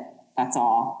 That's it. That's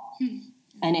all.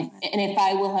 And if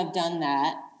I will have done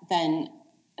that, then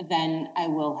I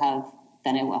will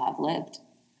have lived.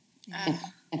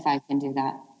 If I can do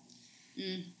that.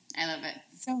 I love it.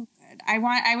 So good. I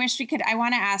want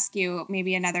to ask you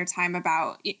maybe another time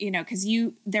about, because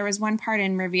there was one part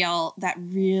in Reveal that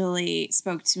really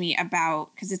spoke to me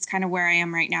about, because it's kind of where I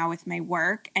am right now with my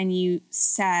work. And you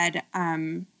said,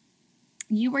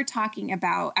 you were talking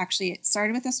about, actually it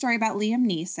started with a story about Liam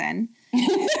Neeson.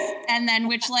 And then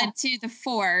which led to The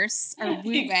Force, or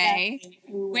Wu Wei,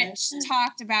 which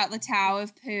talked about the Tao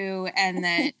of Pu and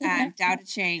the Tao Te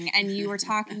Ching. And you were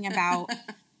talking about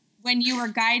when you were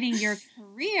guiding your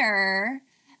career,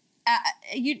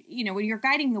 when you're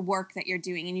guiding the work that you're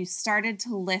doing, and you started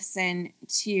to listen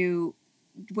to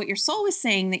what your soul was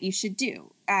saying that you should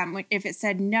do. If it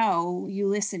said no, you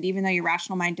listened, even though your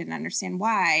rational mind didn't understand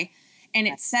why. And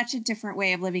it's such a different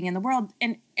way of living in the world.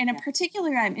 And in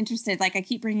particular, I'm interested, like I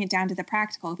keep bringing it down to the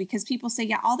practical, because people say,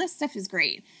 yeah, all this stuff is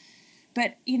great.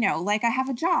 But, like I have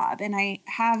a job, and I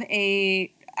have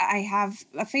a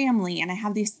family, and I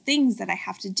have these things that I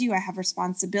have to do. I have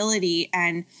responsibility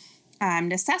and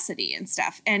necessity and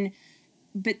stuff.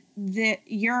 But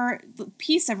your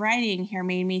piece of writing here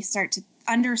made me start to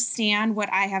understand what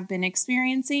I have been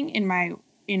experiencing in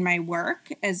my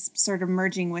work as sort of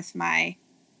merging with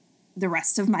the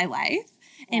rest of my life,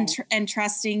 and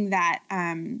trusting that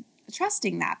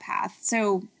path.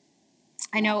 So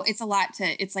I know it's a lot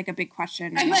it's like a big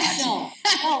question. No,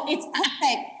 it's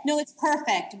perfect. No, it's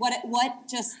perfect. What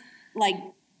just like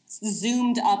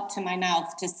zoomed up to my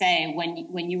mouth to say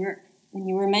when you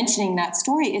were mentioning that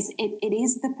story is it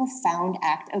is the profound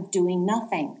act of doing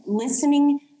nothing,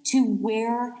 listening to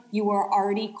where you are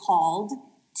already called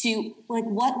to, like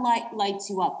what lights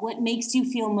you up, what makes you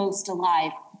feel most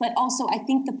alive. But also, I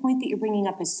think the point that you're bringing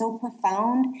up is so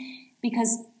profound,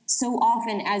 because so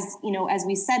often, as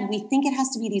we said, we think it has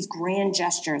to be these grand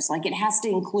gestures, like it has to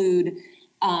include,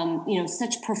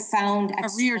 such profound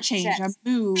career change, a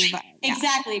move.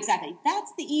 Exactly.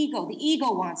 That's the ego. The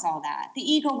ego wants all that. The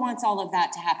ego wants all of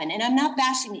that to happen. And I'm not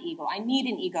bashing the ego. I need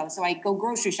an ego, so I go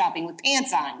grocery shopping with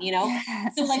pants on.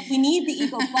 So like we need the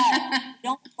ego, but we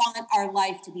don't want our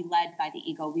life to be led by the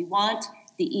ego. We want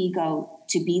the ego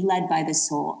to be led by the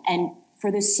soul. And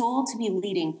for the soul to be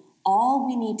leading, all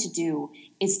we need to do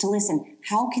is to listen.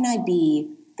 How can I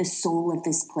be the soul of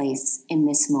this place in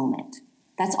this moment?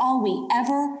 That's all we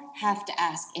ever have to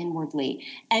ask inwardly.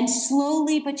 And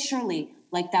slowly but surely,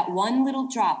 like that one little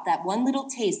drop, that one little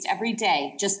taste every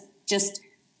day, just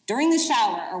during the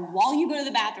shower or while you go to the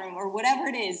bathroom or whatever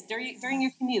it is, during your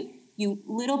commute, you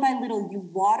little by little, you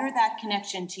water that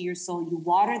connection to your soul. You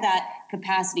water that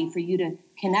capacity for you to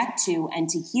connect to and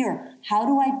to hear, how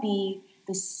do I be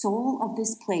the soul of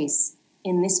this place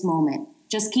in this moment?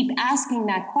 Just keep asking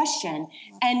that question.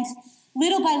 And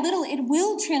little by little, it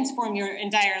will transform your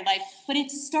entire life. But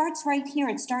it starts right here.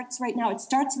 It starts right now. It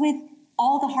starts with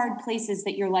all the hard places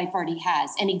that your life already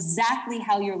has and exactly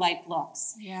how your life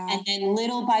looks. Yeah. And then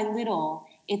little by little,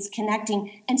 it's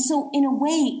connecting. And so in a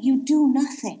way, you do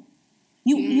nothing.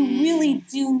 You really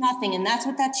do nothing. And that's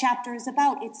what that chapter is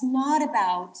about. It's not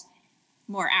about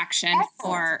more action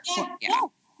effort.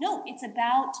 No, it's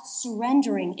about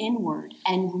surrendering inward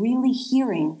and really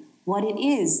hearing what it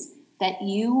is that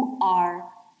you are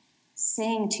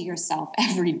saying to yourself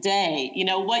every day,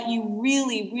 what you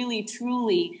really, really,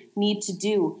 truly need to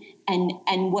do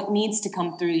and what needs to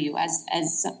come through you as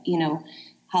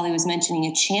Holly was mentioning,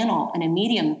 a channel and a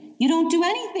medium. You don't do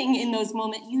anything in those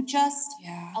moments. You just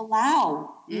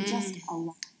allow. You just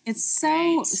allow. It's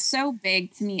so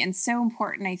big to me and so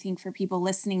important, I think, for people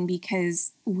listening,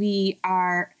 because we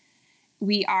are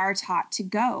taught to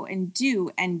go and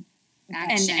do and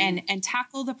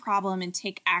tackle the problem and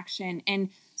take action. And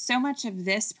so much of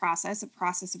this process, a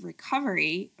process of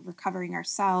recovering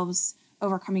ourselves,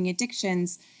 overcoming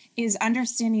addictions, is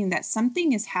understanding that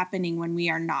something is happening when we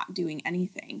are not doing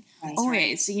anything. Right.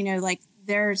 Always,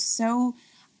 there's so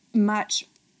much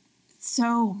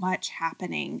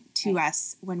happening to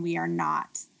us when we are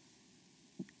not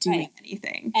doing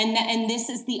anything. And this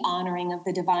is the honoring of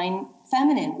the divine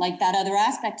feminine, like that other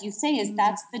aspect you say is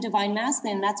that's the divine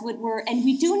masculine. That's what and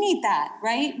we do need that,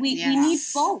 right? We need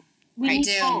both. We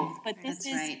need both. But this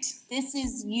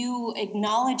is you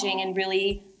acknowledging and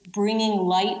really bringing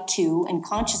light to and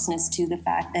consciousness to the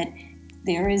fact that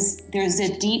there's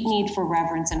a deep need for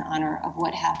reverence and honor of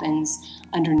what happens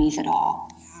underneath it all.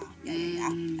 Yeah.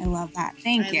 I love that.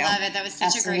 Thank you. I love it. That was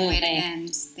such a great way to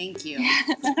end. Thank you.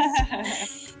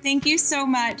 Thank you so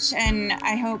much. And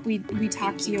I hope we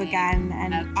talk to you again.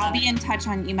 And I'll be in touch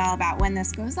on email about when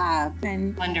this goes up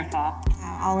and wonderful.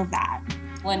 All of that.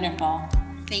 Wonderful.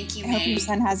 Thank you, I hope your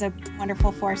son has a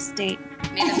wonderful fourth state.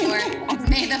 May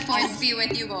the fourth be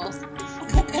with you both.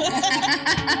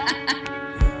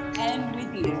 And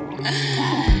with you.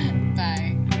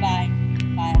 Bye. Bye.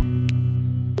 Bye.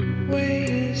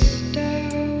 Ways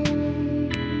down,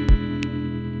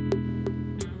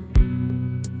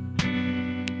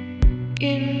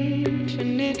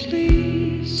 infinitely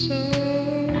so.